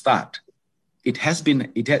going to start. It has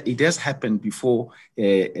happened before.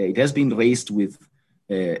 It has been raised with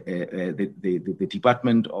the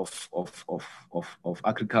Department of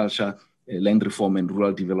Agriculture, Land Reform and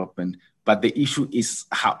Rural Development. But the issue is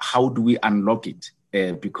how do we unlock it?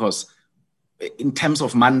 Because in terms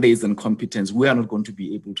of mandates and competence, we are not going to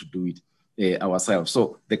be able to do it ourselves.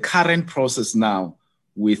 So the current process now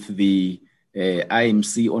with the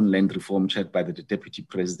IMC on land reform chaired by the Deputy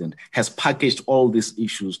President has packaged all these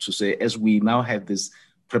issues to say, as we now have these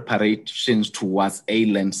preparations towards a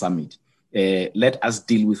land summit, let us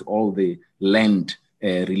deal with all the land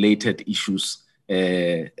related issues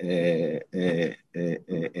where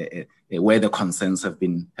the concerns have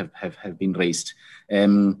been raised.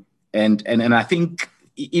 And I think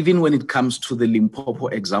even when it comes to the Limpopo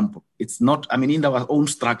example, it's not, I mean, in our own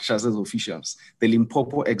structures as officials, the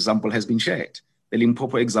Limpopo example has been shared. The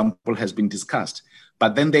Limpopo example has been discussed.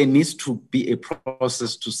 But then there needs to be a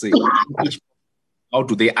process to say, how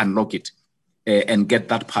do they unlock it and get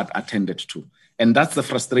that part attended to? And that's the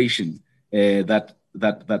frustration that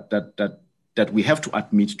we have to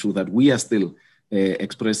admit to, that we are still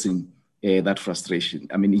expressing that frustration.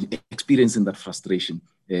 I mean, experiencing that frustration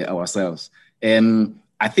ourselves. And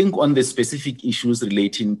I think on the specific issues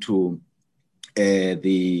relating to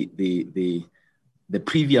the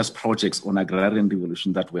previous projects on agrarian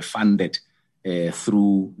revolution that were funded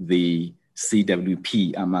through the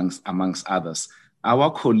CWP, amongst others,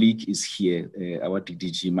 our colleague is here, our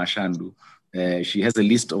DDG Mashandu. She has a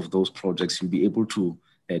list of those projects. You'll be able to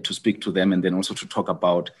speak to them and then also to talk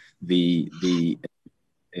about the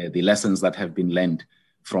lessons that have been learned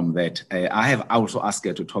from that. I have also asked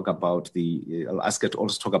her to talk about I'll ask her to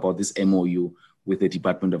also talk about this MOU with the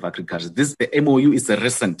Department of Agriculture. The MOU is a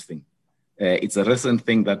recent thing. It's a recent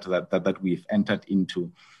thing that we've entered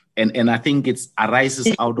into. And I think it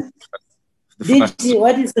arises out of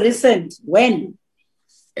what is recent? When?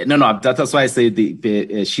 No, that's why I say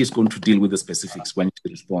she's going to deal with the specifics when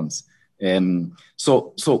she responds. And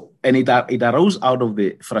it arose out of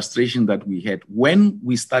the frustration that we had when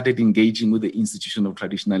we started engaging with the institution of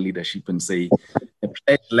traditional leadership and say, a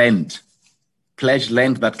pledged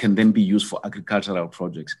land that can then be used for agricultural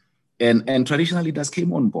projects. And traditional leaders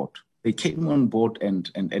came on board. They came on board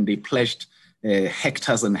and they pledged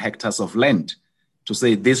hectares and hectares of land to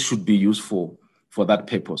say this should be used for that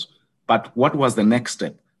purpose. But what was the next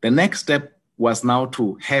step? The next step was now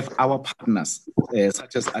to have our partners,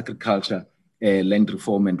 such as agriculture, land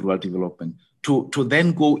reform and rural development, to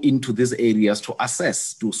then go into these areas to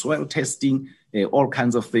assess, do soil testing, all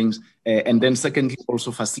kinds of things. And then secondly, also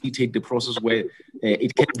facilitate the process where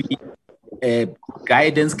it can be,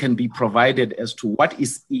 guidance can be provided as to what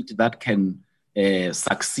is it that can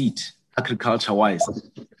succeed agriculture-wise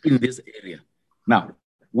in this area. Now,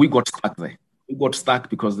 we got stuck there. We got stuck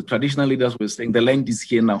because the traditional leaders were saying the land is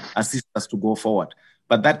here now, assist us to go forward.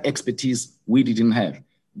 But that expertise we didn't have.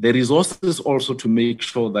 The resources also to make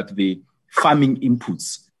sure that the farming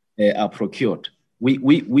inputs are procured.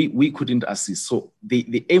 We couldn't assist. So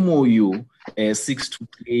the MOU seeks to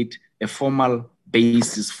create a formal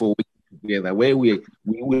basis for working together where we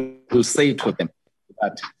will say to them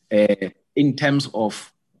that in terms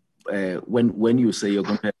of when you say you're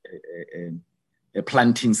going to have a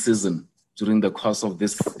planting season during the course of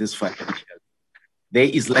this financial year, there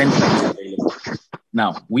is land that is available.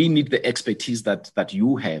 Now, we need the expertise that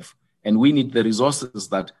you have, and we need the resources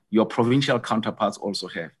that your provincial counterparts also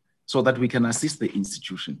have, so that we can assist the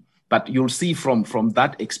institution. But you'll see from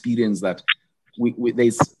that experience that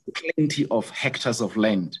there's plenty of hectares of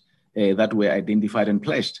land that were identified and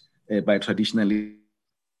pledged by traditional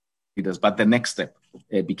leaders. But the next step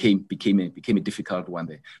became a difficult one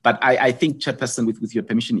there. But I think, Chairperson, with your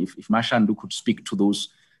permission, if Mashandu could speak to those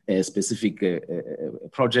specific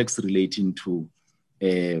projects relating to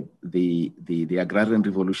the agrarian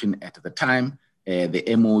revolution at the time,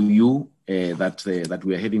 the MOU that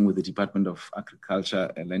we are having with the Department of Agriculture,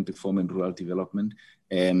 Land Reform and Rural Development,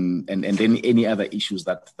 and then any other issues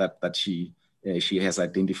that she has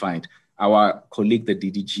identified. Our colleague, the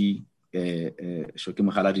DDG, Shoki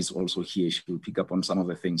Mokhaladi, is also here. She will pick up on some of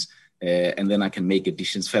the things, and then I can make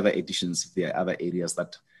further additions if there are other areas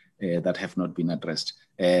that have not been addressed.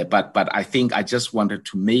 But I think I just wanted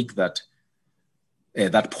to make that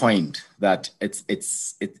point that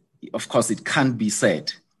it's of course it can't be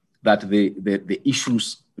said that the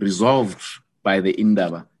issues resolved by the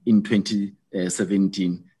Indaba in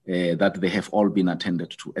 2017 that they have all been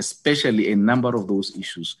attended to, especially a number of those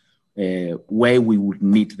issues where we would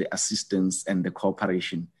need the assistance and the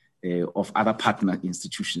cooperation of other partner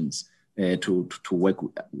institutions to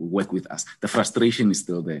work with us. The frustration is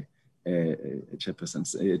still there, Chairperson.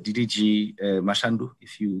 DDG Mashandu,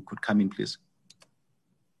 if you could come in, please.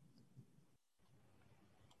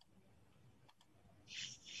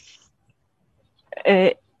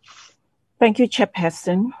 Thank you,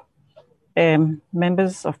 Chairperson,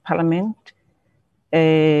 members of Parliament,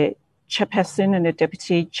 Chairperson and the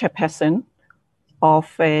Deputy Chairperson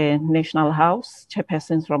of National House,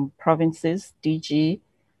 Chairpersons from provinces, DG,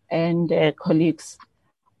 and colleagues.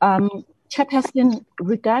 Chairperson,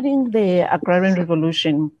 regarding the Agrarian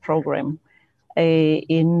Revolution Program,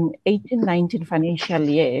 in 18-19 financial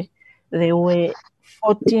year, there were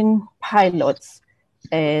 14 pilots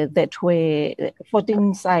that were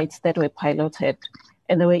 14 sites that were piloted,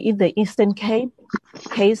 and they were in the Eastern Cape,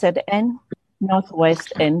 KZN,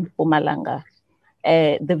 Northwest, and Mpumalanga.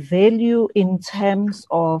 The value in terms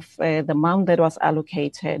of the amount that was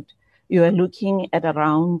allocated, you are looking at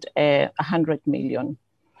around 100 million.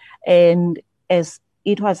 And as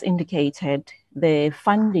it was indicated, the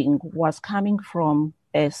funding was coming from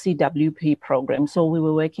a CWP program. So we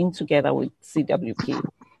were working together with CWP.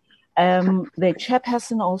 The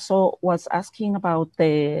chairperson also was asking about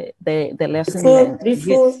the lesson learned.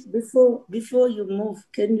 Before you move,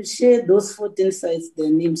 can you share those 14 sites, their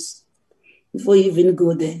names, before you even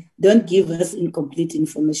go there? Don't give us incomplete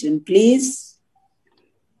information, please.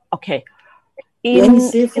 Okay. When you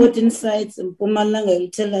say 14 sites in Mpumalanga, you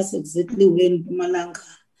tell us exactly where in Mpumalanga,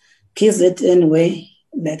 KZN, where,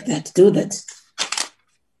 like that. Do that.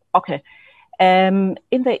 Okay. In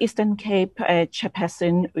the Eastern Cape,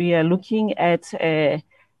 Chairperson, we are looking at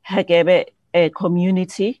Hagebe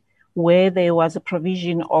community, where there was a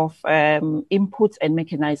provision of inputs and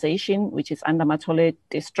mechanization, which is under Matole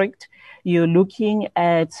district. You're looking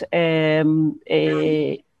at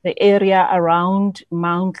the area around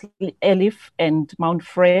Mount Elif and Mount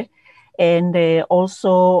Frere. And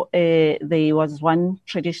also there was one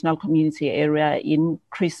traditional community area in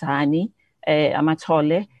Krisani,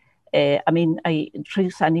 Amatole.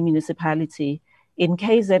 Trisani municipality. In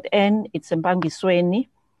KZN, it's Mbangisweni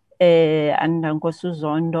and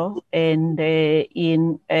Nkosuzondo, and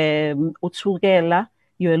in Utugela,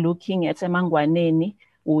 you are looking at Mangwaneni,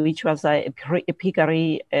 which was a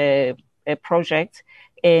piggery project,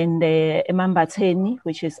 and Mambateni,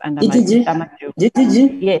 which is under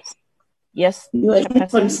Amaju. Yes. You are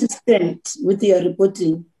inconsistent with your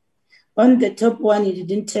reporting. On the top one, you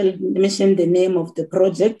didn't mention the name of the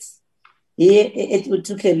project. Here at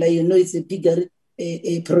Utukela, you know it's a bigger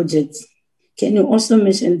project. Can you also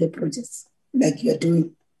mention the projects like you are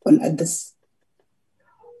doing on others?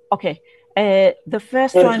 Okay. The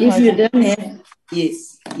first one. If you don't have,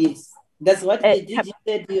 yes. That's what they did. You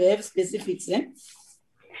said you have specifics, eh?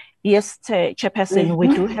 Yes, Chairperson, we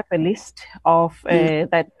do have a list of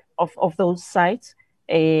of those sites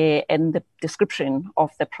and the description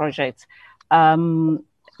of the project.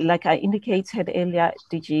 Like I indicated earlier,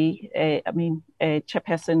 DG,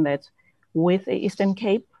 Chairperson, that with the Eastern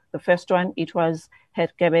Cape, the first one, it was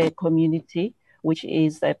Herkebe community, which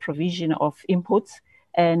is the provision of inputs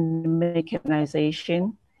and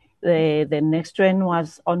mechanization. The next one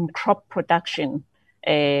was on crop production.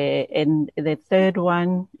 And the third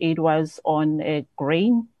one, it was on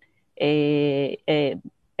grain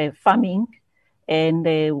farming, and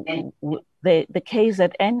the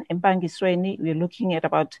KZN Mpangisweni, we're looking at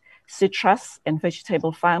about citrus and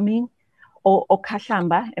vegetable farming. Or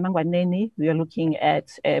Kahlamba, Emangwaneni, we are looking at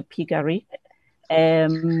piggery.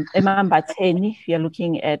 Emambateni, we are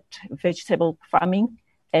looking at vegetable farming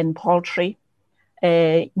and poultry.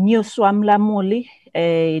 New Swamlamuli,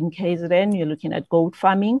 in KZN, you're looking at goat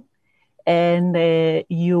farming. And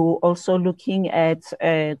you also looking at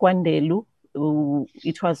Gwandelu,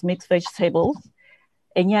 it was mixed vegetables.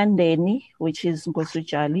 Enyandeni, which is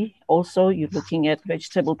Ngosujali, also you're looking at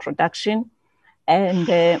vegetable production. And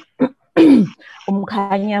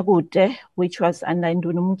Umkhanyakude, which was under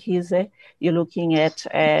Ndunumkize, you're looking at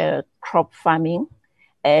crop farming.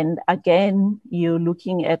 And again, you're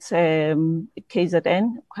looking at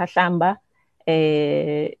KZN, Kahlamba,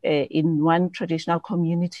 in one traditional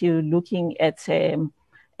community, you're looking at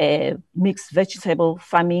mixed vegetable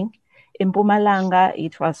farming. In Mpumalanga,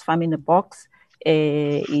 it was farm in a box.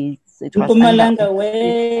 It was Mpumalanga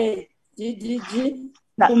way,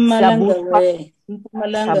 Mpumalanga way,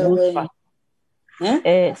 Mpumalanga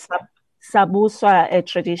way. Sabuswa, a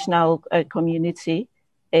traditional community.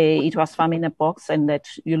 It was farm in a box, and that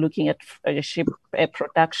you're looking at sheep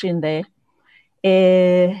production there.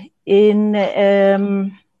 In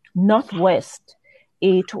Northwest,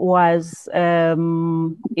 it was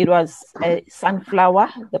sunflower.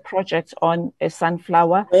 The project on a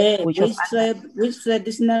sunflower, which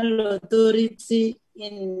traditional authority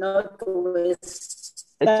in Northwest?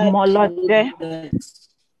 It's Molode.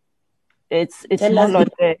 It's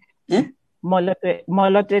Molode.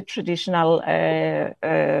 Molode Traditional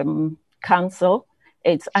Council.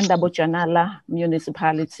 It's under Bojanala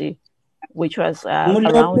Municipality, which was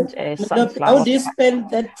around sunflower. How do you spell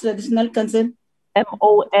that traditional council?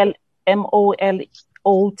 Molote.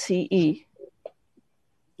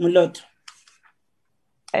 Mulot.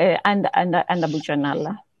 And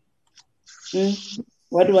Bojanala.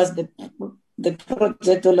 What was the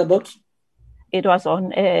project all about? It was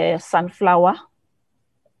on sunflower.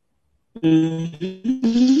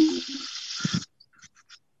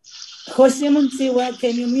 Jose Muntiwa,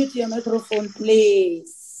 can you mute your microphone,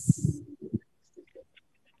 please?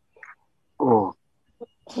 Oh.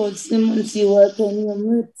 Jose Muntiwa, can you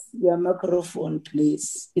mute your microphone,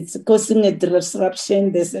 please? It's causing a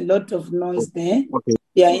disruption. There's a lot of noise there. Okay.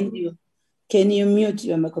 Behind you. Can you mute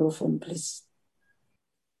your microphone, please?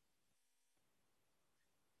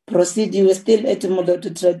 Proceed. You were still at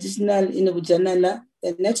Moloto Traditional in Bujanala.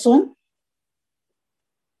 The next one.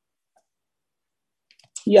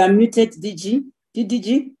 You are muted, DDG.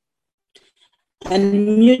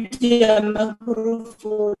 And mute your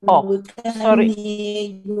microphone. Oh, sorry.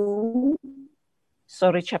 Hear you.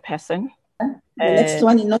 Sorry, Chairperson. The next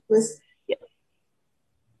one in Northwest. Yeah.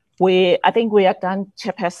 I think we are done,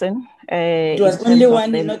 Chairperson. It was only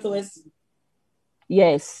one in Northwest.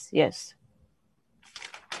 Yes.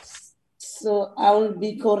 So I will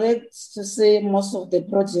be correct to say most of the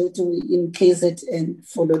project will in KZN,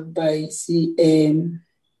 followed by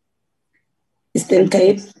Eastern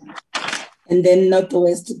Cape, and then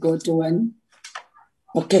Northwest to go to one.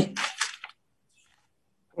 Okay.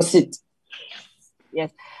 Proceed.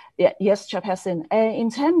 Yes, Chairperson. In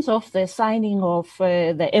terms of the signing of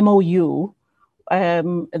the MOU,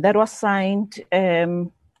 that was signed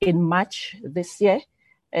in March this year,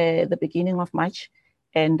 the beginning of March.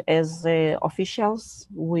 And as officials,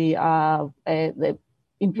 we are the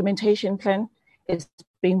implementation plan is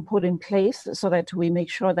being put in place so that we make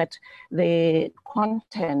sure that the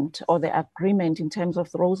content or the agreement in terms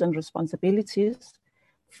of the roles and responsibilities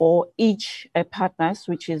for each partners,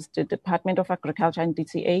 which is the Department of Agriculture and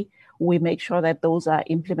DTA, we make sure that those are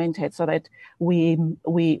implemented so that we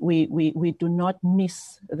do not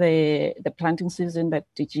miss the planting season that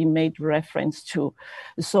DG made reference to.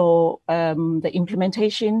 So the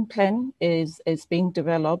implementation plan is being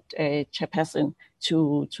developed, Chairperson,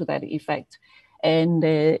 to that effect. And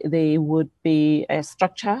there would be a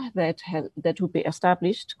structure that would be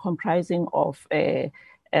established comprising of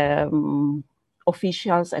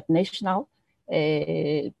officials at national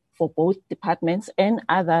for both departments and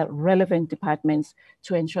other relevant departments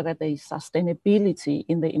to ensure that there is sustainability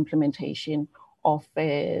in the implementation of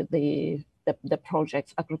the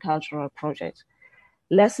projects, agricultural projects.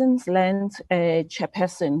 Lessons learned,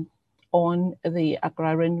 Chairperson, on the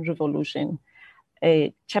agrarian revolution.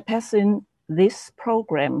 Chairperson, this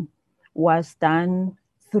program was done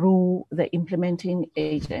through the implementing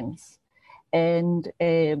agents. And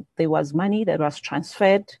there was money that was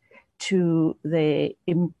transferred to the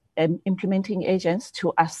implementing agents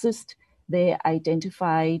to assist their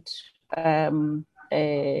identified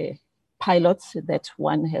pilots that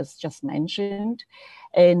one has just mentioned.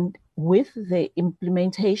 And with the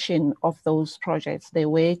implementation of those projects, there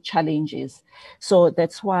were challenges. So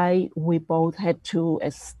that's why we both had to,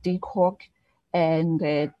 as DCOC and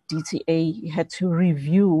DTA, had to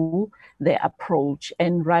review the approach.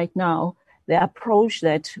 And right now, the approach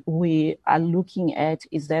that we are looking at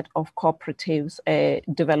is that of cooperatives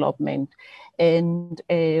development. And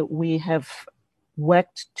we have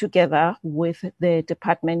worked together with the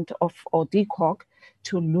Department of DCOC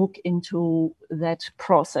to look into that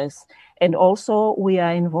process. And also we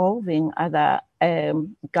are involving other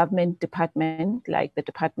government departments like the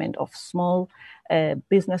Department of Small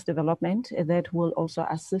Business Development that will also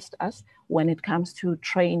assist us when it comes to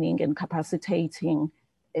training and capacitating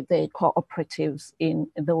the cooperatives in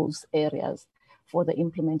those areas for the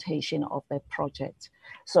implementation of that project.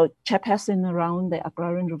 So Chairperson, around the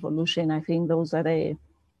agrarian revolution, I think those are the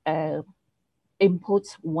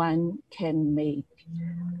inputs one can make,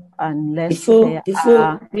 unless before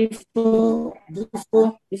you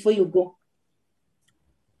go,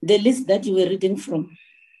 the list that you were reading from,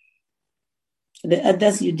 the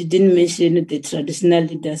others you didn't mention, the traditional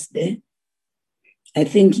leaders there. I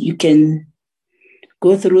think you can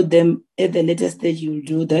go through them at the later stage. You'll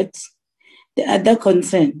do that. The other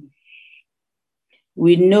concern,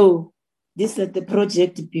 we know this is the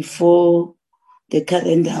project before the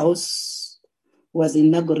current house was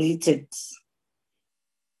inaugurated.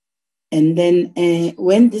 And then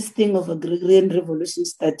when this thing of agrarian revolution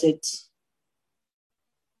started,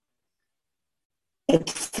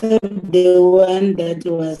 except the one that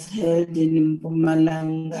was held in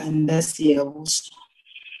Mpumalanga and Siyavuso,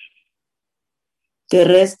 the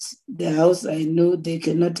rest, the house, I know they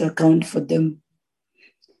cannot account for them.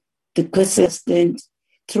 The question is,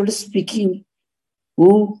 truly speaking,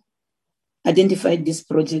 who identified this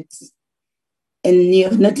project? And you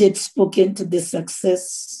have not yet spoken to the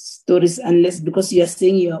success stories, unless because you are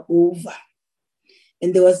saying you are over.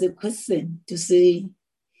 And there was a question to say,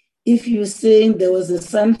 if you're saying there was a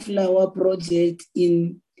sunflower project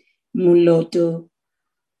in Muloto,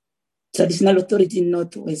 Traditional Authority in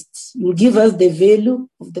Northwest, you give us the value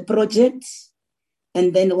of the project,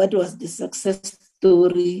 and then what was the success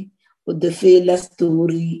story or the failure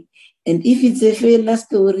story? And if it's a failure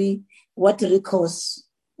story, what recourse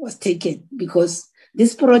was taken? Because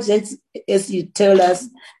this project, as you tell us,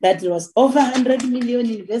 that there was over 100 million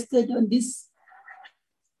invested on this,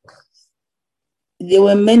 they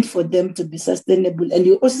were meant for them to be sustainable. And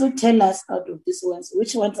you also tell us out of these ones,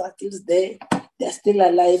 which ones are still there, they're still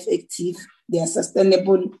alive, active, they are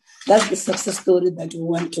sustainable. That's the success story that we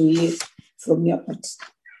want to hear from your part.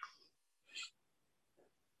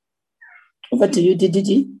 Over to you,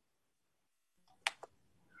 Didi.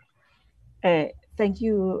 Thank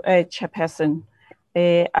you, Chairperson.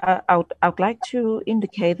 I would like to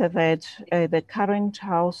indicate that the current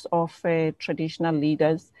House of Traditional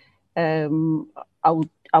Leaders, I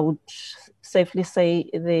would safely say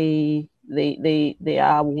they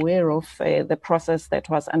are aware of the process that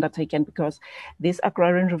was undertaken, because this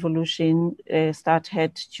agrarian revolution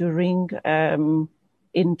started during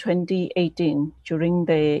in 2018, during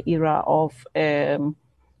the era of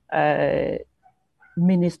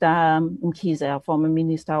Minister Mkhize, former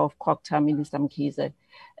Minister of COCTA, Minister Mkhize.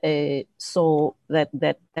 So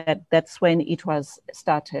that's when it was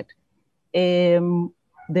started.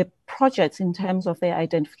 The projects, in terms of the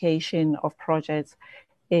identification of projects,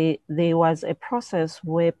 there was a process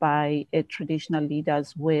whereby traditional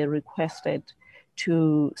leaders were requested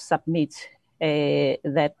to submit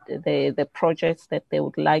that the projects that they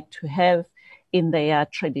would like to have in their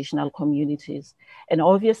traditional communities. And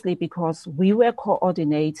obviously, because we were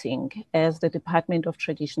coordinating as the Department of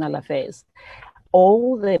Traditional Affairs,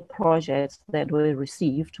 all the projects that were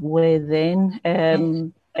received were then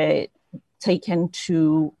taken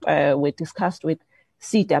to, were discussed with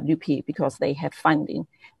CWP, because they had funding.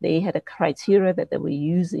 They had a criteria that they were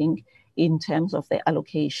using in terms of the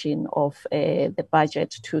allocation of the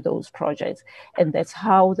budget to those projects. And that's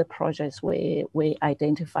how the projects were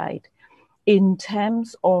identified. In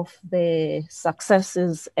terms of the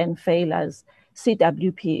successes and failures,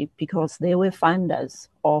 CWP, because they were funders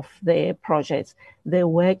of the projects, they're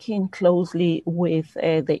working closely with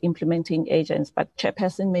the implementing agents. But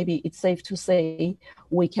Chairperson, maybe it's safe to say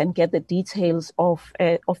we can get the details of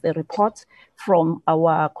the report from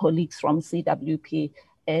our colleagues from CWP,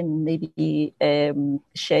 and maybe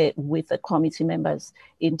share with the committee members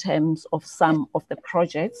in terms of some of the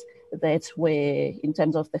projects that were, in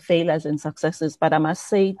terms of the failures and successes. But I must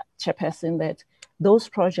say, Chairperson, that those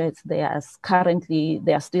projects, they are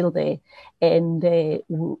still there. And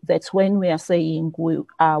that's when we are saying we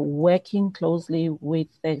are working closely with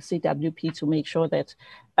the CWP to make sure that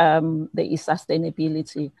there is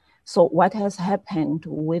sustainability. So what has happened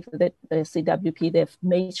with the CWP, they've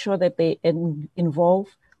made sure that they involve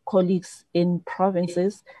colleagues in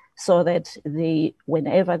provinces so that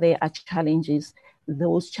whenever there are challenges,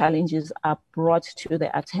 those challenges are brought to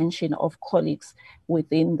the attention of colleagues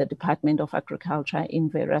within the Department of Agriculture in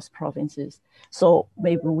various provinces. So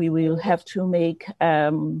maybe we will have to make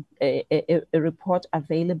a report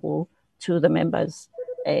available to the members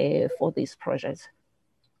for this project.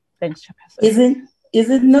 Thanks, Chairperson. Is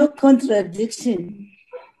it no contradiction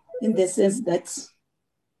in the sense that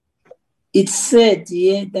it's said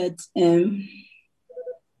here that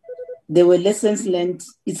there were lessons learned?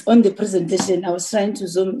 It's on the presentation. I was trying to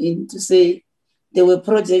zoom in to say there were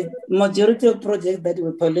majority of projects that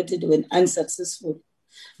were piloted were unsuccessful.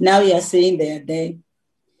 Now you are saying they are there.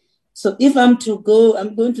 So if I'm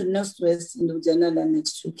going to Northwest in Ujanala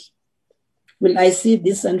next week. Will I see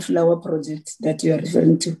this sunflower project that you are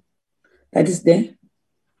referring to? That is there.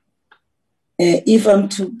 If I'm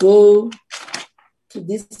to go to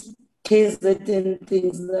this KZN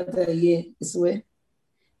things that are here as well,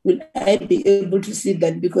 will I be able to see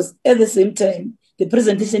that? Because at the same time, the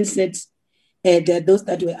presentation said there are those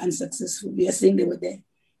that were unsuccessful. We are saying they were there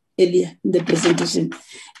earlier in the presentation.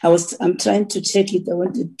 I'm trying to check it. I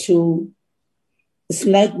wanted to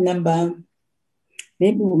slide number.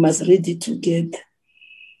 Maybe we must read it together.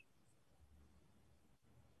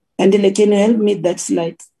 Andile, can you help me that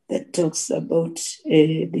slide that talks about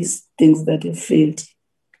these things that have failed?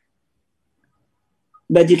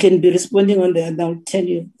 But you can be responding on the other. I'll tell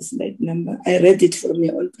you the slide number. I read it from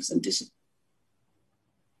your own presentation.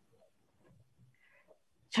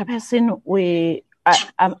 Chairperson,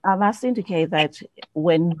 I must indicate that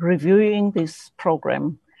when reviewing this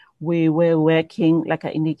program, we were working, like I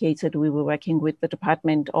indicated, we were working with the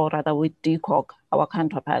department, or rather with DCOG, our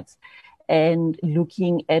counterparts, and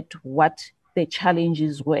looking at what the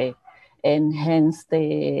challenges were, and hence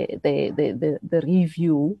the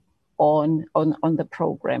review on the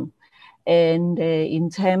program. And in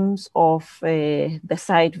terms of the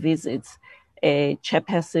site visits,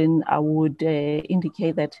 Chairperson, I would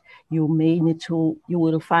indicate that you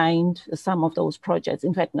will find some of those projects.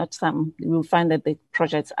 In fact, not some, you will find that the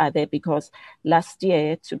projects are there because last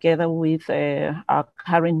year, together with our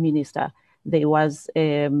current minister, there was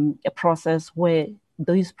a process where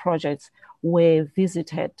these projects were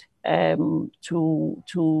visited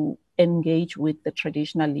to engage with the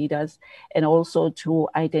traditional leaders and also to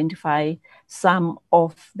identify some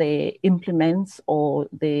of the implements or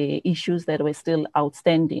the issues that were still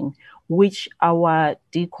outstanding, which our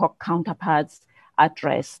DCOG counterparts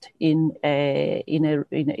addressed in their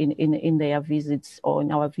visits or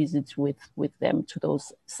in our visits with them to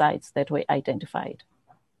those sites that were identified.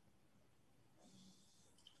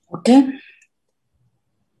 Okay.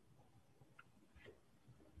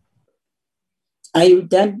 Are you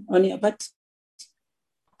done on your part?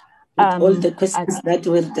 With all the questions that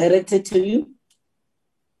were directed to you?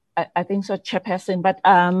 I think so, Chairperson, but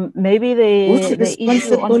maybe the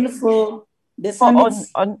issue on, for the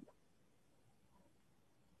summits?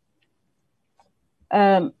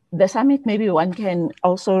 The summit, maybe one can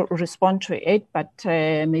also respond to it, but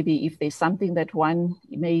maybe if there's something that one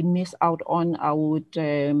may miss out on, I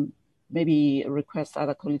would maybe request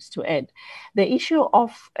other colleagues to add. The issue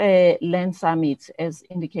of land summits, as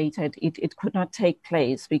indicated, it could not take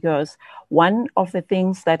place because one of the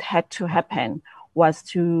things that had to happen was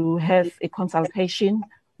to have a consultation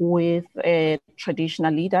with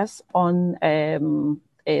traditional leaders on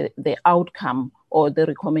the outcome or the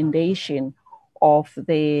recommendation of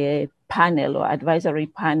the panel or advisory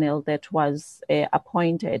panel that was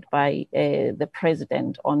appointed by the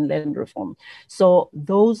president on land reform. So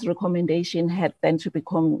those recommendations had then to be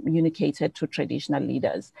communicated to traditional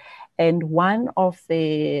leaders. And one of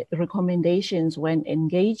the recommendations when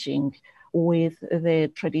engaging with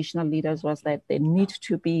the traditional leaders was that there need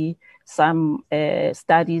to be some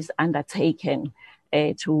studies undertaken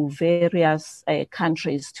to various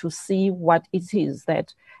countries to see what it is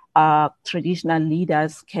that traditional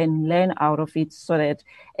leaders can learn out of it, so that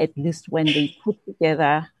at least when they put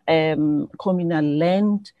together communal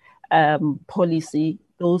land policy,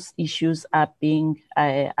 those issues are being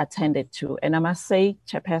attended to. And I must say,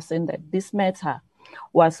 Chairperson, that this matter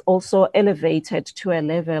was also elevated to a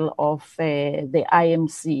level of the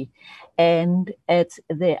IMC. And at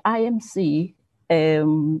the IMC,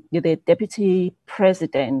 the deputy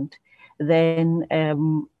president then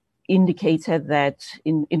indicated that,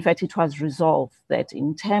 in fact, it was resolved that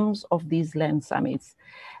in terms of these land summits,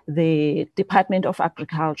 the Department of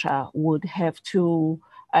Agriculture would have to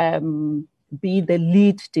be the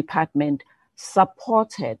lead department,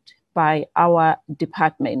 supported by our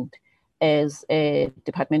department as a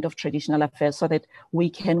Department of Traditional Affairs, so that we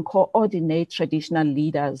can coordinate traditional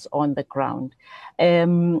leaders on the ground.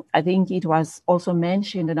 I think it was also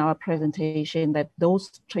mentioned in our presentation that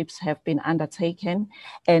those trips have been undertaken,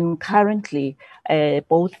 and currently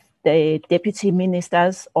both the Deputy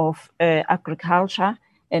Ministers of Agriculture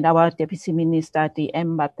and our Deputy Minister,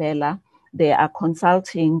 Indaba, they are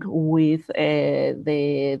consulting with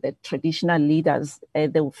the traditional leaders.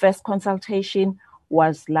 The first consultation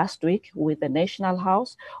was last week with the National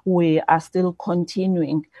House. We are still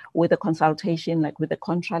continuing with the consultation, like with the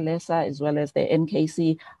Contralesa as well as the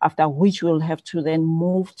NKC, after which we'll have to then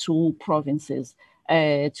move to provinces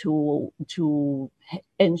to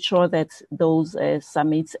ensure that those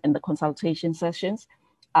summits and the consultation sessions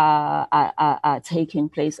are taking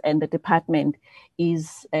place. And the department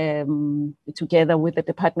is, together with the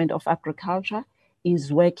Department of Agriculture,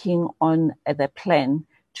 is working on the plan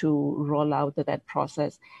to roll out that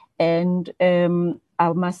process. And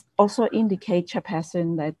I must also indicate,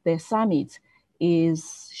 Chairperson, that the summit is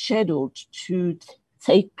scheduled to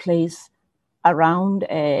take place around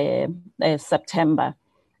September.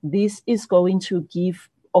 This is going to give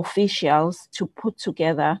officials to put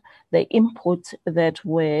together the input that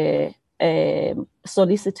were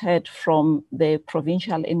solicited from the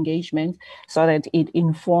provincial engagement, so that it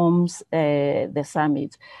informs the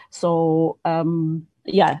summit. So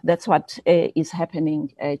yeah, that's what is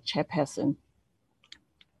happening, Chairperson,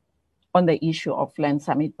 on the issue of land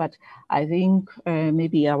summit. But I think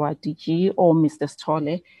maybe our DG or Mr.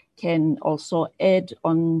 Stolle can also add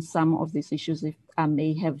on some of these issues if I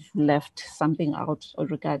may have left something out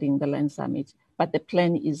regarding the land summit. But the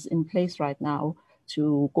plan is in place right now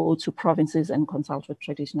to go to provinces and consult with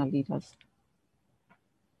traditional leaders.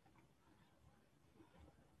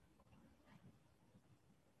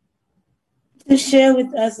 To share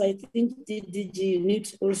with us, I think the DG, you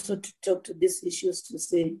need also to talk to these issues to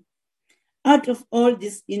say, out of all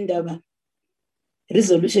this Indaba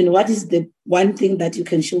resolution, what is the one thing that you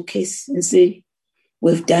can showcase and say,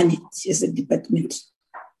 we've done it as a department?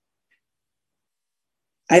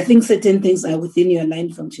 I think certain things are within your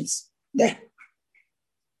line functions. There,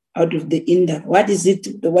 out of the Indaba, what is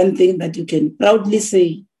it, the one thing that you can proudly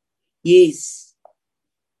say, yes,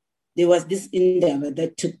 there was this Indaba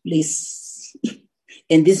that took place,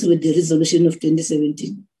 and this was the resolution of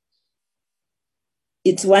 2017.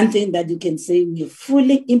 It's one thing that you can say we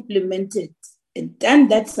fully implemented and done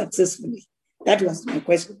that successfully. That was my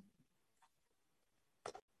question.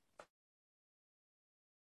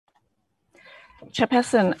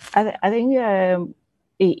 Chairperson, I think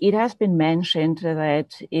it has been mentioned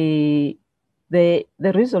that the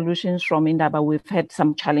resolutions from Indaba, we've had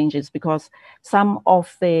some challenges because some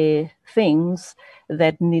of the things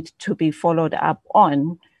that need to be followed up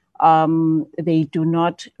on, they do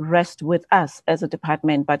not rest with us as a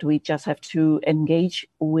department, but we just have to engage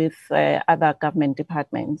with other government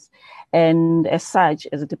departments. And as such,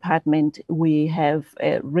 as a department, we have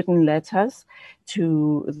written letters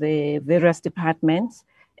to the various departments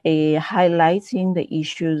highlighting the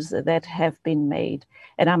issues that have been made.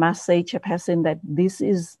 And I must say, Chairperson, that this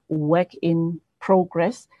is work in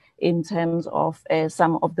progress in terms of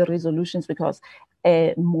some of the resolutions, because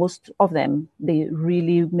most of them, they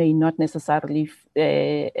really may not necessarily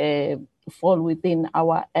fall within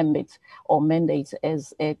our ambit or mandate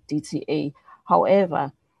as a DTA.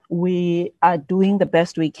 However, we are doing the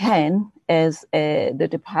best we can as the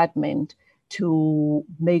department to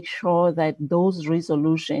make sure that those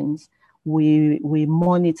resolutions we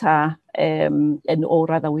monitor or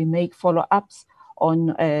rather we make follow-ups on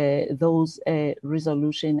those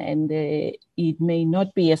resolution, and it may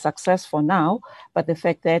not be a success for now, but the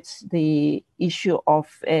fact that the issue of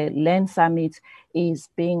land summit is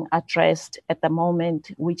being addressed at the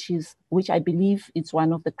moment, which I believe is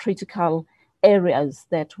one of the critical areas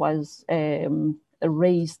that was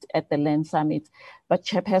raised at the land summit. But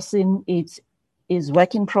Chairperson, it is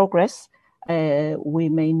work in progress. We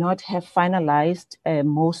may not have finalized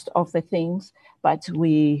most of the things, but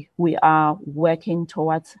we are working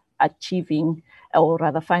towards achieving, or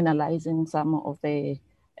rather finalizing, some of the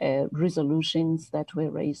resolutions that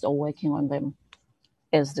were raised, or working on them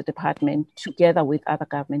as the department together with other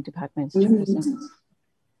government departments.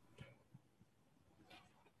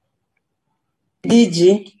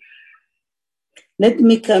 DG, let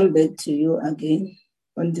me come back to you again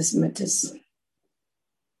on these matters.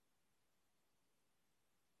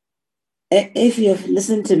 If you have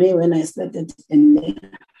listened to me when I started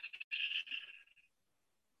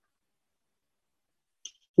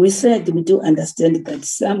we said we do understand that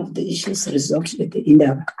some of the issues resolved at the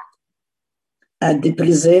Indaba are the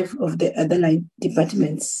preserve of the other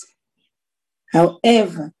departments.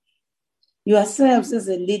 However, yourselves as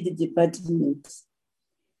a lead department,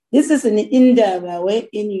 this is an Indaba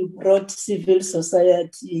wherein you brought civil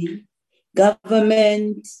society,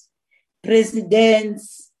 government,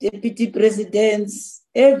 presidents, deputy presidents,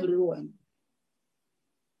 everyone.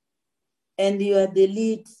 And you are the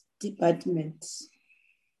lead department.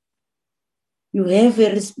 You have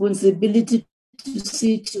a responsibility to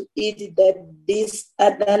see to it that these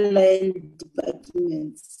other line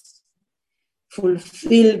departments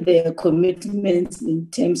fulfill their commitments in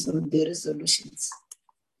terms of the resolutions.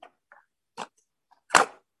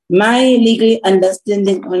 My legal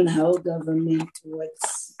understanding on how government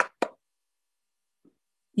works,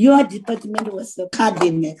 your department was a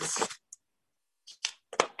cabinet.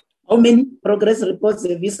 How many progress reports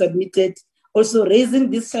have you submitted? Also raising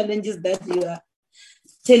these challenges that you are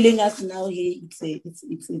telling us now here,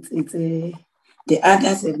 the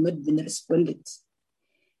others have not been responded.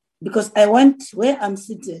 Because I want, where I'm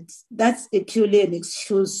seated, that's actually an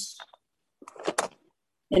excuse.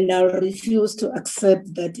 And I'll refuse to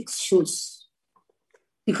accept that excuse.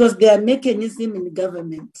 Because there are mechanisms in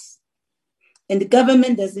government. And the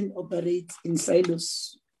government doesn't operate in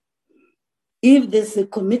silos. If there's a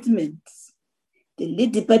commitment, the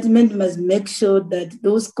lead department must make sure that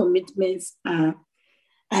those commitments are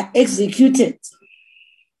executed.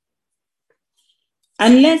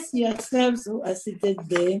 Unless yourselves who are seated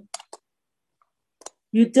there,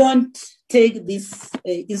 you don't take this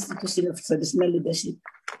institution of traditional leadership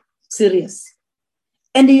serious.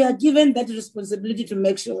 And you are given that responsibility to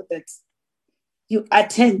make sure that you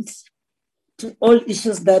attend to all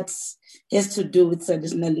issues that has to do with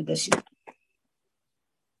traditional leadership.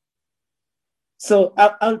 So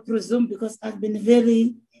I'll presume, because I've been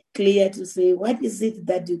very clear to say, what is it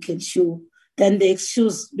that you can show than the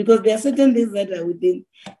excuse? Because there are certain things that are within.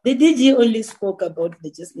 The DG only spoke about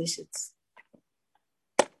legislations.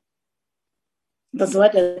 That's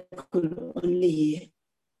what I could only hear.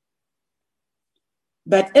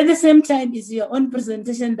 But at the same time, it's your own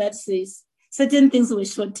presentation that says certain things were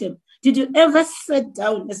short term. Did you ever sit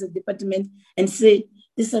down as a department and say,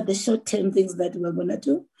 these are the short term things that we're going to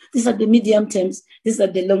do? These are the medium terms. These are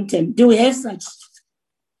the long term. Do we have such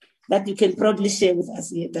that you can probably share with us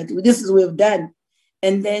here that this is what we've done?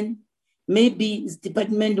 And then maybe it's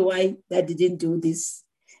department-wide that didn't do this.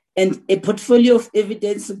 And a portfolio of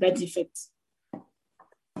evidence to that effect.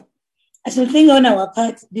 I should think on our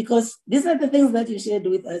part, because these are the things that you shared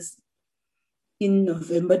with us in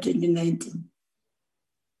November 2019.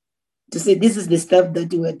 To say this is the stuff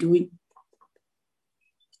that you are doing.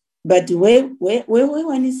 But where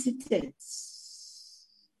one is seated,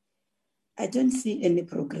 I don't see any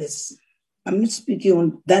progress. I'm not speaking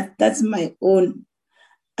on that. That's my own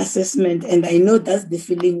assessment. And I know that's the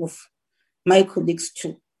feeling of my colleagues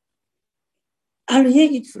too. I'll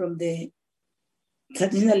hear it from the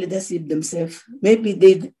traditional leadership themselves. Maybe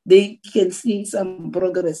they can see some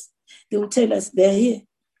progress. They will tell us they're here.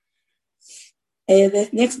 The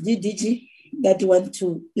next DDG that want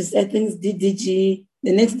to is, I think, DDG,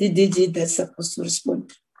 the next DDG that's supposed to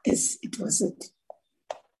respond, as it was said.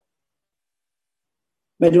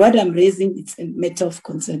 But what I'm raising, it's a matter of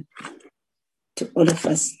concern to all of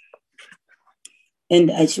us.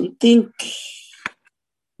 And I should think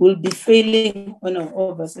we'll be failing on our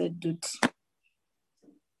oversight duty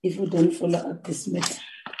if we don't follow up this matter.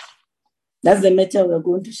 That's the matter we're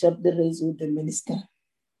going to sharply raise with the minister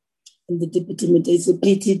and the deputy minister. It's a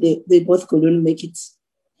pity they both couldn't make it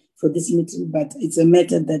for this meeting, but it's a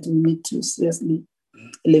matter that we need to seriously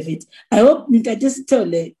elevate. I hope, just tell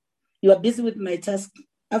you are busy with my task.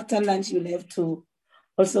 After lunch, you'll have to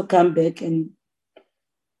also come back and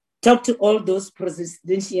talk to all those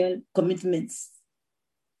presidential commitments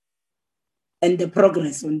and the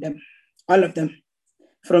progress on them, all of them,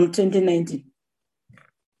 from 2019.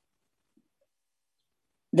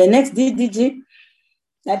 The next DDG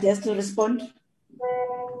that has to respond.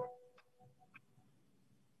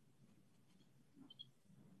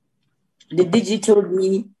 The DG told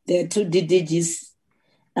me there are two DDGs.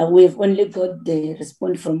 We've only got the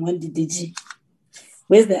response from one DDG.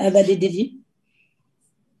 Where's the other DDG?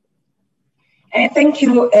 Thank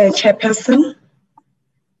you, Chairperson.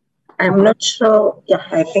 I'm not sure. Yeah,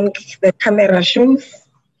 I think the camera shows.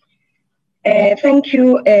 Thank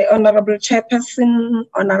you, Honorable Chairperson,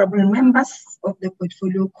 honorable members of the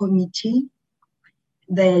Portfolio Committee,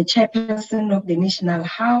 the chairperson of the National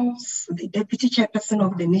House, the deputy chairperson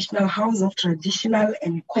of the National House of Traditional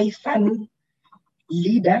and Khoisan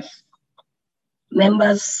leaders,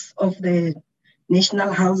 members of the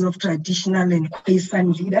National House of Traditional and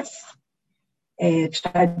Khoisan leaders,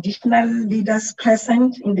 traditional leaders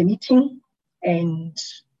present in the meeting, and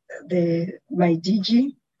my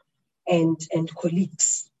DG and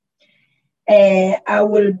colleagues.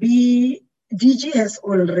 DG has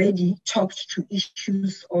already talked to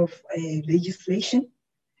issues of legislation.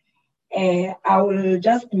 I will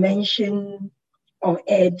just mention or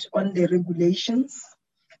add on the regulations,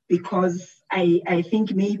 because I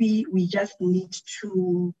think maybe we just need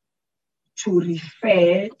to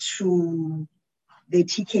refer to the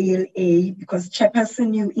TKLA, because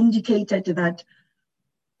Chairperson, you indicated that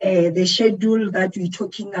the schedule that we're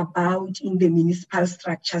talking about in the Municipal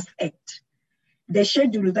Structures Act, the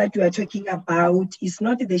schedule that we are talking about is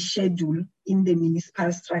not the schedule in the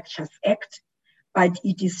Municipal Structures Act, but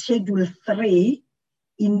it is Schedule 3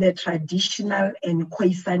 in the Traditional and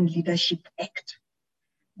Khoisan Leadership Act.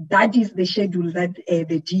 That is the schedule that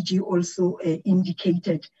the DG also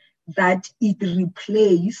indicated, that it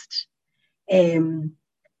replaced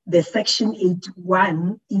the Section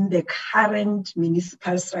 8.1 in the current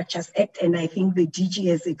Municipal Structures Act, and I think the DG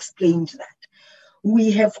has explained that.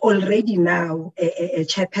 We have already now, a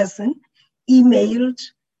chairperson, emailed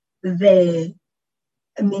the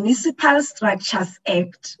Municipal Structures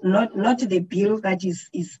Act, not the bill that is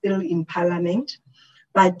still in Parliament,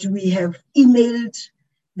 but we have emailed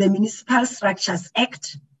the Municipal Structures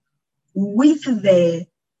Act with the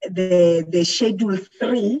Schedule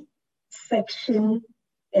 3, Section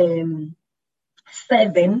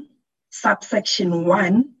 7, subsection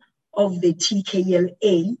 1 of the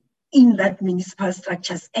TKLA in that Municipal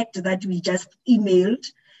Structures Act that we just emailed,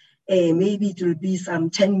 maybe it will be some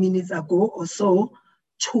 10 minutes ago or so,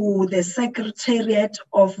 to the Secretariat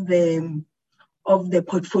of the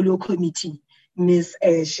Portfolio Committee, Ms.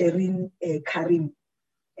 Sherin Kasim.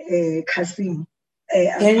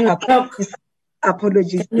 Can you talk?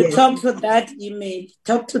 Apologies. Can you yes. talk to that email?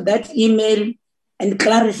 Talk to that email and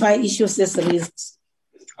clarify issues as raised.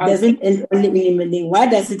 Doesn't only emailing. What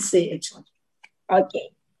does it say actually? Okay.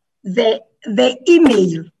 The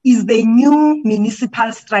email is the new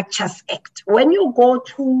Municipal Structures Act. When you go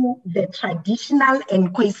to the Traditional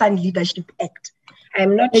and Khoisan Leadership Act,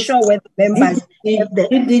 I'm not sure whether members have the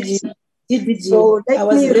DDG. So I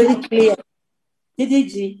was very clear.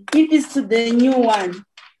 DDG, if it's to the new one,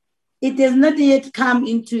 it has not yet come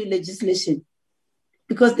into legislation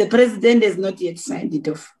because the president has not yet signed it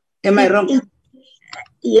off. Am I wrong?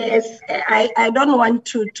 Yes, I don't want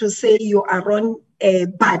to say you are wrong,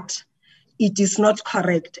 but it is not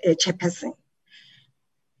correct, Chairperson.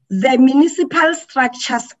 The Municipal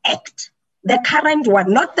Structures Act, the current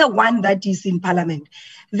one, not the one that is in Parliament,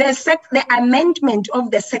 the amendment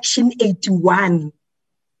of the Section 81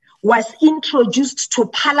 was introduced to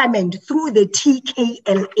Parliament through the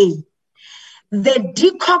TKLA. The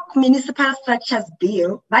DCOC Municipal Structures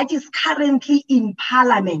Bill that is currently in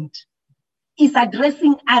Parliament is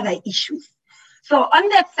addressing other issues. So on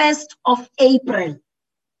the 1st of April,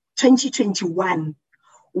 2021,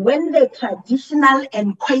 when the Traditional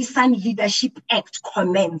and Khoisan Leadership Act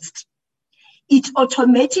commenced, it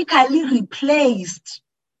automatically replaced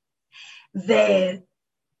the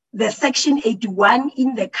Section 81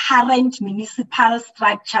 in the current Municipal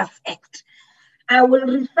Structures Act. I will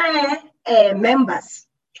refer members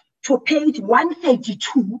to page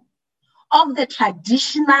 132 of the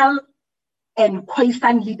Traditional and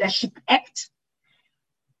Khoisan Leadership Act,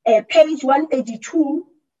 page 132,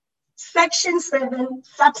 Section 7,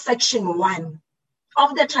 subsection 1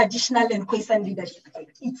 of the Traditional and Khoisan Leadership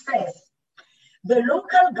Act. It says, the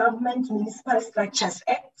Local Government Municipal Structures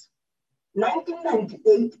Act,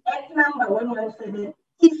 1998, Act number 117,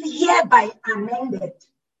 is hereby amended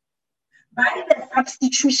by the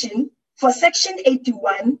substitution for Section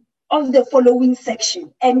 81 of the following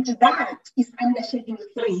section, and that is under Schedule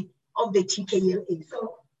 3 of the TKLA.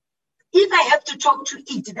 So if I have to talk to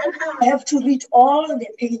it, then I have to read all the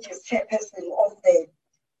pages, Chairperson,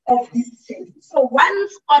 of this schedule. So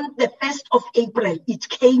once on the 1st of April, it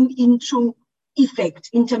came into effect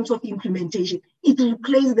in terms of implementation, it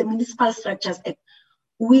replaced the Municipal Structures Act.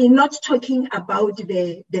 We're not talking about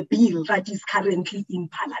the bill that is currently in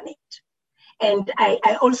Parliament. And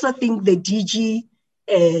I also think the DG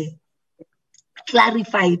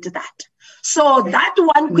clarified that. So that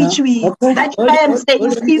one which that's why I'm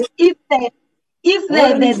saying if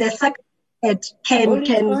the secretary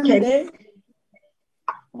can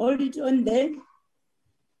hold it on there.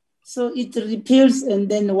 So it repeals, and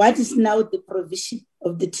then what is now the provision?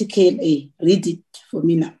 of the TKLA. Read it for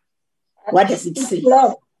me now. What does it say?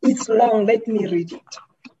 It's long. Let me read it. Is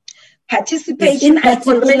Participation. in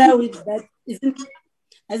particular with that,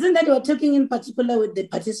 isn't that we're talking in particular with the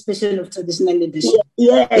participation of traditional leadership?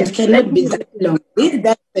 Yes. It cannot be that long. Read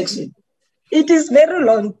that section. It is very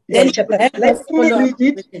long. Then Let me read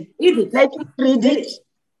it. Let me read it.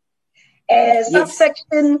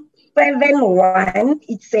 Subsection 7.1,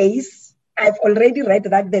 it says, I've already read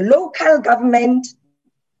that the local government,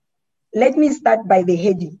 let me start by the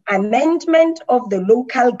heading, Amendment of the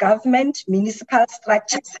Local Government Municipal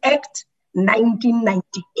Structures Act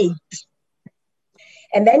 1998.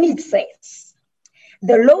 And then it says,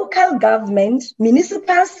 the Local Government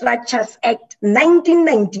Municipal Structures Act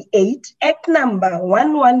 1998, Act number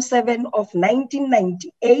 117 of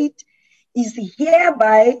 1998, is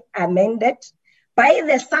hereby amended by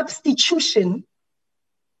the substitution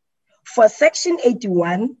for section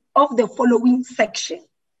 81 of the following section.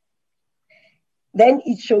 Then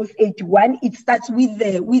it shows 81. It starts with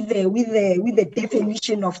the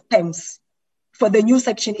definition of terms for the new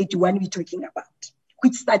section 81 we're talking about,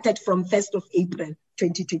 which started from 1st of April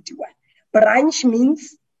 2021. Branch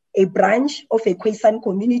means a branch of a Khoisan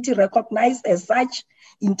community recognized as such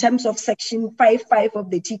in terms of section 5.5 of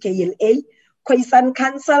the TKLA. Khoisan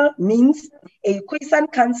Council means a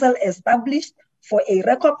Khoisan Council established for a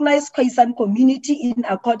recognized Khoisan community in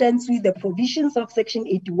accordance with the provisions of section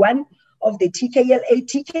 81 of the TKLA.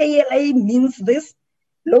 TKLA means this.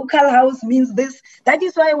 Local house means this. That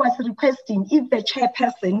is why I was requesting if the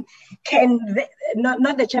chairperson can,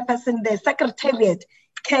 not the chairperson, the secretariat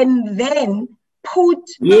can then put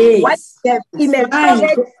what the email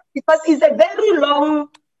provided, because it's a very long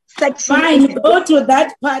section. Fine, go to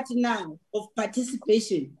that part now of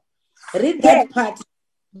participation. Read that part.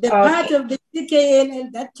 The part of the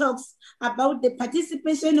TKLA that talks about the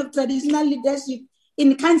participation of traditional leadership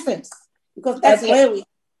in councils, because that's where we...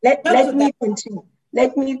 Let me continue.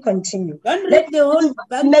 Let me continue. Don't read the whole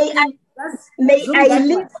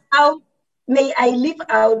May I leave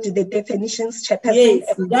out the definitions, Chairperson?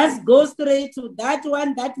 Yes, just go straight to that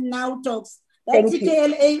one that now talks. That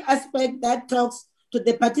TKLA aspect that talks to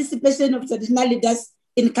the participation of traditional leaders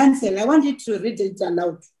in council. I want you to read it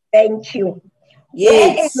aloud. Thank you.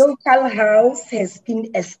 Yes. Where a local house has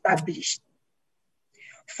been established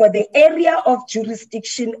for the area of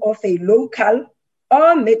jurisdiction of a local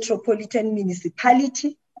or metropolitan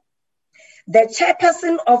municipality, the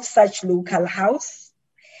chairperson of such local house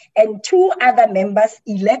and 2 other members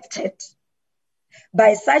elected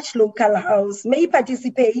by such local house may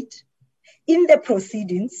participate in the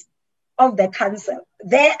proceedings of the council.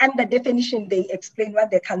 There, under definition, they explain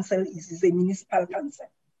what the council is a municipal council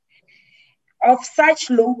of such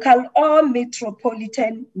local or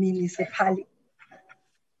metropolitan municipality.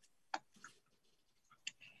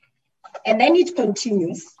 And then it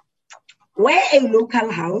continues, where a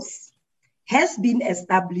local house has been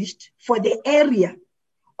established for the area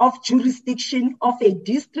of jurisdiction of a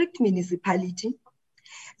district municipality,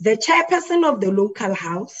 the chairperson of the local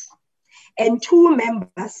house and 2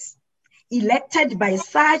 members elected by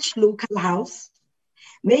such local house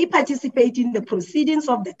may participate in the proceedings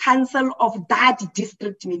of the council of that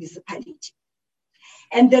district municipality.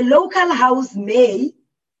 And the local house may,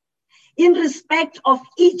 in respect of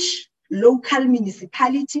each local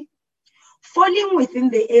municipality falling within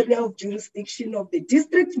the area of jurisdiction of the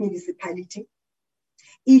district municipality,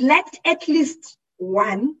 elect at least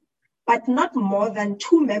 1, but not more than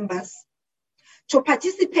 2 members to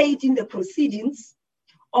participate in the proceedings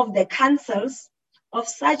of the councils of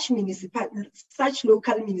such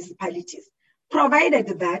local municipalities,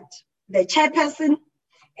 provided that the chairperson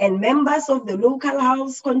and members of the local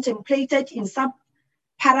house contemplated in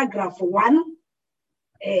subparagraph 1.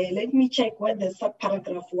 Let me check what the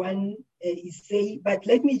subparagraph 1 is saying, but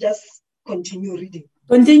let me just continue reading.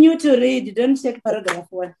 Continue to read, don't check paragraph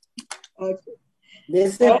 1. Okay.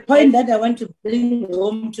 There's a point that I want to bring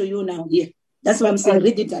home to you now here. That's why I'm saying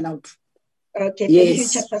read it aloud. Okay, thank you,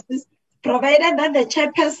 Chairperson. Provided that the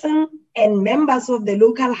chairperson and members of the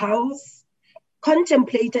local house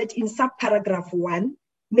contemplated in subparagraph 1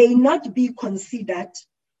 may not be considered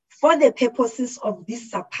for the purposes of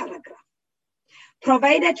this subparagraph.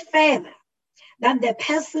 Provided further that the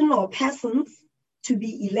person or persons to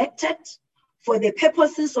be elected for the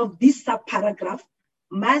purposes of this subparagraph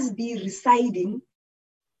must be residing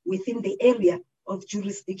within the area of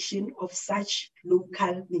jurisdiction of such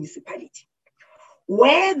local municipality.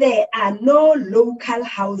 Where there are no local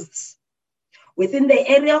houses within the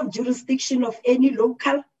area of jurisdiction of any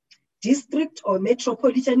local, district, or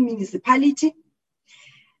metropolitan municipality,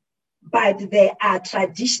 but there are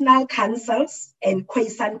traditional councils and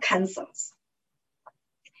Khoisan councils.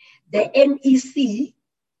 The MEC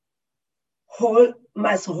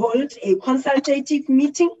must hold a consultative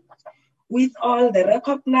meeting with all the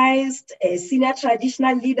recognized senior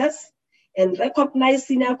traditional leaders and recognized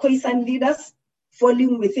senior Khoisan leaders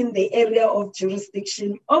falling within the area of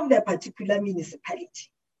jurisdiction of the particular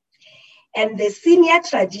municipality. And the senior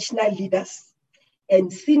traditional leaders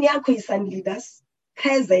and senior Khoisan leaders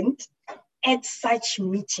present at such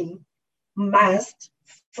meeting must,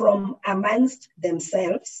 from amongst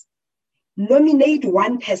themselves, nominate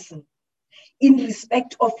one person in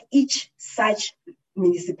respect of each such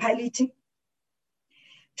municipality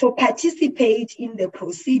to participate in the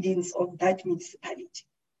proceedings of that municipality,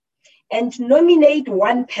 and nominate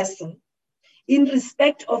one person in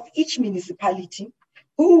respect of each municipality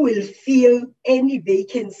who will fill any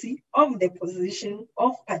vacancy of the position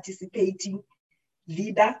of participating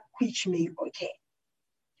leader which may occur,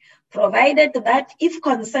 provided that if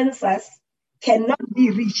consensus cannot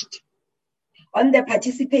be reached on the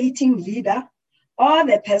participating leader or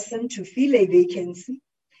the person to fill a vacancy,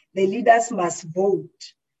 the leaders must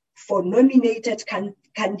vote for nominated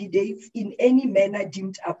candidates in any manner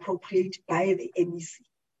deemed appropriate by the MEC.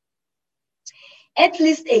 At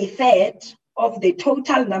least a third of the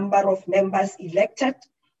total number of members elected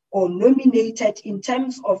or nominated in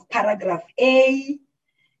terms of paragraph A,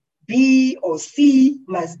 B, or C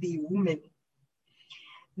must be women.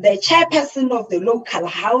 The chairperson of the local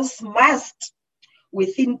house must,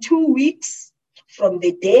 within 2 weeks from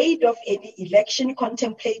the date of any election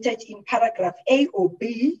contemplated in paragraph A or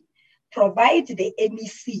B, provide the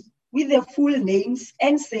MEC with the full names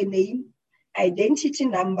and surname, identity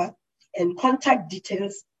number, and contact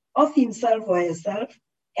details of himself or herself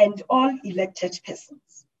and all elected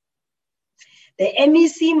persons. The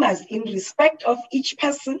MEC must, in respect of each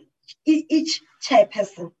person, each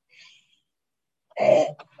chairperson,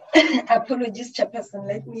 apologies, chairperson,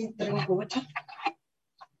 let me drink water.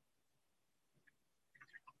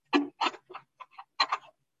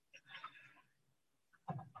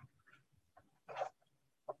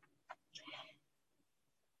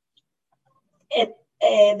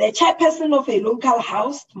 The chairperson of a local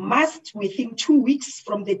house must, within 2 weeks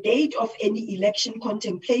from the date of any election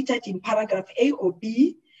contemplated in paragraph A or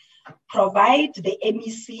B, provide the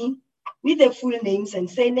MEC with the full names and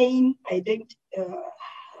surname, maybe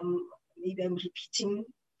I'm repeating,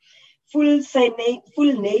 full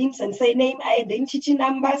names and surname, identity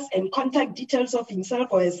numbers, and contact details of himself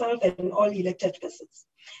or herself and all elected persons.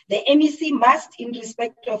 The MEC must, in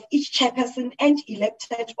respect of each chairperson and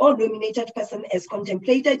elected or nominated person as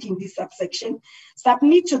contemplated in this subsection,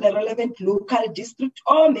 submit to the relevant local, district,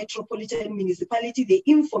 or metropolitan municipality the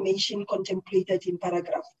information contemplated in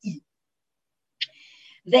paragraph E.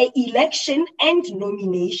 The election and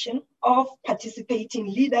nomination of participating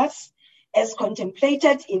leaders as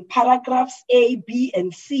contemplated in paragraphs A, B,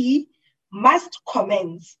 and C must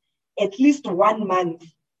commence at least 1 month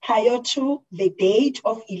prior to the date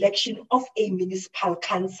of election of a municipal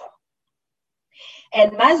council,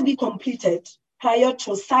 and must be completed prior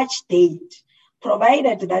to such date,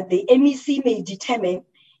 provided that the MEC may determine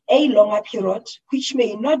a longer period, which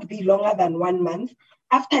may not be longer than 1 month,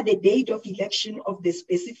 after the date of election of the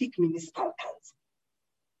specific municipal council.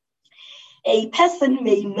 A person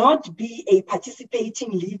may not be a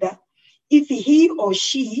participating leader if he or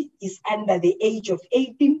she is under the age of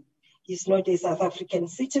 18, is not a South African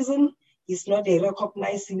citizen, is not a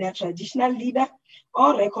recognized senior traditional leader,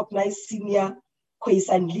 or recognized senior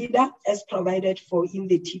Khoisan leader as provided for in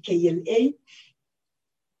the TKLA,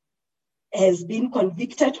 has been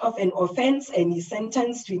convicted of an offense and is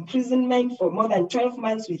sentenced to imprisonment for more than 12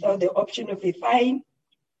 months without the option of a fine,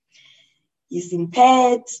 is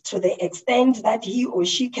impaired to the extent that he or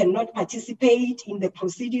she cannot participate in the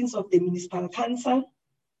proceedings of the municipal council,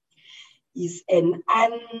 is an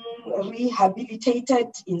unrehabilitated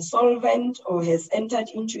insolvent or has entered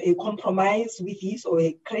into a compromise with his or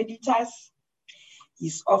her creditors,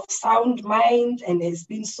 is of sound mind and has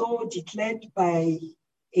been so declared by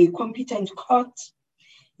a competent court,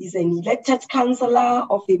 is an elected councillor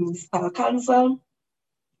of a municipal council,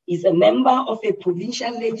 is a member of a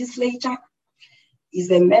provincial legislature, is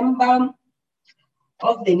a member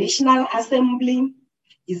of the National Assembly,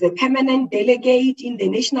 is a permanent delegate in the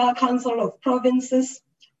National Council of Provinces,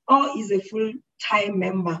 or is a full-time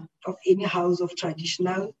member of any house of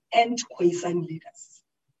traditional and Khoisan leaders.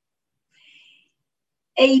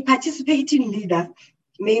 A participating leader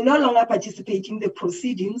may no longer participate in the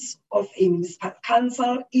proceedings of a municipal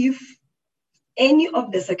council if any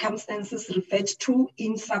of the circumstances referred to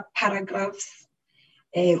in subparagraphs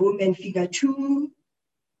Roman figure 2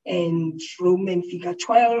 and Roman figure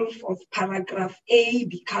 12 of paragraph A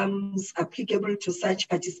becomes applicable to such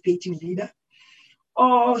participating leader,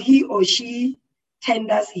 or he or she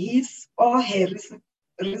tenders his or her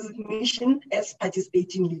resignation as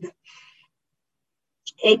participating leader.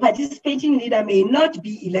 A participating leader may not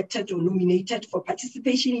be elected or nominated for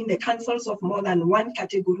participation in the councils of more than one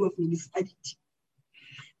category of municipality.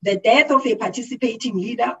 The death of a participating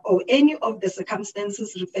leader or any of the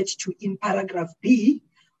circumstances referred to in paragraph B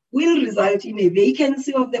will result in a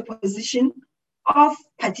vacancy of the position of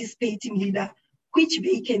participating leader, which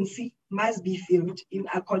vacancy must be filled in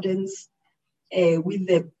accordance with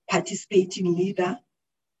the participating leader,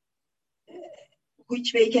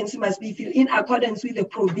 which vacancy must be filled in accordance with the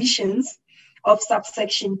provisions of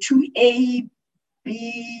subsection 2A,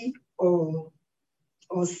 B, or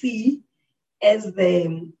C, as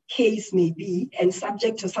the case may be, and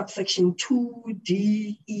subject to subsection 2,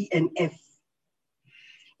 D, E, and F.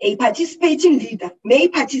 A participating leader may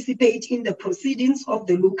participate in the proceedings of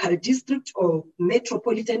the local district or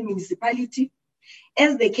metropolitan municipality,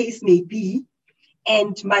 as the case may be,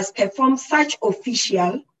 and must perform such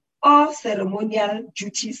official or ceremonial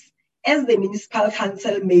duties as the municipal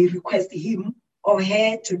council may request him or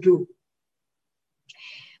her to do.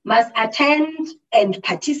 Must attend and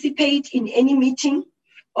participate in any meeting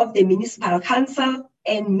of the municipal council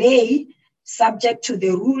and may, subject to the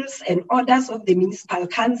rules and orders of the municipal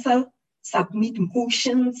council, submit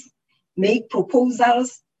motions, make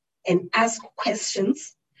proposals, and ask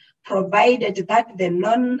questions, provided that the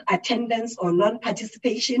non-attendance or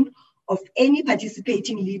non-participation of any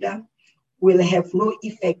participating leader will have no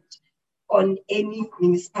effect on any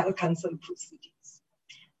municipal council proceedings.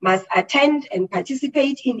 Must attend and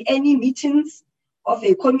participate in any meetings of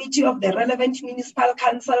a committee of the relevant municipal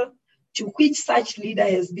council to which such leader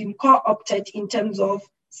has been co-opted in terms of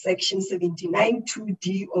section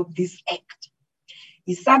 79(2)(d) of this Act.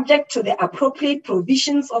 Is subject to the appropriate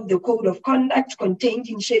provisions of the Code of Conduct contained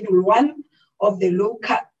in Schedule 1 of the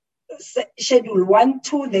Schedule 1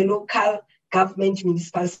 to the Local Government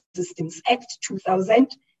Municipal Systems Act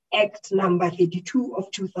 2000, Act number 32 of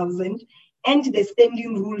 2000, and the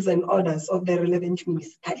standing rules and orders of the relevant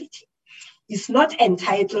municipality. Is not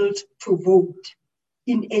entitled to vote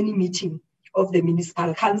in any meeting of the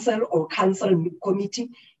municipal council or council committee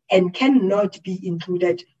and cannot be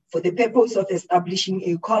included for the purpose of establishing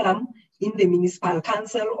a quorum in the municipal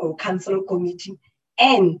council or council committee,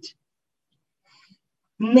 and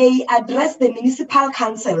may address the municipal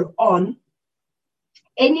council on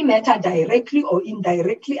any matter directly or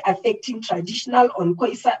indirectly affecting traditional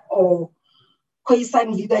or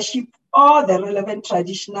Khoisan leadership or the relevant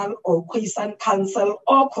traditional or Khoisan council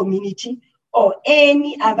or community, or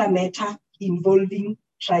any other matter involving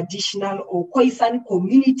traditional or Khoisan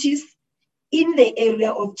communities in the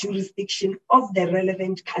area of jurisdiction of the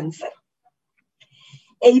relevant council.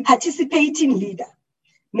 A participating leader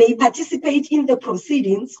may participate in the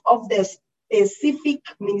proceedings of the specific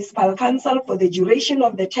municipal council for the duration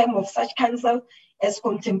of the term of such council as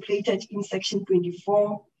contemplated in section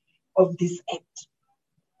 24 of this Act.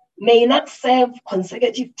 May not serve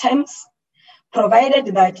consecutive terms,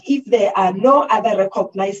 provided that if there are no other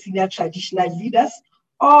recognized senior traditional leaders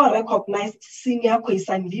or recognized senior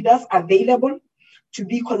Khoisan leaders available to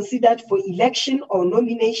be considered for election or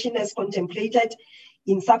nomination as contemplated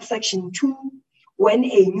in subsection 2, when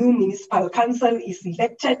a new municipal council is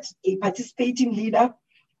elected, a participating leader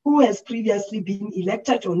who has previously been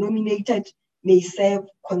elected or nominated may serve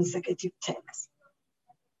consecutive terms.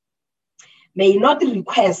 May not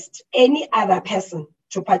request any other person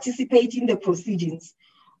to participate in the proceedings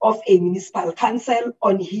of a municipal council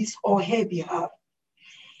on his or her behalf.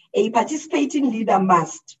 A participating leader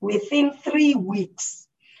must, within 3 weeks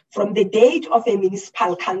from the date of a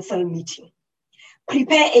municipal council meeting,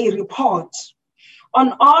 prepare a report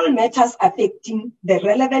on all matters affecting the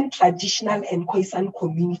relevant traditional and Khoisan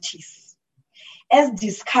communities, as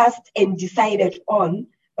discussed and decided on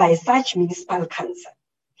by such municipal council,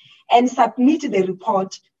 and submit the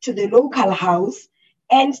report to the local house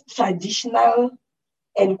and traditional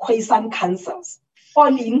and Khoisan councils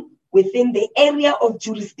falling within the area of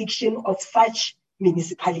jurisdiction of such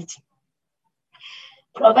municipality.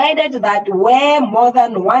 Provided that where more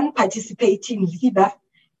than one participating leader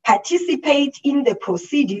participate in the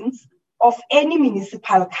proceedings of any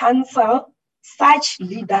municipal council, such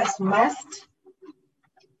leaders must,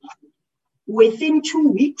 within 2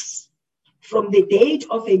 weeks from the date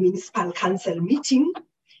of a municipal council meeting,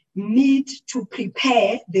 need to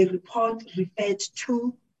prepare the report referred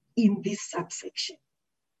to in this subsection.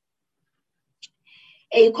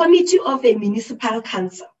 A committee of a municipal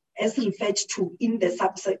council, as referred to in the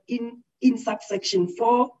subsection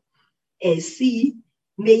 4C,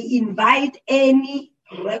 may invite any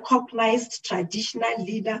recognized traditional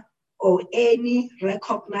leader or any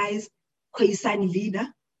recognized Khoisan leader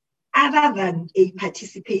other than a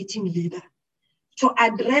participating leader to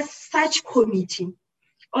address such committee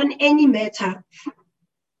on any matter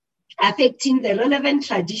affecting the relevant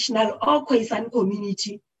traditional or Khoisan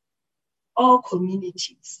community or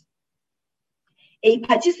communities. A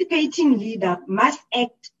participating leader must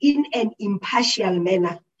act in an impartial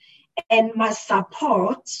manner and must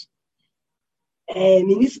support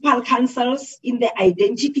municipal councils in the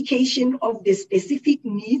identification of the specific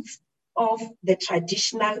needs of the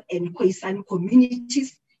traditional and Khoisan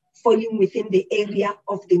communities falling within the area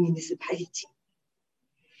of the municipality.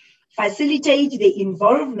 Facilitate the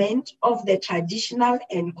involvement of the traditional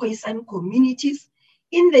and Khoisan communities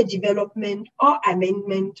in the development or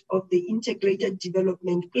amendment of the integrated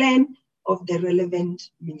development plan of the relevant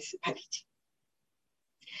municipality.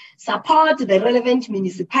 Support the relevant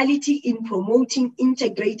municipality in promoting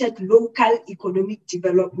integrated local economic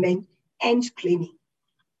development and planning.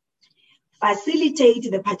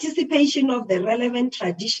 Facilitate the participation of the relevant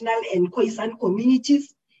traditional and Khoisan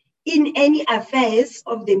communities in any affairs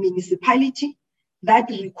of the municipality that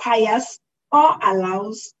requires or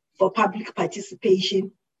allows for public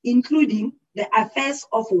participation, including the affairs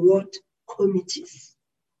of ward committees.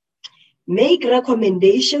 Make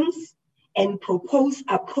recommendations and propose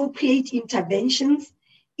appropriate interventions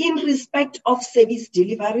in respect of service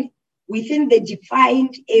delivery within the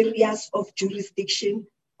defined areas of jurisdiction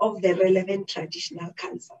of the relevant traditional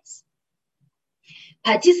councils.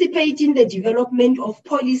 Participate in the development of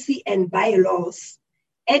policy and bylaws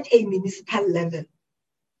at a municipal level.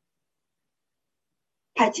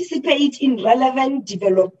 Participate in relevant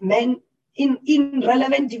development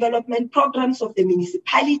programs of the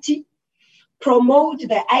municipality. Promote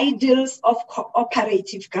the ideals of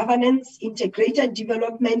cooperative governance, integrated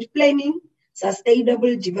development planning,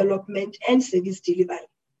 sustainable development, and service delivery.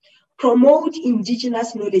 Promote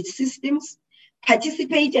indigenous knowledge systems.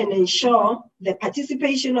 Participate and ensure the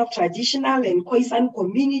participation of traditional and Khoisan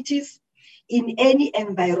communities in any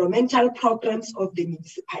environmental programs of the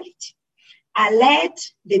municipality. Alert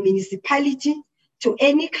the municipality to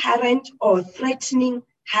any current or threatening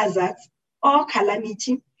hazards or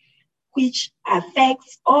calamity which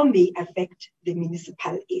affects or may affect the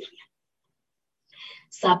municipal area.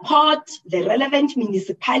 Support the relevant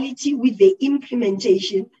municipality with the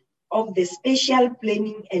implementation of the Special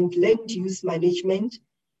Planning and Land Use Management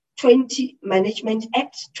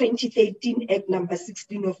Act 2013, Act number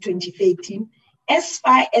 16 of 2013, as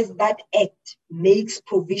far as that act makes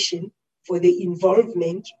provision for the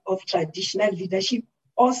involvement of traditional leadership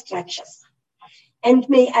or structures, and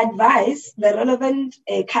may advise the relevant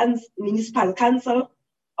municipal council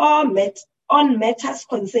on matters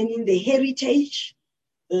concerning the heritage,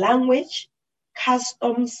 language,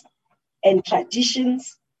 customs, and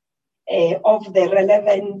traditions of the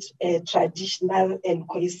relevant traditional and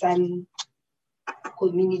Khoisan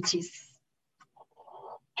communities.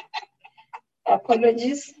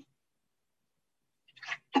 Apologies.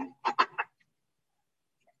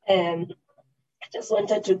 I just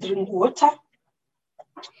wanted to drink water.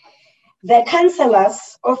 The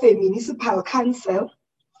councillors of a municipal council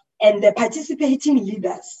and the participating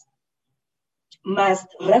leaders must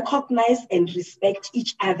recognize and respect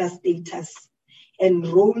each other's status and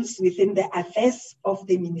roles within the affairs of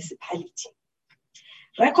the municipality.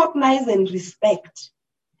 Recognize and respect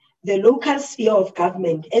the local sphere of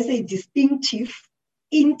government as a distinctive,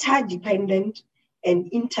 interdependent, and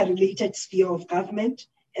interrelated sphere of government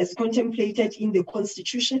as contemplated in the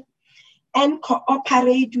Constitution, and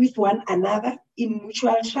cooperate with one another in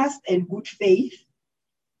mutual trust and good faith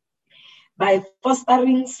by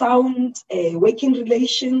fostering sound working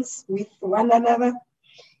relations with one another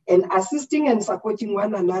and assisting and supporting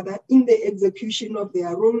one another in the execution of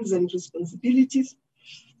their roles and responsibilities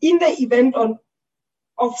in the event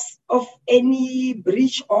of any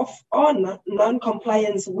breach of or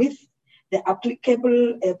non-compliance with the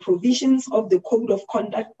applicable provisions of the Code of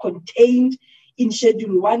Conduct contained in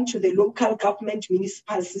Schedule 1 to the Local Government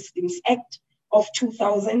Municipal Systems Act of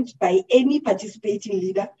 2000 by any participating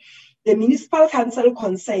leader. The Municipal Council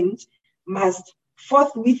concerned must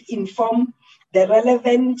forthwith inform the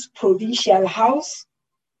relevant provincial house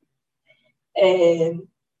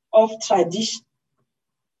of traditional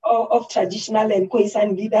and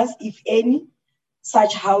Khoisan leaders, if any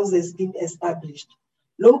such house has been established.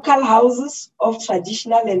 Local houses of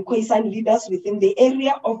traditional and Khoisan leaders within the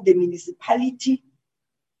area of the municipality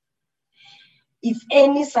if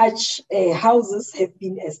any such houses have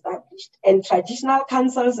been established, and traditional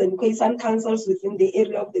councils and quasan councils within the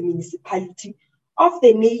area of the municipality of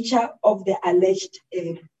the nature of the alleged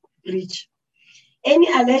breach.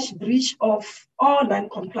 Any alleged breach of or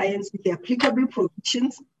non-compliance with the applicable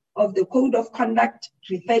provisions of the Code of Conduct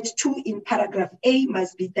referred to in paragraph A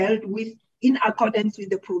must be dealt with in accordance with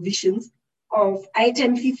the provisions of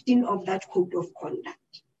item 15 of that Code of Conduct.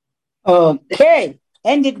 Okay,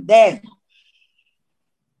 end it there.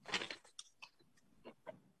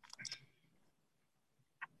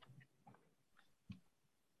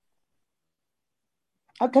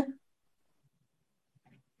 Okay.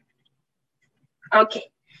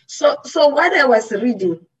 Okay, so what I was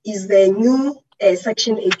reading is the new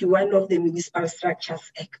Section 81 of the Municipal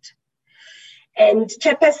Structures Act. And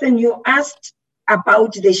Chairperson, you asked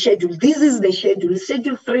about the schedule. This is the schedule.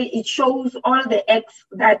 Schedule 3, it shows all the acts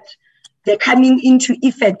that the coming into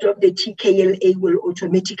effect of the TKLA will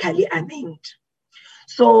automatically amend.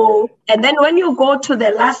 So, and then when you go to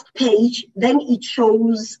the last page, then it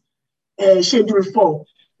shows Schedule 4,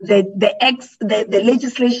 the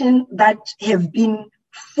legislation that have been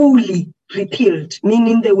fully repealed,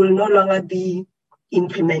 meaning they will no longer be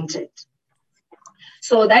implemented.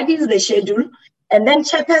 So that is the schedule. And then,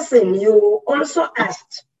 Chairperson, you also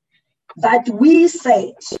asked that we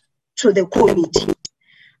said to the committee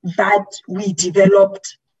that we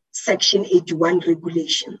developed Section 81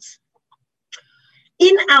 regulations.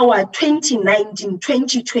 In our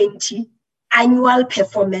 2019-2020 annual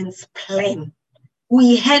performance plan,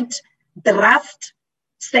 we had draft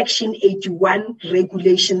Section 81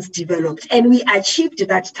 regulations developed, and we achieved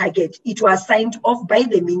that target. It was signed off by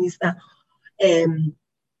the minister,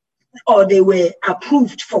 or they were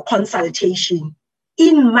approved for consultation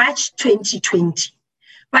in March 2020.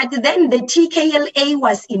 But then the TKLA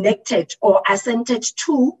was enacted or assented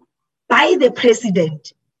to by the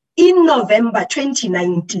president in November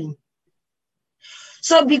 2019.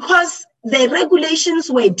 So because the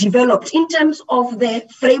regulations were developed in terms of the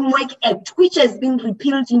Framework Act, which has been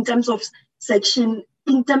repealed in terms of Schedule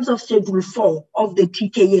 4 of the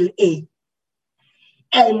TKLA.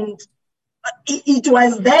 And it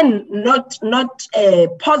was then not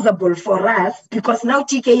possible for us, because now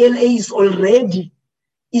TKLA is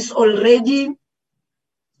already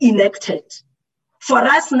enacted. For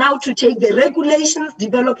us now to take the regulations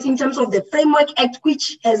developed in terms of the Framework Act,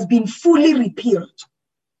 which has been fully repealed.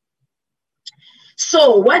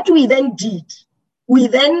 So what we then did, we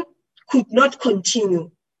then could not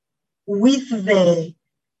continue with the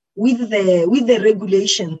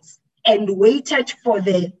regulations and waited for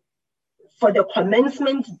the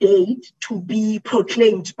commencement date to be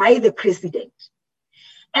proclaimed by the president.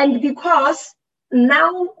 And because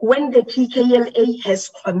now when the TKLA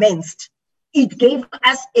has commenced, it gave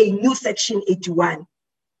us a new Section 81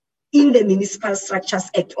 in the Municipal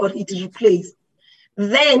Structures Act, or it replaced.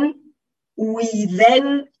 Then we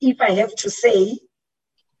if I have to say,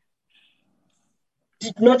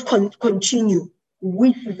 did not continue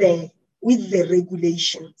with the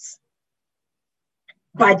regulations.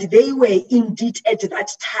 But they were indeed at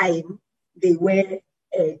that time, they were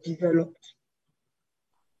developed.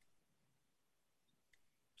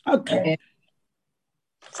 Okay.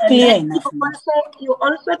 You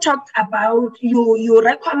also talked about, you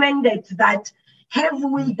recommended that have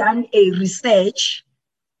we done a research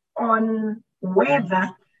on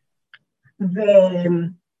whether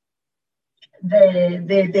the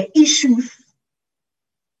issues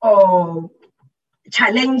or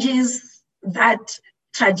challenges that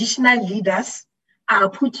traditional leaders are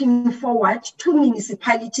putting forward to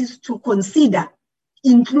municipalities to consider,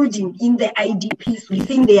 including in the IDPs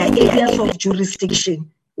within their areas of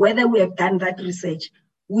jurisdiction, whether we have done that research.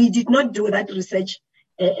 We did not do that research,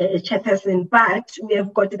 Chairperson, but we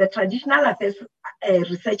have got the Traditional Affairs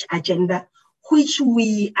Research Agenda, which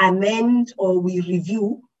we amend or we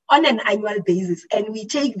review on an annual basis, and we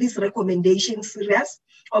take this recommendation serious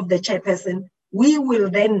of the Chairperson. We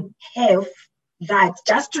will then have that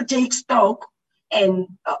just to take stock and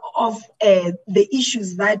of the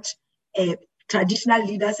issues that traditional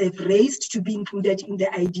leaders have raised to be included in the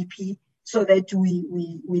IDP, so that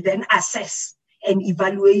we then assess and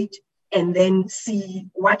evaluate and then see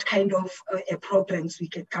what kind of programs we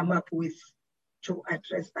can come up with to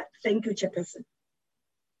address that. Thank you, Chairperson.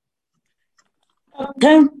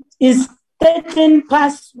 Okay, it's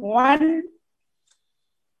 1:13.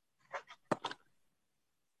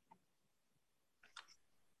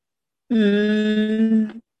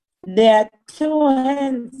 There are two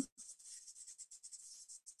hands.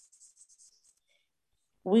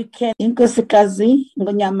 We can Inkosi Kazi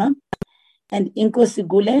Ngonyama and Inkosi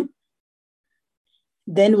Gule.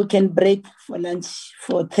 Then we can break for lunch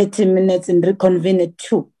for 30 minutes and reconvene at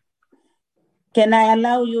 2. Can I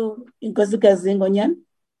allow you, Nkosikazi Ngonyan?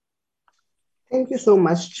 Thank you so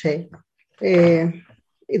much, Chair.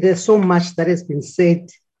 There's so much that has been said.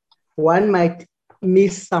 One might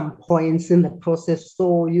miss some points in the process,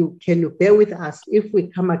 so can you bear with us if we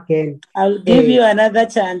come again? I'll give you another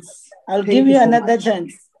chance. I'll give you another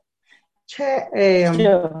chance. Chair,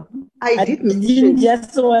 sure. I didn't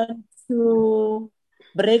just want to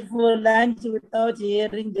break for lunch without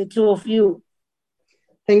hearing the two of you.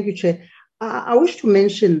 Thank you, Chair. I wish to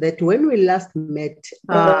mention that when we last met,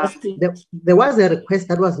 there was a request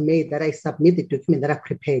that was made that I submit the document that I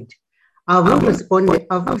prepared. I've not responded,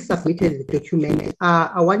 I've not submitted the document.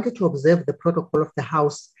 I wanted to observe the protocol of the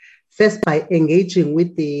House, first by engaging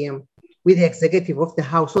with the executive of the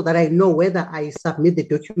House so that I know whether I submit the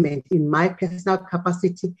document in my personal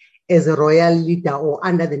capacity as a royal leader or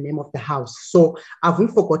under the name of the House. So I've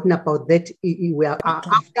not forgotten about that.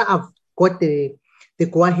 After I've got the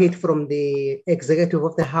go-ahead from the executive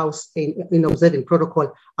of the House in observing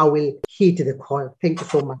protocol, I will heed the call. Thank you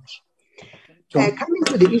so much. Coming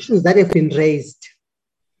to the issues that have been raised,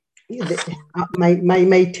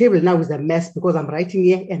 my table now is a mess because I'm writing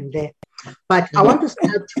here and there. But I want to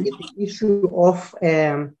start with the issue of,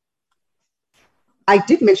 I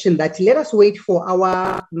did mention that let us wait for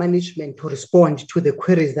our management to respond to the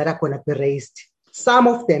queries that are going to be raised. Some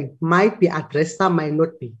of them might be addressed, some might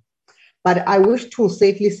not be. But I wish to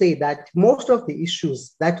safely say that most of the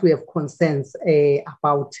issues that we have concerns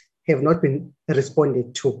about have not been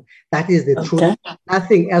responded to. That is the truth,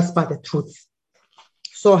 nothing else but the truth.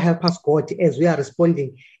 So help us God as we are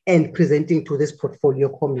responding and presenting to this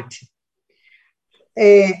portfolio committee.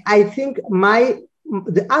 I think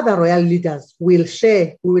the other royal leaders will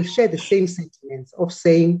share the same sentiments of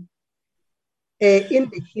saying, in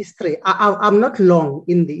the history, I'm not long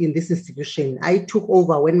in this institution. I took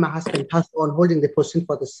over when my husband passed on, holding the position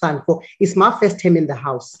for the son. It's my first term in the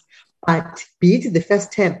House. But be it the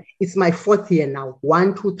first term, it's my 4th year now,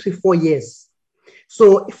 1, 2, 3, 4 years.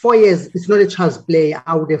 So 4 years, it's not a child's play.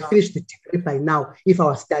 I would have finished the degree by now if I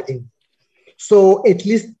was studying. So at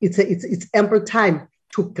least it's ample time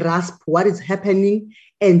to grasp what is happening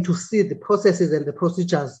and to see the processes and the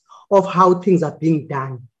procedures of how things are being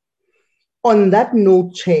done. On that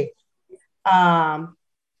note, Chair, I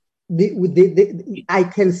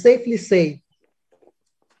can safely say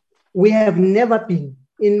we have never been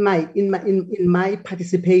in my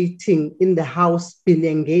participating in the House been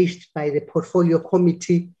engaged by the portfolio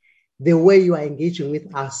committee the way you are engaging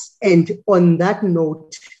with us. And on that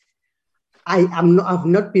note, I've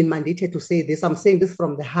not been mandated to say this. I'm saying this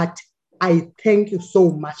from the heart. I thank you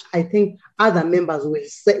so much. I think other members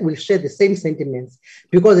will share the same sentiments,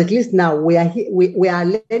 because at least now we are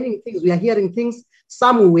learning things, we are hearing things.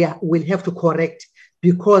 Some we will have to correct,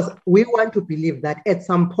 because we want to believe that at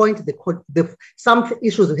some point some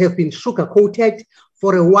issues have been sugar-coated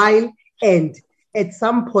for a while, and at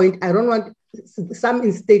some point, I don't want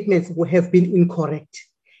some statements will have been incorrect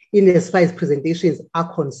in as far as presentations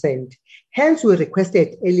are concerned. Hence, we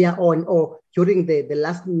requested earlier on or during the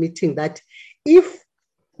last meeting that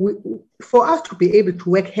for us to be able to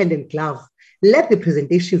work hand in glove, let the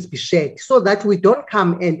presentations be shared so that we don't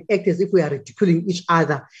come and act as if we are ridiculing each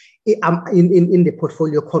other in the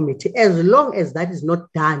portfolio committee. As long as that is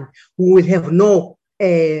not done, we will have no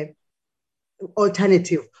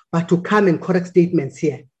alternative but to come and correct statements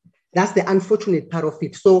here. That's the unfortunate part of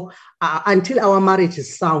it. So until our marriage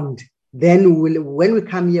is sound, then when we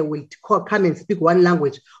come here, we'll come and speak one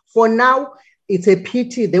language. For now, it's a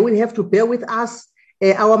pity. They will have to bear with us.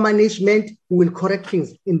 Our management will correct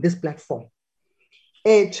things in this platform.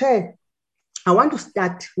 Chair, I want to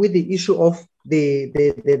start with the issue of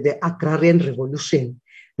the agrarian revolution,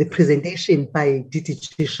 the presentation by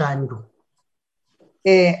DTG Shandu.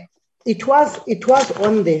 It was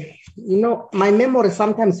on the, my memory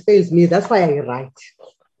sometimes fails me. That's why I write.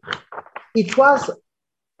 It was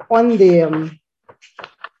on the,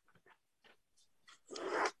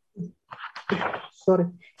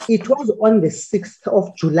 it was on the 6th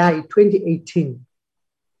of July, 2018,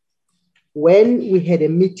 when we had a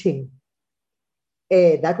meeting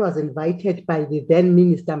that was invited by the then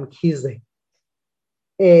Minister Mkhize.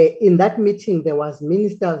 In that meeting, there was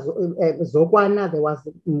Minister Zokwana, there was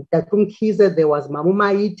Mkhize, there was Mamu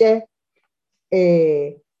Maite.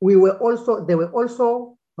 There were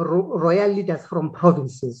also royal leaders from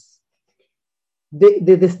provinces.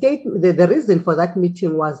 The reason for that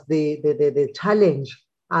meeting was the challenge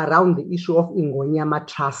around the issue of Ingonyama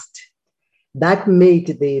Trust that made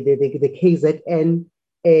the KZN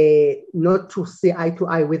not to see eye to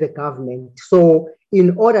eye with the government. So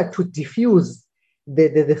in order to diffuse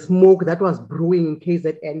the smoke that was brewing in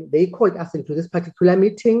KZN, they called us into this particular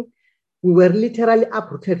meeting. We were literally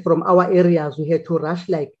uprooted from our areas. We had to rush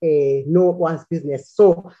like no one's business.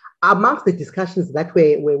 So amongst the discussions that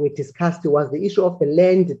were discussed was the issue of the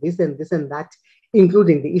land, this and that,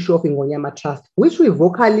 including the issue of Ingonyama Trust, which we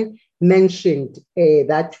vocally mentioned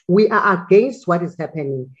that we are against what is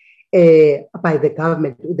happening by the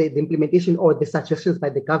government, the implementation or the suggestions by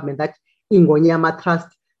the government that Ingonyama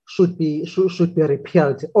Trust should be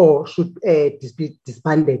repealed or should be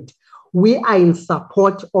disbanded. We are in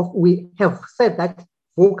support of, we have said that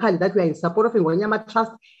vocally that we are in support of Ingonyama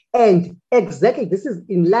Trust, and exactly this is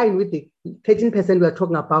in line with the 13% we are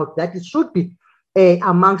talking about, that it should be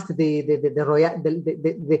amongst the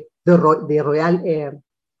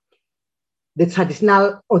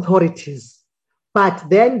traditional authorities. But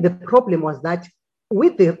then the problem was that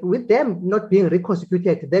with them not being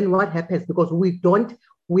reconstituted, then what happens? Because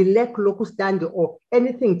we lack local stand or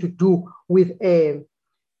anything to do with the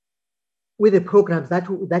programs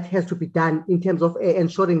that has to be done in terms of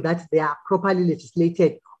ensuring that they are properly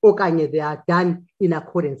legislated or they are done in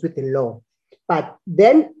accordance with the law. But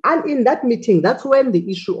then, and in that meeting, that's when the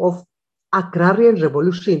issue of agrarian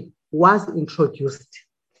revolution was introduced.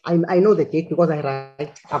 I know the date because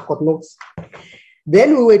I've got notes.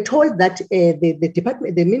 Then we were told that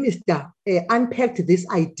the minister unpacked this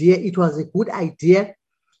idea. It was a good idea.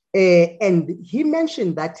 And he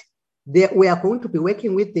mentioned that we are going to be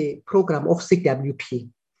working with the program of CWP.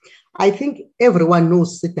 I think everyone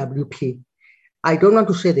knows CWP. I don't want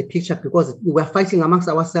to share the picture because we were fighting amongst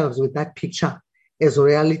ourselves with that picture as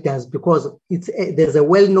realities, because there's a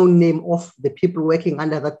well-known name of the people working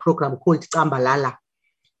under that program called Tsambalala.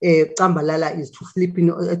 Tsambalala is to sleep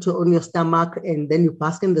on your stomach and then you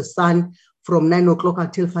bask in the sun from 9 o'clock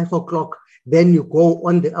until 5 o'clock. Then you go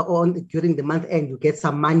during the month end, you get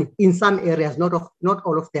some money in some areas, not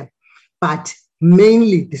all of them. But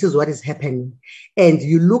mainly, this is what is happening. And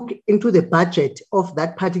you look into the budget of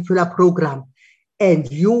that particular program,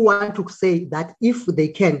 and you want to say that if they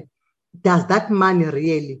can, does that money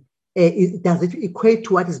really, does it equate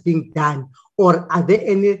to what is being done? Or are there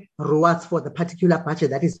any rewards for the particular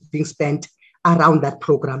budget that is being spent around that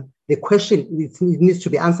program? The question needs to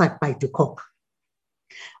be answered by the COP.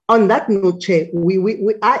 On that note, Chair, we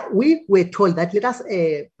were told that let us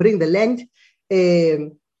bring the land.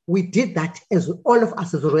 We did that as all of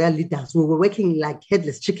us as royal leaders. We were working like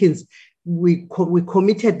headless chickens. We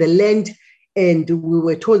committed the land, and we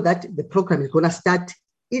were told that the program is going to start.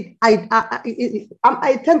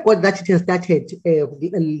 I thank God that it has started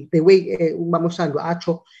the way Mamoshando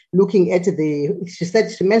Acho looking at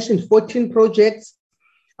she mentioned 14 projects.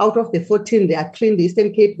 Out of the 14, there are 3 in the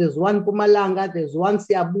Eastern Cape. There's 1 Mpumalanga, there's 1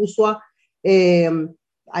 Siabuswa.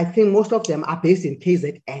 I think most of them are based in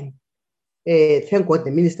KZN. Thank God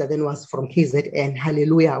the minister then was from KZN.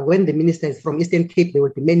 Hallelujah. When the minister is from Eastern Cape, they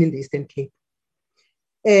will remain in the Eastern Cape.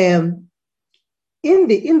 In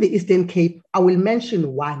the Eastern Cape, I will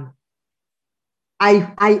mention 1.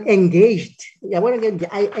 I engaged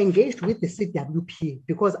with the CWP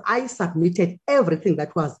because I submitted everything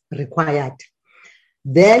that was required.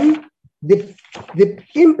 Then the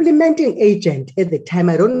implementing agent at the time,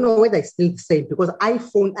 I don't know whether it's still the same, because I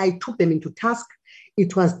took them into task.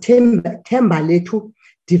 It was Thembaletu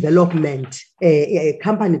Development, a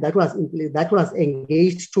company that was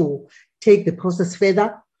engaged to take the process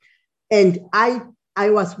further. And I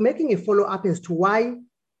was making a follow-up as to why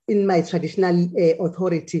in my traditional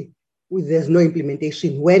authority there's no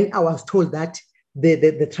implementation, when I was told that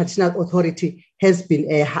the traditional authority has been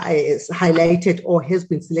highlighted or has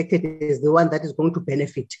been selected as the one that is going to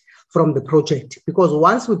benefit from the project. Because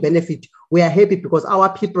once we benefit, we are happy because our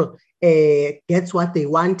people gets what they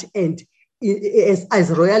want. And as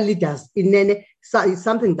royal leaders, it's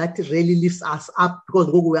something that really lifts us up, because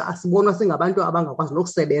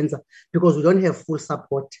because we don't have full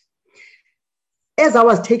support. As I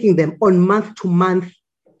was taking them on month to month,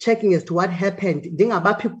 checking as to what happened, being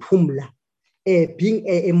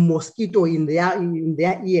a mosquito in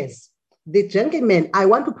their ears. The gentleman, I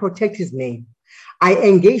want to protect his name. I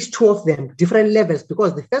engaged 2 of them, different levels,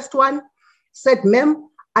 because the first one said, ma'am,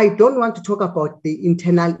 I don't want to talk about the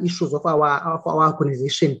internal issues of our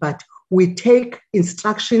organization, but we take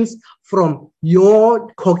instructions from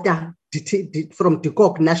your COGTA, from the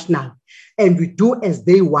COG National, and we do as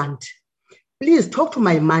they want. Please talk to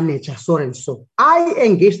my manager, so and so. I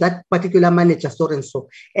engaged that particular manager, so and so.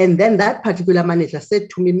 And then that particular manager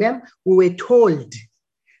said to me, ma'am, we were told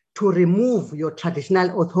to remove your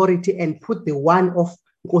traditional authority and put the one of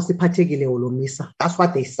That's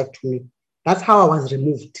what they said to me. That's how I was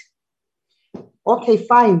removed. Okay,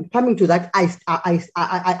 fine. Coming to that,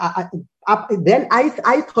 then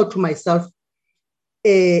I thought to myself,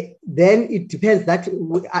 then it depends. That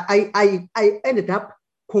I ended up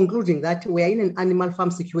concluding that we are in an animal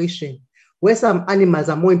farm situation where some animals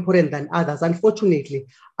are more important than others. Unfortunately,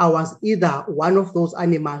 I was either one of those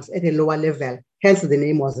animals at a lower level, hence the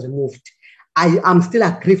name was removed. I am still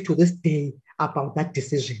aggrieved to this day about that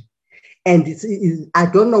decision. And I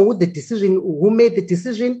don't know who made the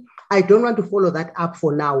decision. I don't want to follow that up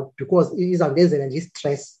for now because it is under energy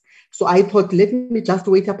stress. So I thought, let me just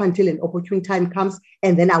wait up until an opportune time comes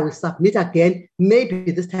and then I will submit again. Maybe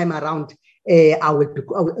this time around,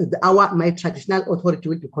 my traditional authority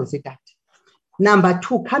will be considered. Number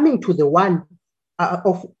two, coming to the one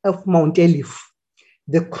of Mount Elif,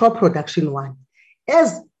 the crop production one.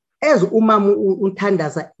 As Umam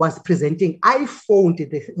Untandaza was presenting, I phoned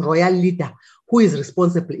the royal leader who is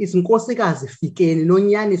responsible. It's Nkosikazi Fikeni,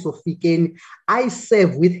 Nonyani Sofikeni. I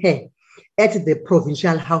serve with her at the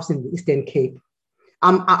provincial house in the Eastern Cape.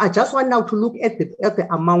 I just want now to look at the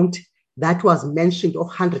amount that was mentioned of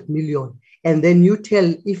 100 million. And then you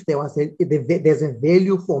tell if there's a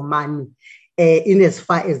value for money in as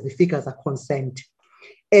far as the figures are concerned.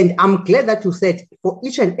 And I'm glad that you said for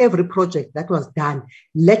each and every project that was done,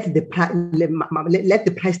 let the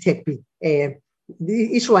price tag be.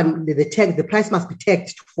 Each one, the price must be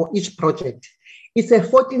tagged for each project. It's a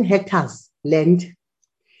 14 hectares land.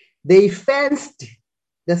 They fenced,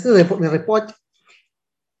 this is the report.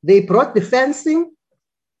 They brought the fencing.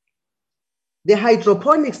 The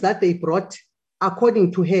hydroponics that they brought,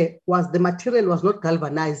 according to her, the material was not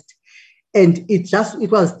galvanized. And it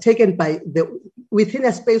was taken within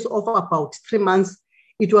a space of about 3 months,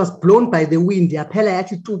 it was blown by the wind,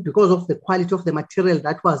 because of the quality of the material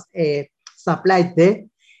that was supplied there.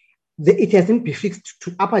 It hasn't been fixed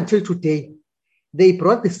up until today. They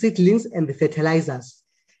brought the seedlings and the fertilizers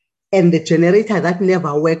and the generator that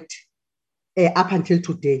never worked up until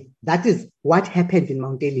today. That is what happened in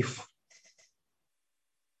Mount Elif.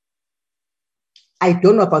 I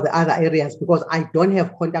don't know about the other areas because I don't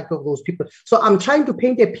have contact of those people. So I'm trying to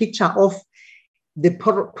paint a picture of the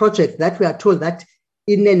project that we are told that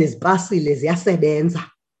this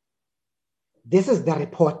is the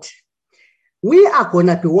report. We are going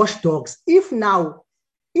to be watchdogs. If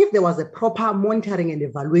there was a proper monitoring and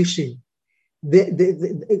evaluation, we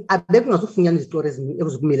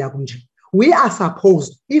are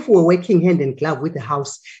supposed, if we're working hand in glove with the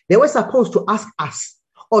house, they were supposed to ask us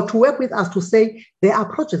or to work with us to say, there are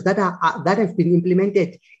projects that have been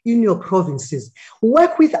implemented in your provinces.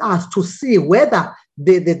 Work with us to see whether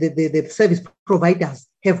the service providers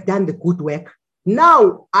have done the good work.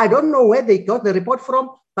 Now, I don't know where they got the report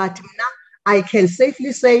from, but now I can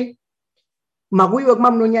safely say, the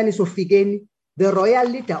royal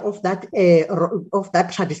leader of that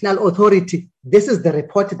traditional authority, this is the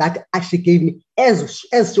report that she gave me as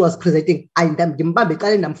she was presenting.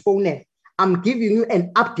 I'm giving you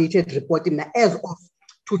an updated report as of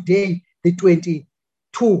today, the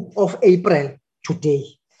 22 of April, today.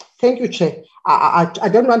 Thank you, Chair. I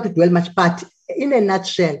don't want to dwell much, but in a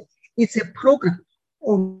nutshell, it's a program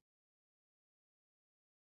on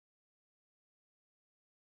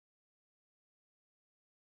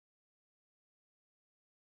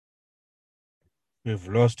We've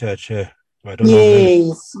lost her, Chair. I don't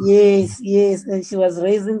know. Yes. And she was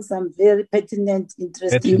raising some very pertinent,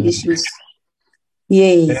 interesting issues.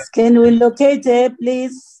 Yes. Can we locate her,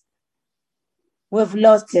 please? We've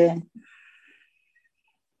lost her.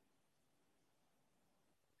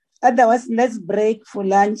 Otherwise, let's break for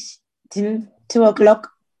lunch till 2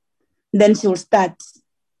 o'clock. Then she'll start.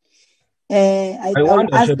 I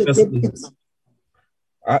wonder, ask the deputy.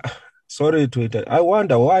 Sorry to interrupt. I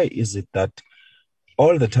wonder why is it that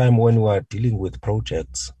all the time when we are dealing with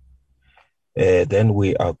projects, then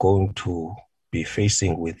we are going to be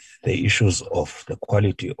facing with the issues of the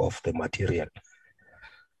quality of the material.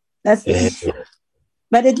 That's the issue.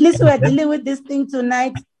 But at least we are dealing with this thing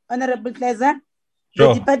tonight, Honorable Kleza.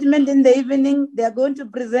 The department in the evening, they are going to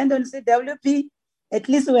present on CWP. At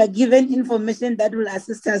least we are given information that will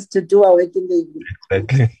assist us to do our work in the evening.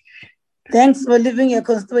 Exactly. Thanks for leaving your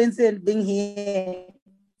constituency and being here.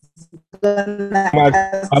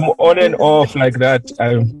 I'm on and off like that.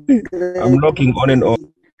 I'm knocking on and off.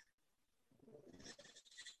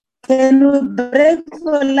 Can we break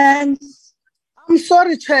for lunch? I'm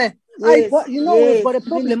sorry, Chair. Yes, we've got a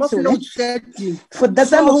problem of load shedding. For the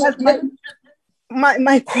so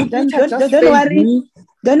my computer don't worry.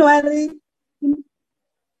 Don't worry.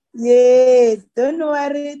 Yes, don't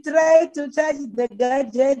worry. Try to charge the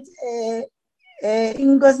gadget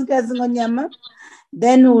inkosikazi Ngonyama.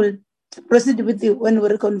 Then we'll proceed with you when we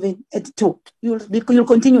reconvene at 2. You'll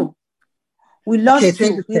continue. We lost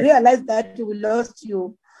you. We realized that we lost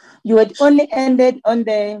you. You had only ended on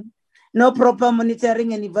the no proper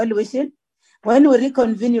monitoring and evaluation. When we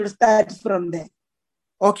reconvene, you'll start from there.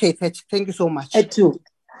 Okay, thank you so much. At 2.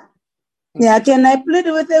 Yeah, can I plead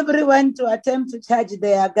with everyone to attempt to charge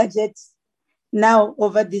their gadgets now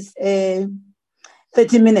over this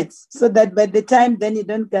 30 minutes, so that by the time then you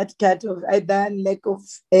don't get cut of either lack of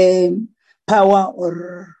power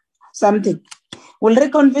or something. We'll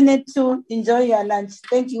reconvene it to enjoy your lunch.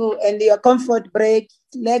 Thank you. And your comfort break,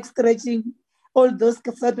 leg stretching, all those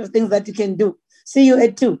sort of things that you can do. See you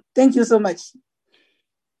at 2. Thank you so much.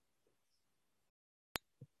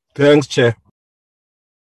 Thanks, Chair.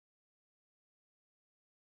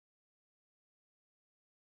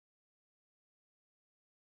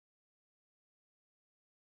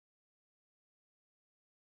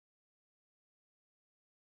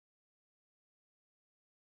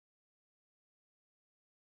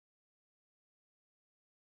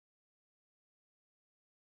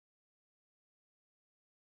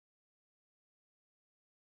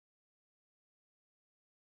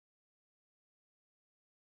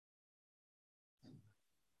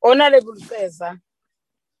 Honorable Ceza.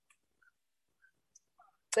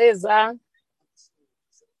 Ceza.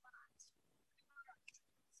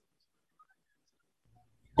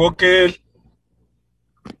 Kokeli.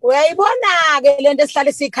 Uyayibona-ke lento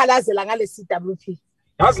esihlale sikhalazela ngale CWP.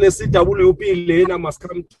 Yazi le CWP lena must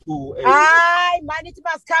come to Hayi man, it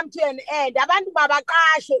must come to an end. Abantu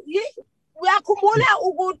babaqashwe. Uyakhumbula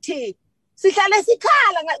ukuthi sihlale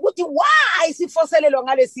sikhala ukuthi why sifoselelwa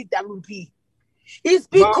ngale CWP? It's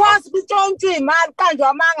because kutshontshwe imali kanjwe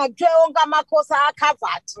amanga kuthiwe wonke amakhosi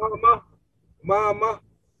covered. Mama,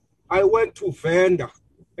 I went to vendor,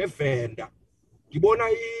 a vendor. Ngibona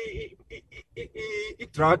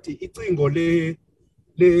idrati icingo le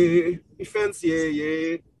ifence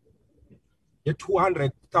ye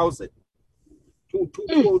 200,000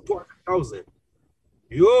 200,000.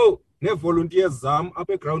 Yo, ne volunteers zam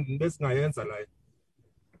up ground besingayenza la.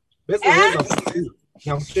 Besingayenza free.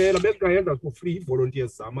 Ngiyakutshela besingayenza for free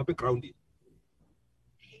volunteers zam up ground.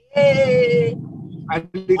 Yabona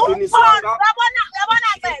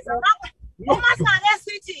Ceza. Uma singake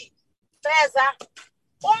sithi Ceza.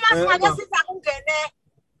 Uma singake sithi akungene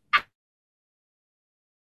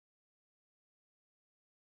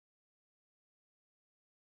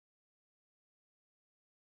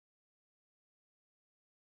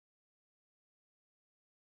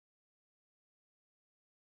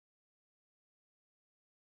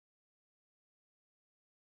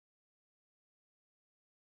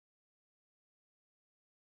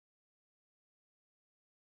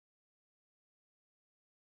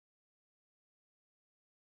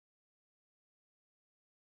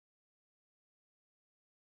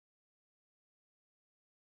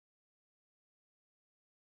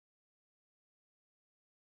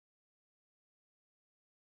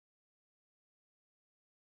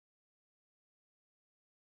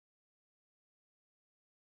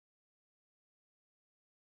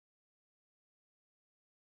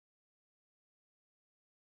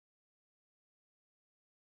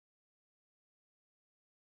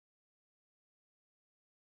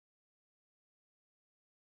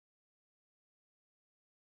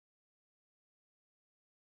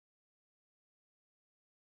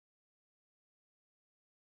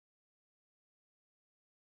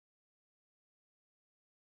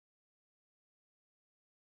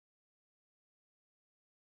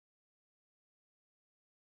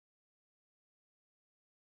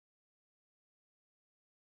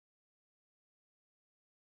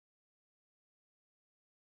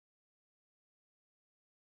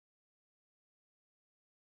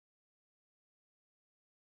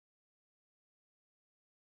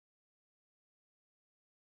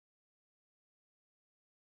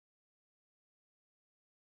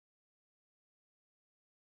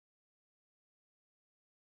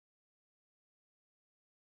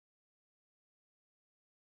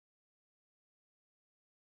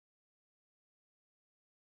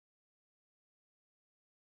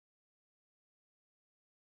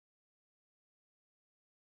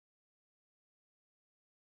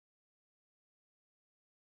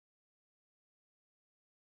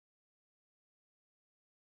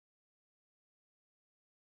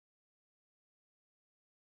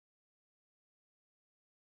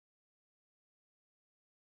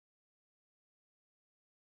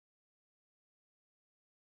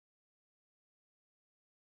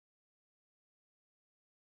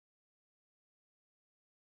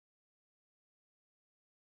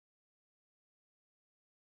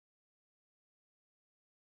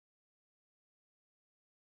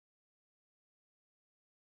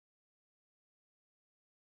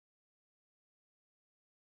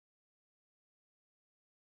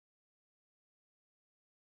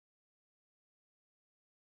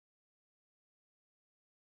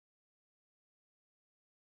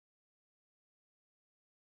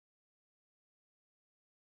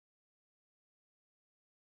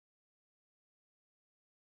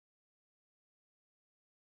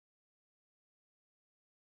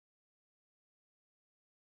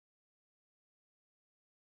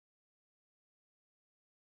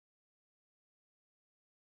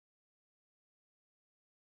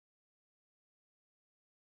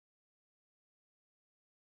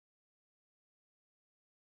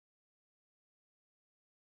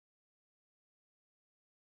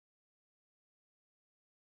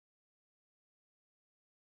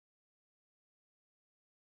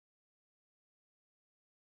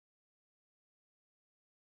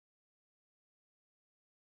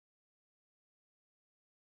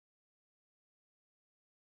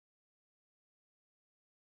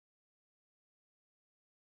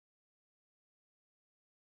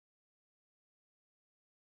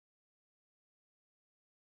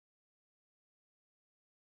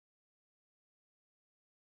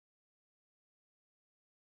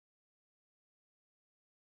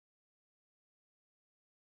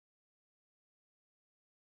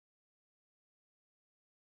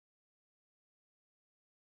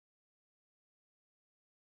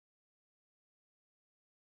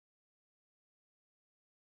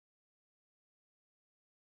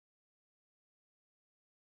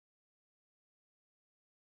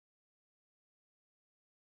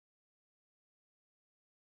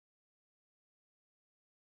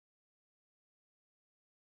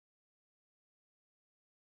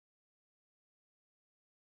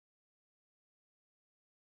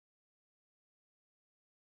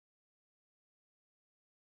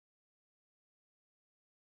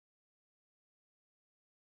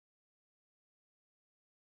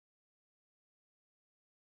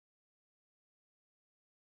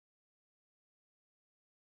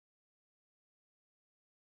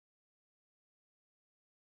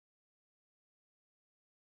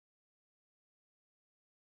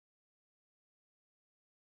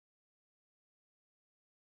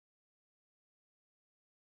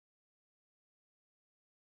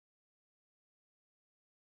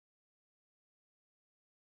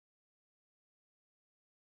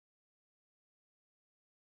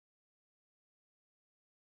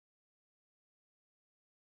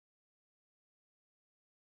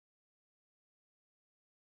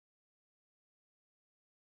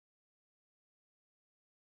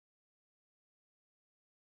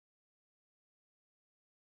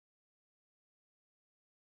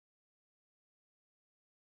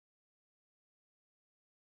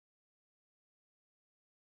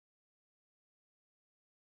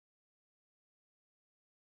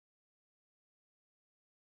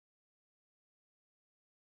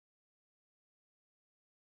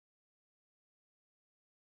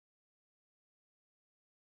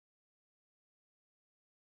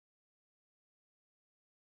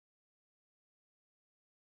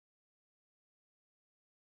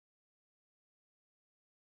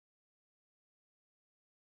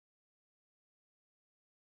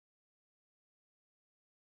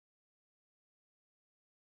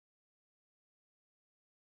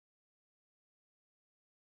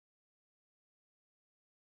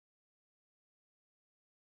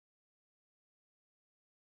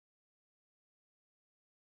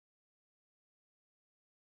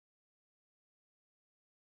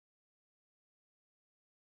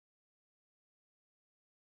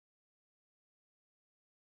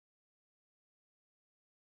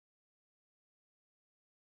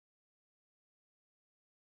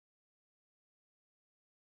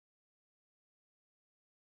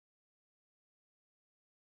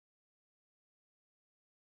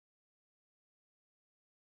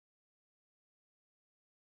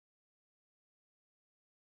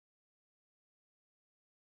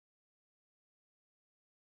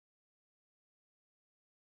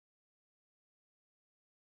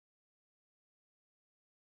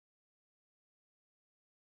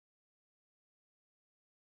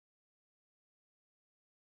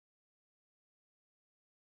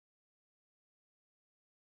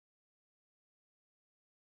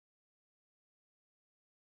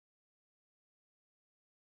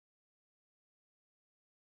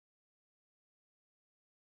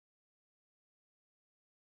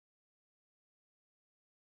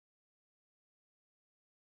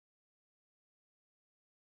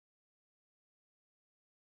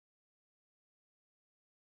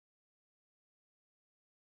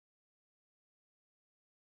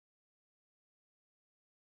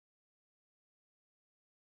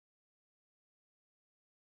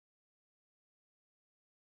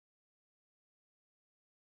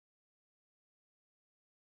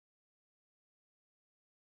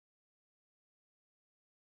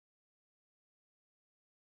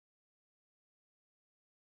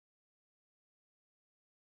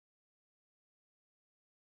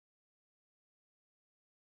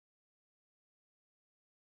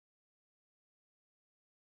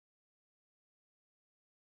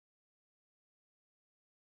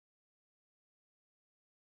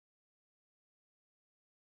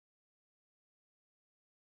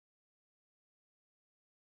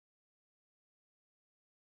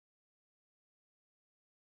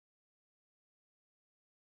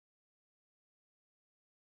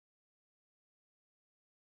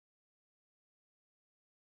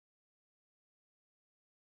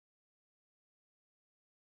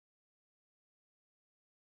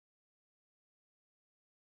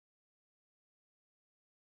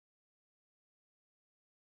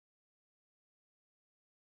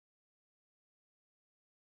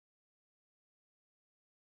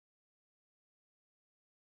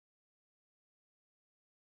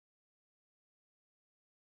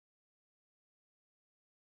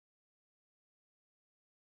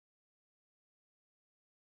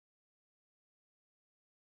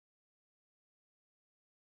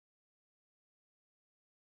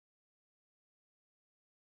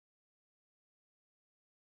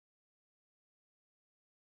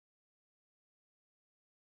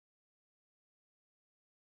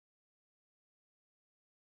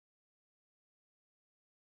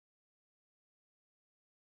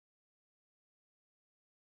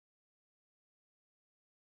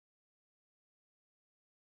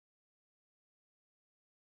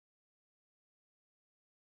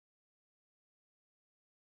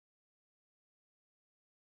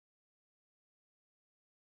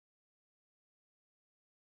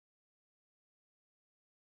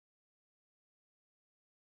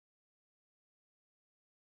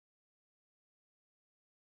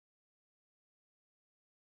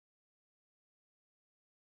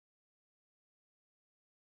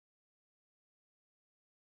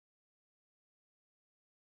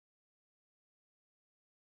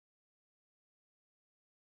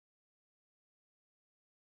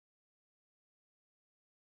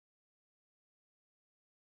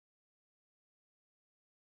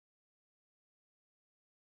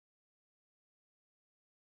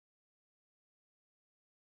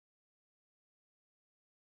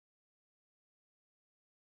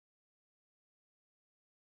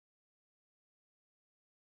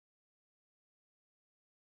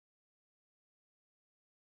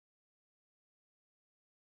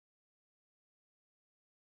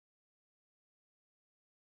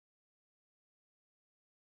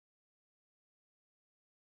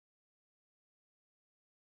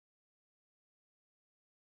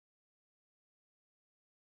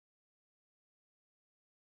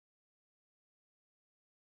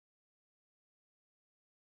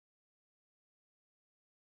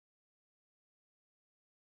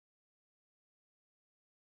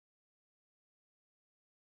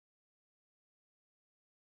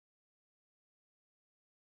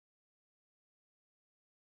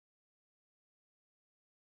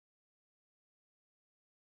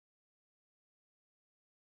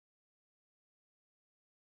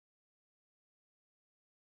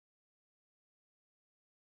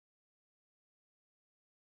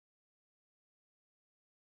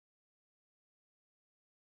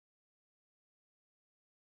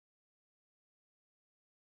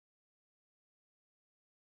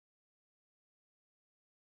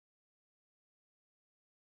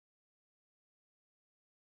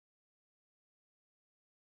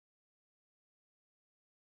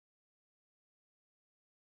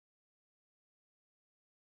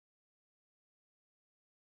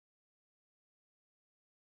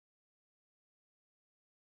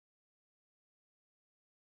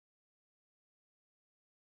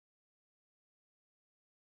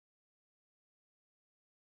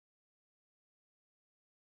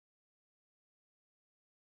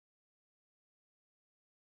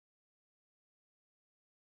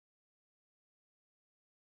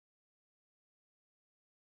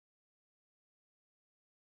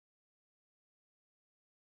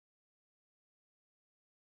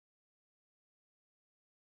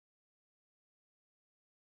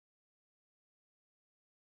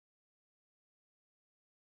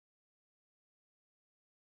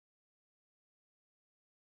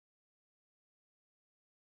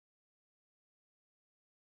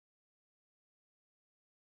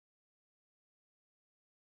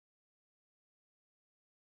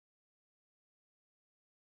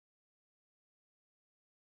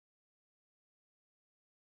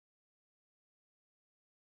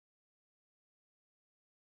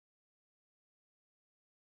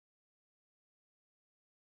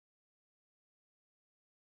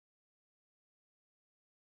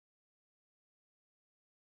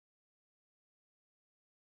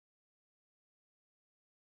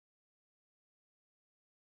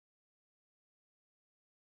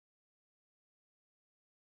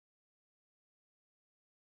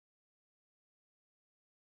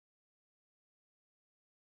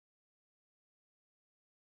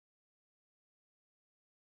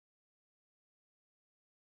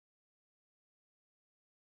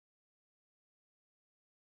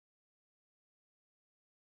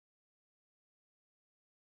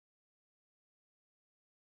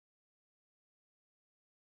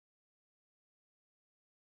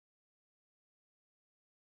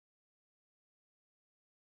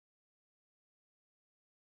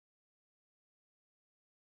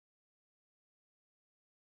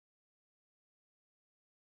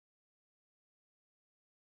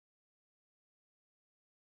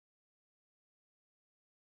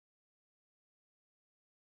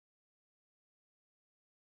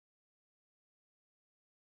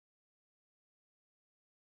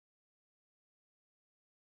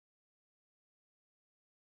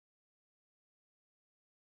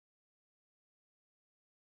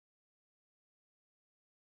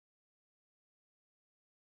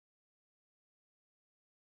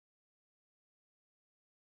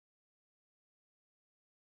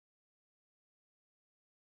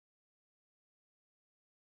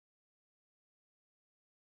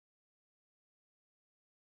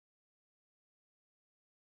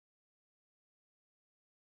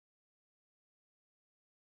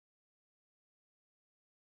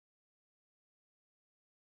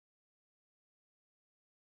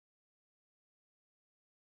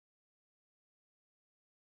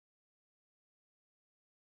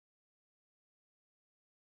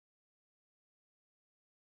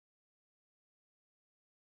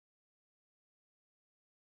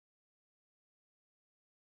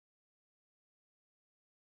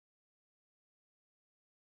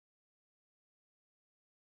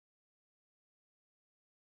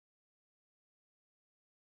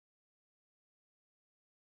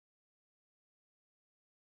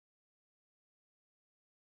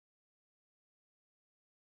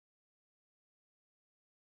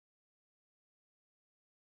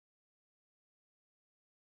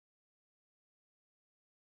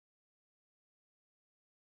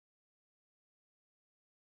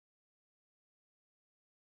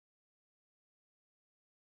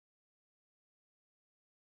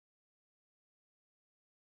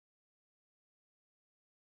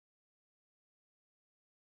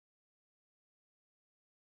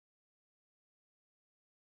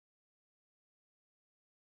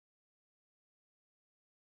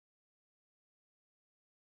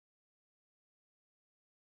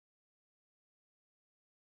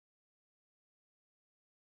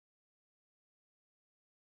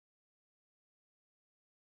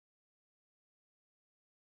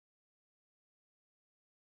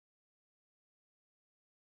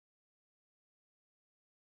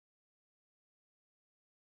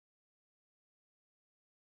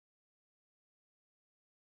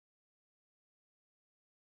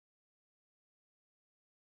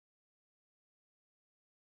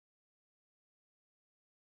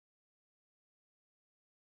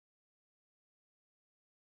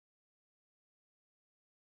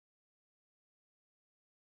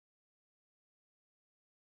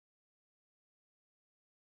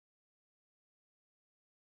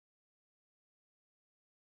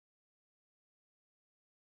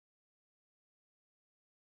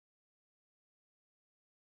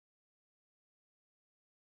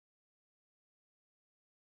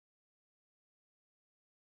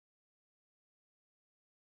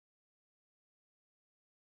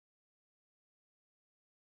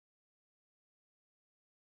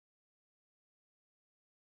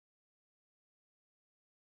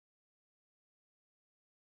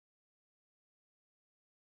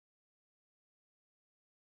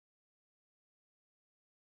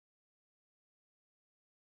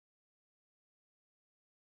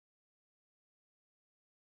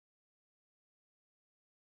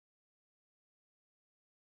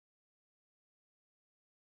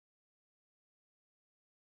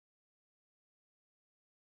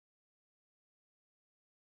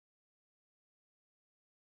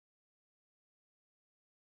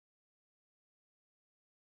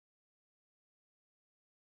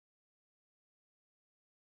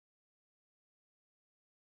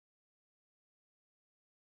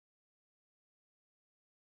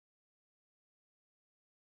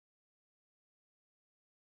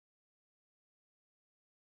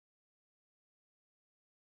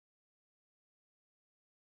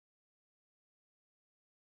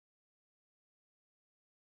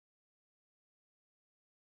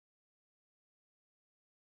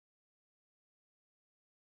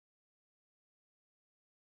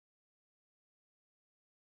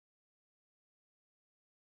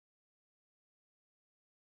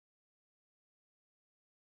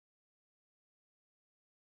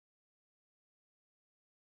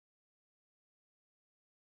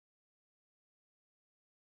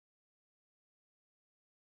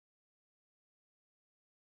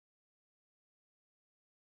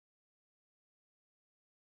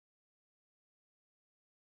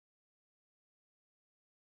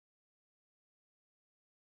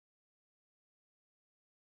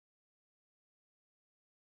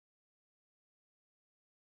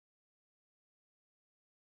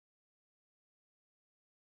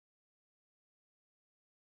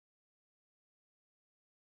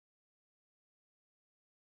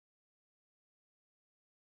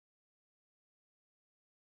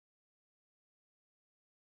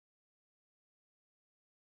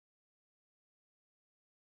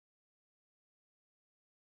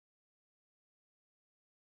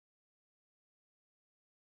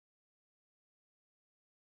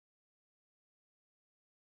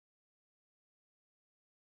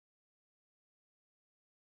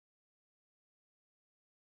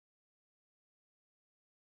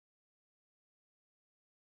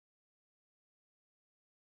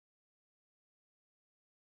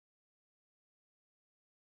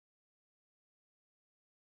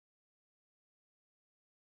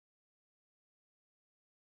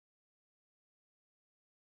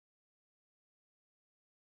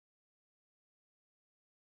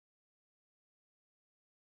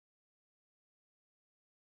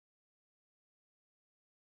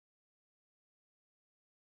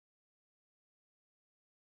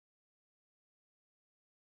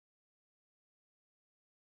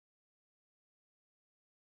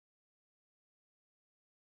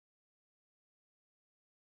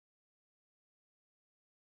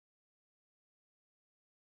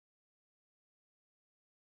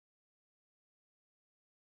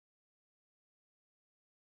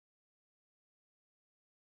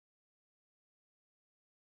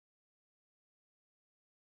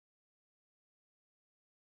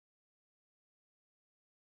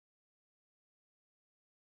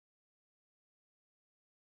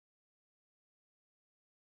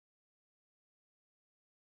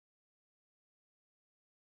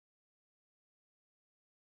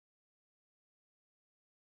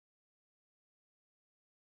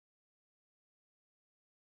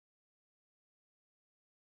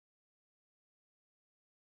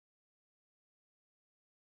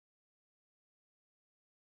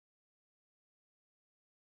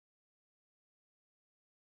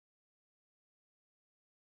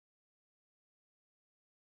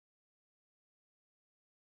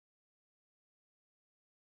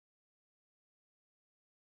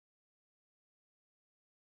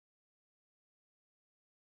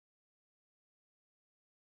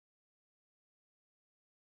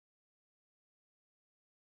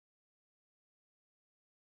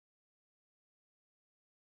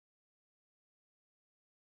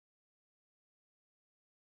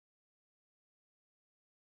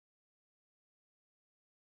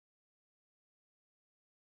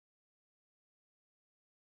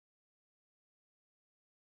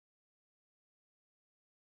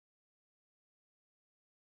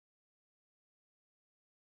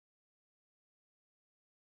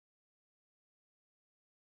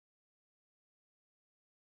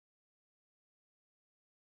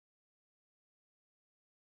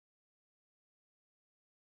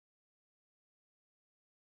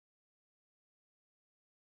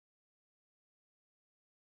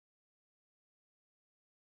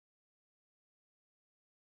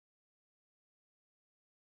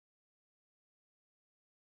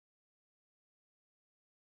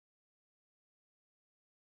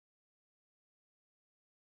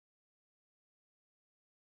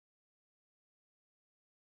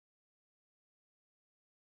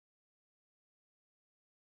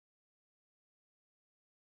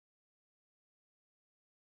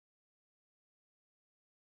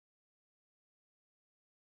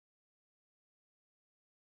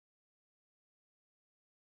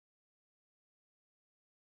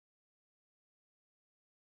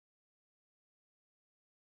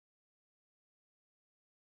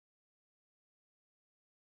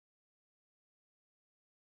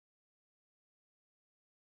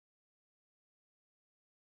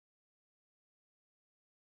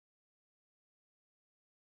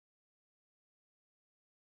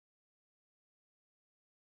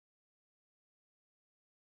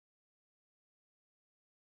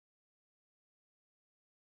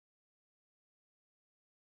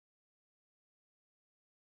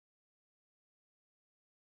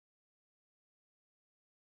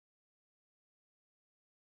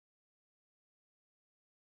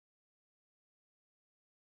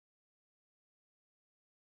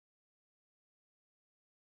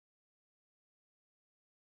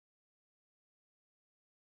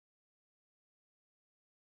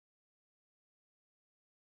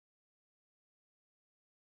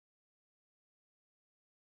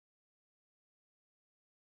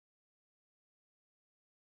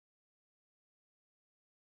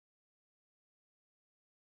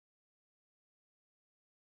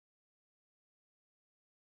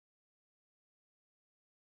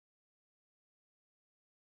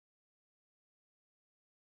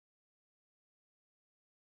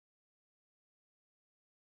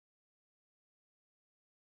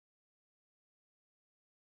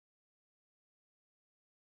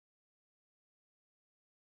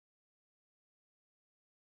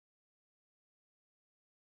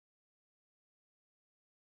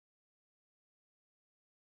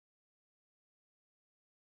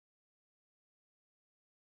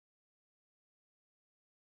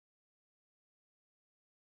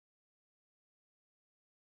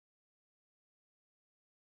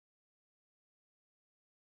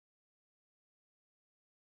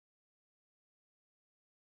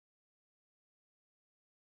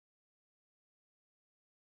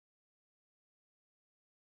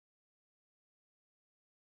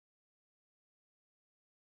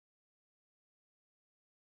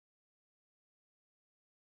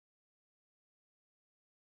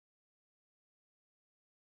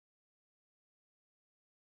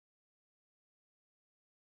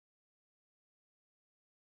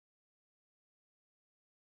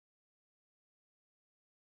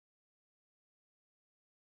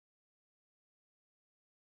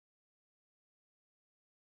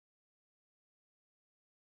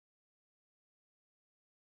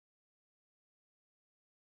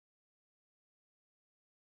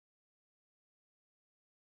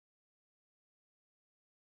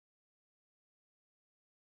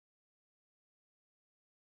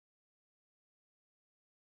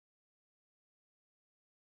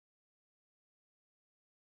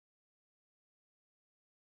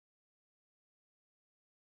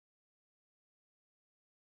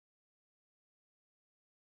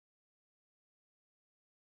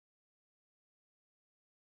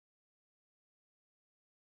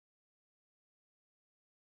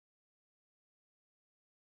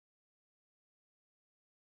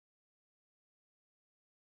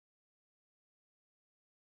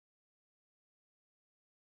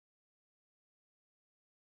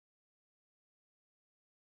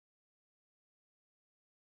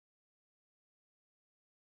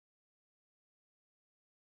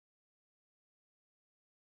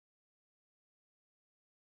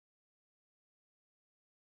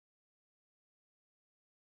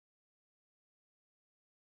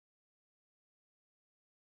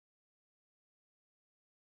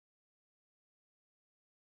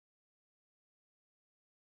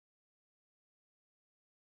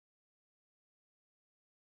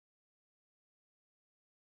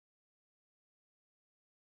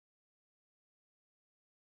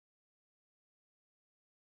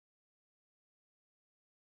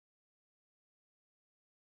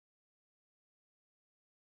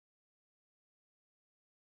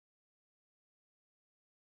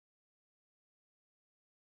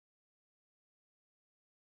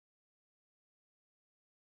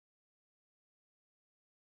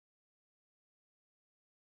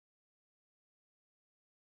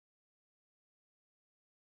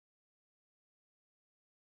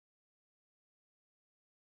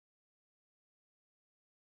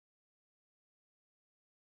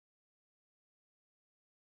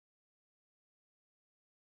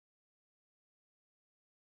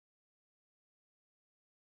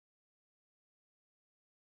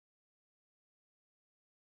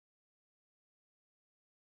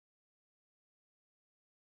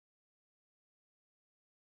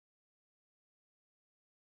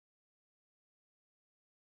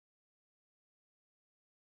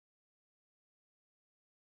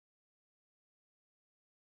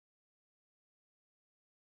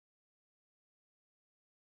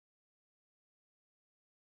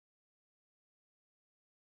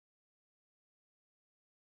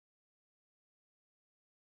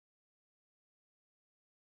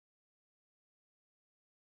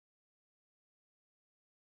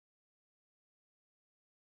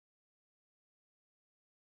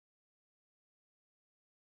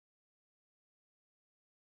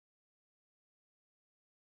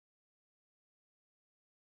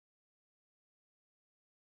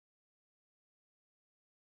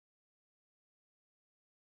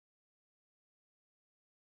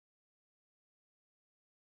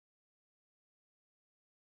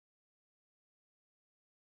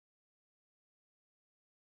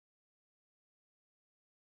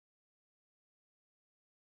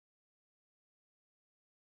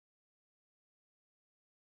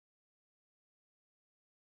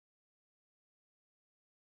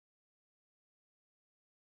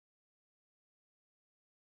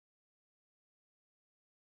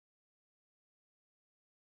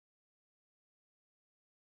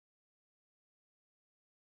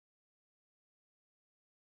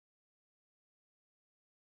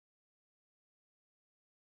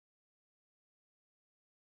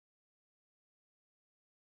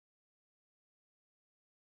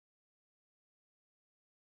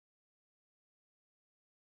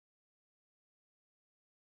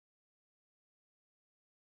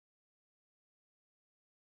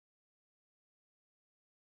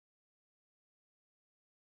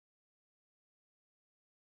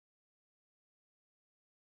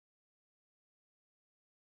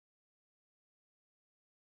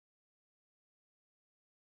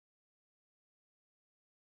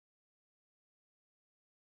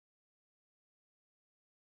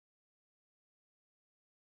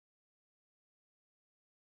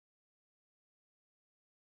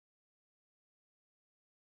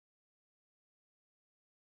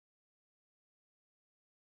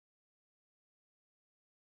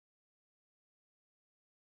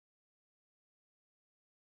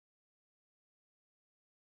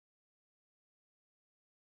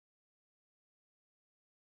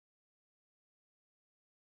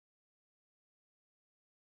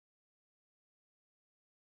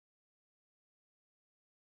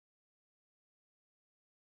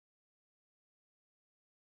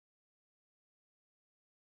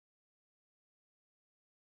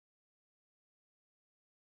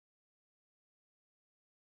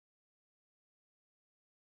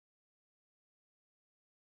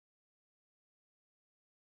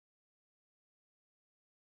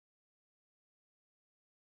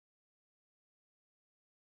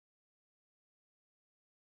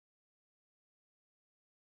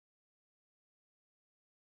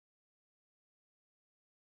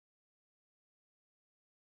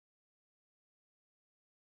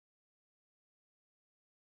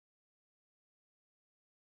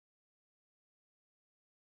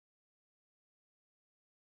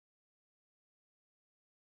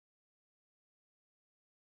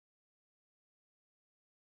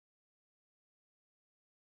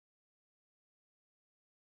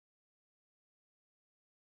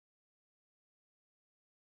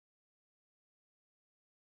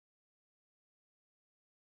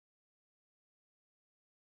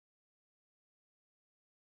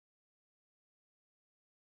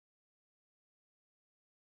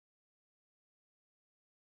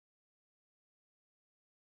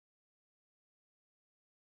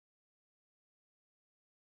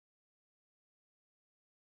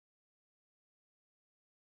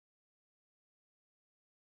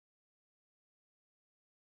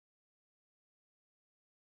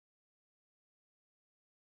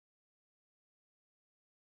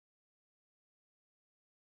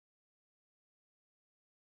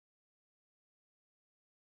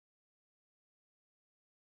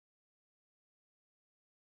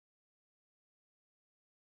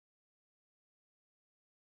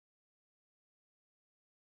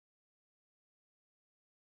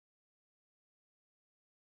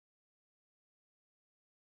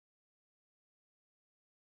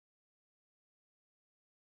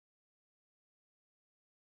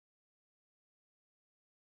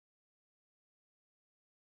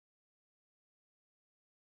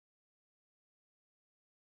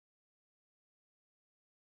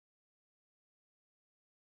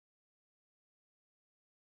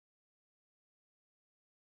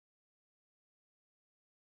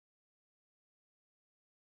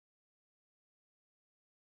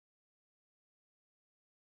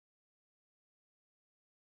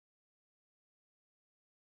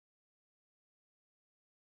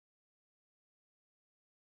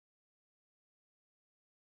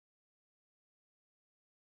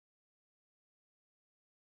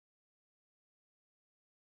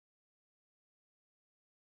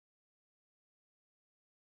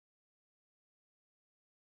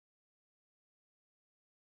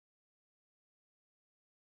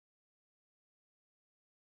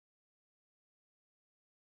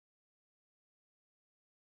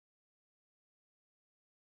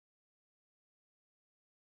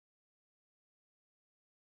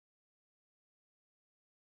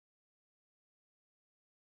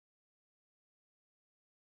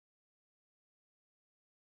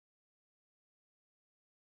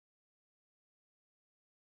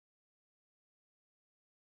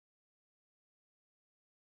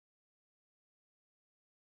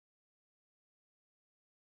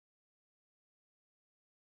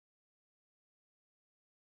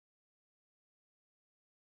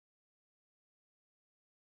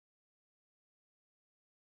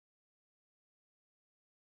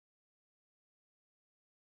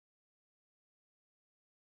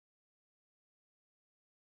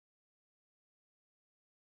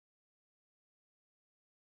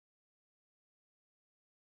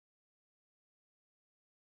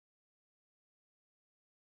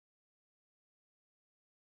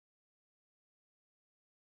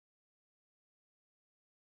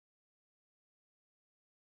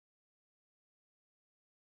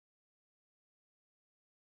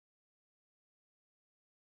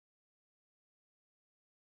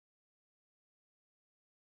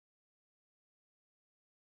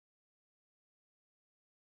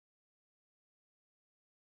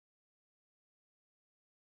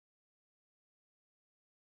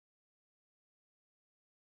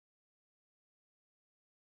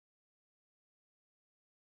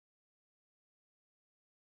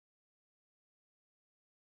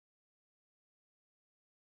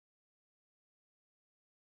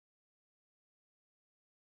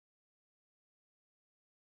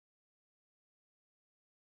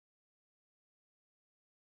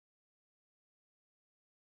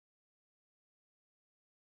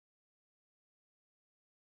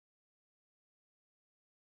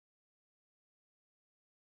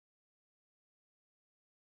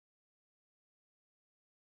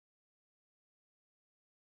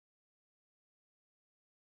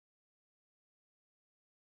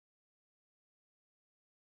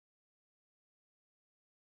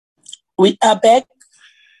We are back.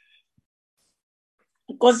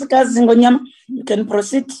 Nkosikazi Ngonyama, you can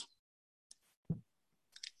proceed.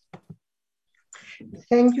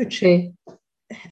 Thank you, Chair.